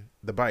robbing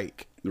the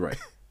bike, right,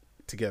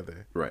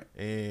 together, right,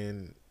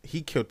 and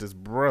he killed his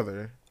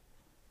brother.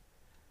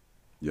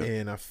 Yep.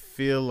 And I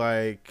feel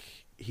like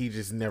he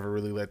just never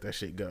really let that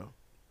shit go.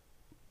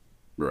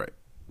 Right.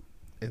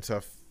 And so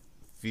I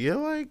feel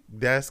like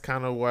that's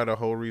kind of why the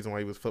whole reason why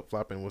he was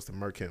flip-flopping was to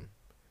murk him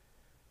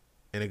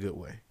in a good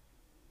way.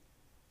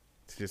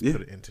 To just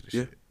put it into the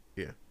shit.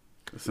 Yeah.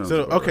 So,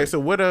 okay, right. So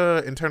what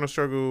internal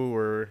struggle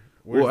or...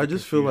 Well, I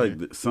just feel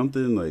like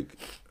something like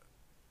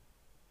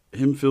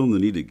him feeling the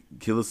need to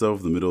kill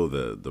himself in the middle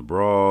of the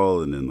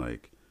brawl, and then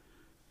like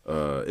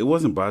it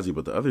wasn't Baji,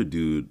 but the other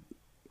dude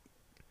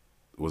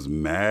was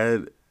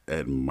mad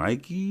at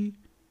Mikey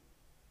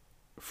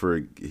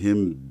for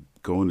him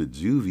going to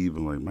juvie,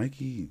 but like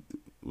Mikey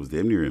was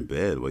damn near in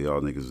bed while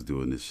y'all niggas was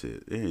doing this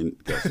shit.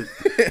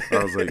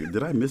 I was like,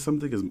 did I miss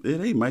something? Because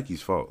it ain't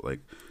Mikey's fault. Like,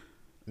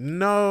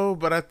 No,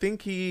 but I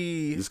think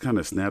he just kind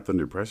of snapped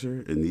under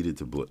pressure and needed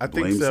to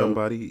blame so.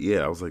 somebody. Yeah,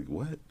 I was like,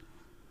 what?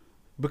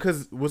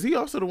 Because was he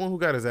also the one who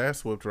got his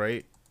ass whooped,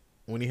 right?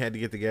 When he had to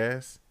get the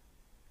gas?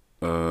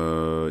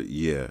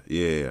 Yeah,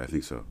 I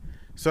think so.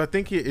 So I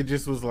think it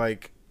just was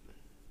like,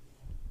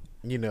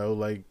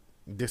 like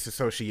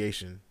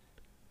disassociation.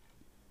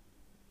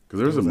 Because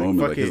there was a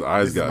moment like his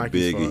eyes got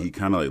big fault. and he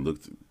kind of like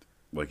looked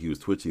like he was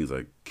twitching. He's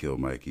like, kill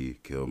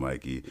Mikey, kill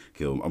Mikey,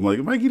 kill him. I'm like,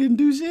 Mikey didn't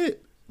do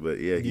shit. But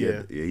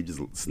he just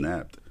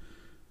snapped.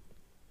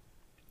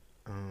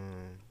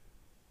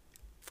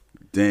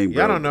 Dang,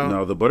 bro. I don't know.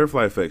 No, the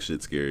butterfly effect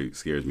shit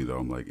scares me though.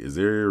 I'm like, is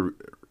there?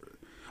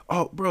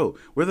 Oh, bro,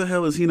 where the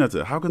hell is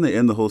Hinata? How can they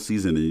end the whole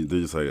season and they're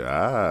just like,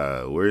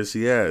 where is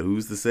she at?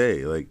 Who's to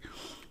say? Like,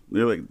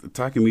 they're like,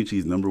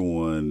 Takemichi's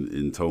 #1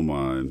 in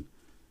Toman.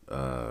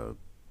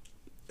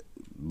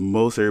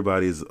 Most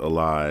everybody's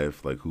alive,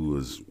 like who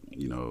was,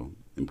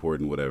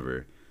 important,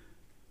 whatever.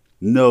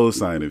 No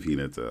sign of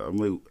Hinata. I'm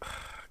like,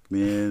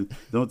 man,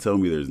 don't tell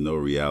me there's no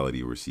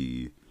reality where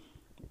she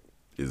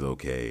is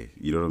okay.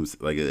 You know what I'm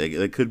saying? Like,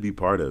 it could be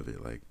part of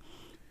it. Like,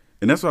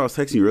 and that's why I was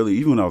texting you earlier.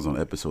 Even when I was on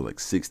episode like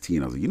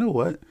 16, I was like, you know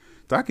what?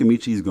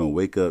 Takemichi is gonna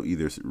wake up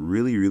either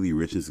really, really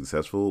rich and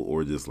successful,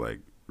 or just like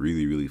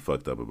really, really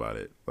fucked up about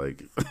it.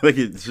 Like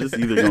it's just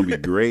either gonna be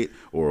great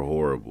or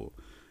horrible.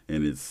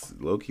 And it's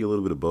low key a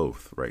little bit of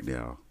both right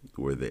now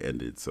where they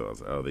ended. So I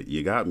was like, oh,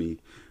 you got me.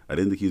 I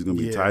didn't think he was gonna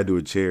be tied to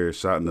a chair,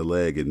 shot in the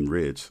leg, and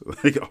rich,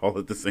 like all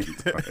at the same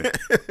time.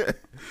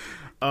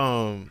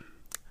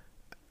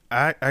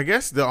 I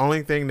guess the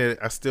only thing that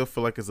I still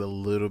feel like is a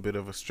little bit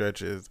of a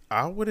stretch is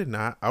I would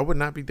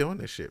not be doing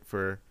this shit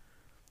for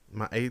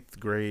my 8th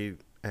grade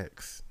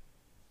ex.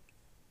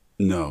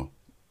 No.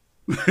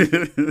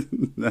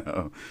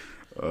 No.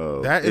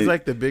 That is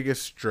like the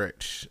biggest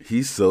stretch.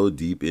 He's so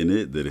deep in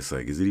it that it's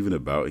like, is it even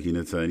about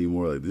Hinata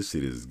anymore? Like, this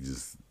shit is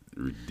just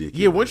ridiculous.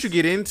 Yeah, once you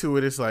get into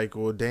it, it's like,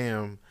 well,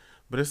 damn.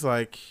 But it's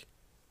like,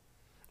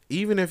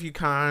 even if you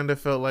kind of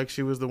felt like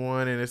she was the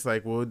one, and it's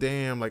like, well,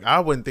 damn, like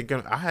I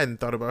hadn't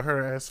thought about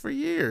her ass for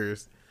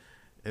years.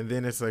 And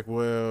then it's like,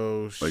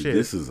 well, like, shit.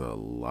 This is a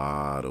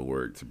lot of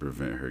work to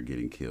prevent her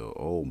getting killed.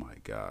 Oh my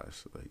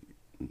gosh. Like,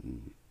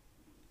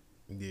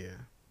 yeah.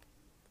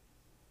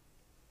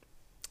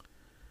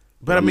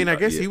 But I mean, I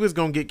guess he was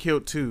going to get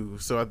killed too.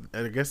 So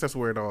I guess that's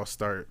where it all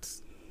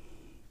starts.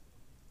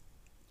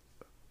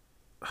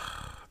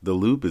 The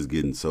loop is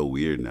getting so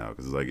weird now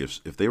because it's like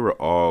if they were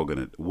all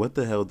gonna, what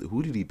the hell?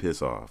 Who did he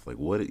piss off? Like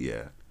what?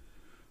 Yeah,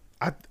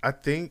 I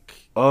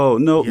think. Oh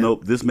no!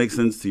 This makes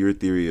sense to your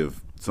theory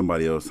of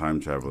somebody else time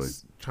traveling.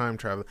 Time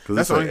traveling.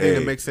 That's the only thing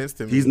that makes sense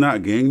to me. He's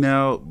not gang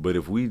now, but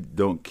if we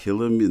don't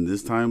kill him in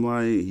this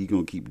timeline, he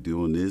gonna keep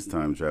doing this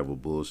time travel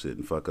bullshit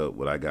and fuck up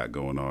what I got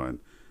going on.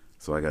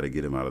 So I got to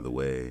get him out of the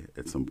way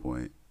at some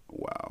point.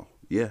 Wow.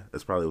 Yeah,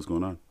 that's probably what's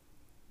going on.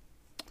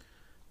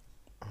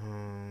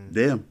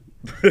 Damn.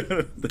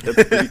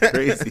 That's pretty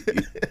crazy.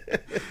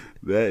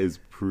 That is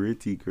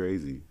pretty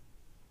crazy.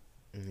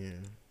 Yeah.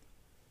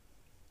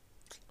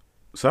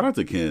 Shout out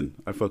to Ken.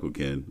 I fuck with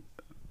Ken.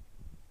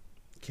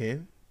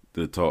 Ken?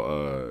 The tall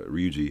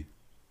Ryuji.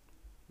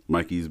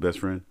 Mikey's best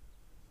friend.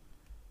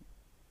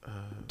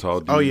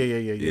 Tall dude. Oh yeah.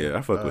 Yeah,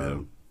 I fuck with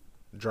him.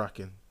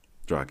 Draken.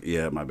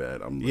 Yeah, my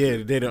bad.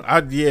 They don't.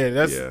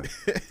 That's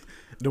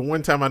the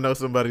one time I know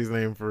somebody's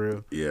name for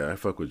real. Yeah, I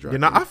fuck with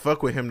Draken. I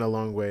fuck with him the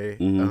long way.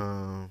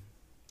 Mm-hmm.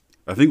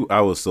 I think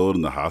I was sold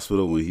in the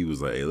hospital when he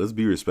was like, "Hey, let's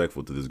be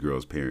respectful to this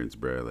girl's parents,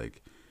 bro.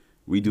 Like,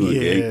 we doing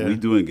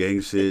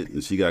gang shit,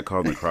 and she got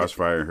caught in the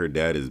crossfire, and her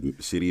dad is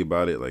shitty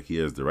about it. Like, he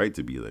has the right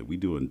to be like, we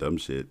doing dumb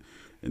shit,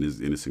 and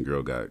this innocent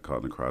girl got caught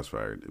in the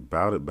crossfire.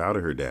 Bow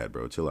to her dad,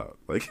 bro. Chill out.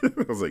 Like,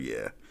 I was like,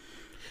 yeah."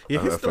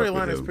 Yeah, his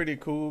storyline is pretty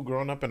cool.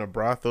 Growing up in a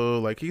brothel,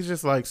 like he's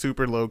just like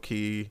super low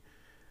key,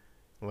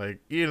 like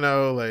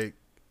like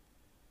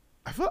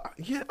I feel.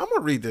 Yeah, I'm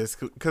gonna read this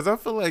because I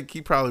feel like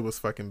he probably was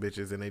fucking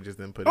bitches and they just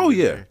didn't put. Oh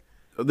yeah,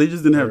 they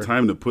just didn't have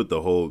time to put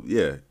the whole.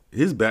 Yeah,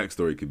 his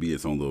backstory could be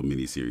its own little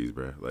mini series,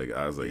 bro. Like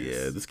I was like,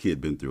 yeah, this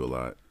kid been through a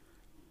lot.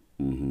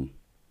 Mm-hmm.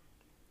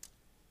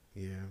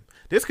 Yeah,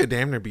 this could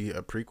damn near be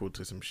a prequel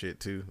to some shit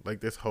too.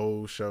 Like this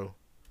whole show.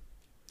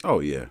 Oh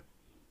yeah.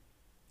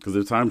 Because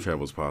if time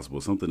travel is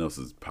possible, something else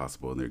is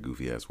possible in their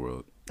goofy ass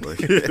world. Like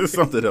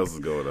something else is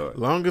going on.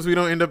 Long as we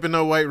don't end up in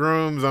no white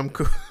rooms, I'm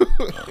cool.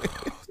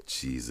 Oh,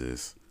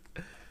 Jesus,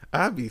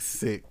 I'd be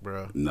sick,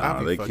 bro.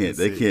 Nah, they can't.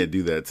 They can't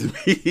do that to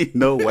me.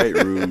 No white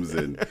rooms,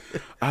 and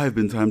I've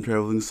been time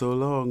traveling so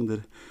long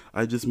that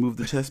I just moved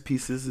the chess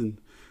pieces, and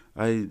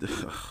I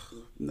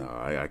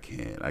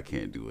can't. I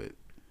can't do it.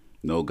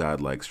 No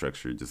godlike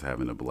structure, just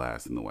having a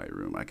blast in the white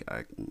room.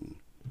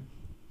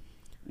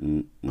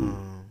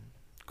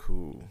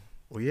 Cool.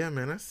 Well, yeah,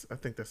 man. I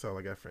think that's all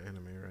I got for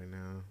anime right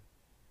now.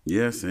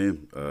 Yeah,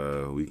 same.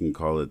 We can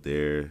call it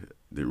there.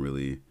 Didn't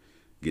really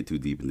get too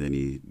deep into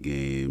any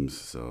games,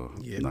 so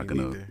I'm not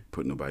gonna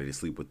put nobody to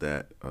sleep with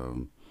that.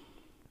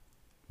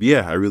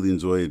 Yeah, I really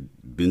enjoyed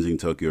binging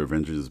Tokyo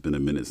Revengers. It's been a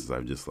minute since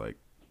I've just like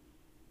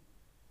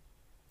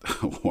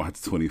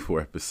watch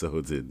 24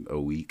 episodes in a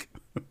week.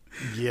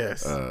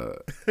 Yes.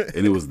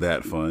 And it was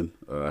that fun.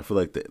 I feel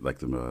like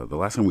the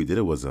last time we did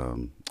it was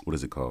what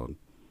is it called?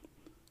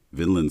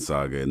 Vinland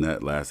Saga, and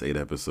that last 8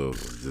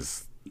 episodes was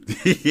just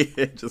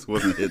it just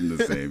wasn't hitting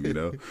the same, you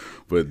know.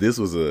 But this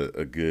was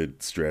a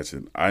good stretch,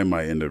 and I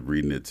might end up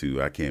reading it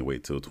too. I can't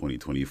wait till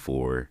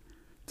 2024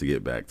 to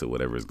get back to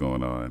whatever's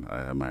going on.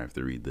 I might have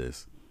to read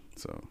this.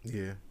 So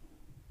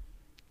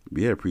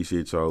yeah,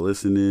 appreciate y'all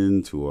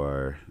listening to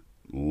our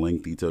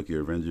lengthy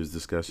Tokyo Revengers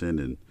discussion,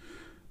 and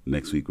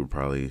next week we'll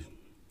probably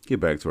get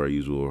back to our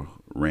usual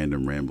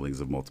random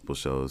ramblings of multiple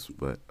shows.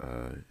 But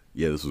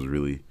this was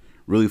really,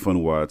 really fun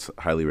to watch.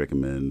 Highly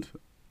recommend.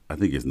 I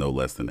think it's no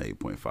less than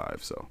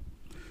 8.5. So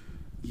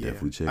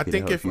definitely check it out. I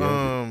think if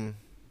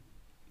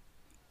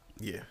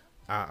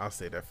I'll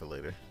say that for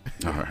later.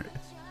 All right.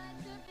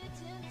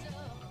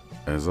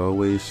 As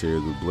always, share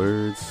the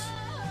blurs.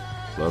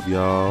 Love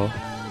y'all.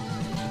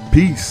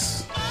 Peace.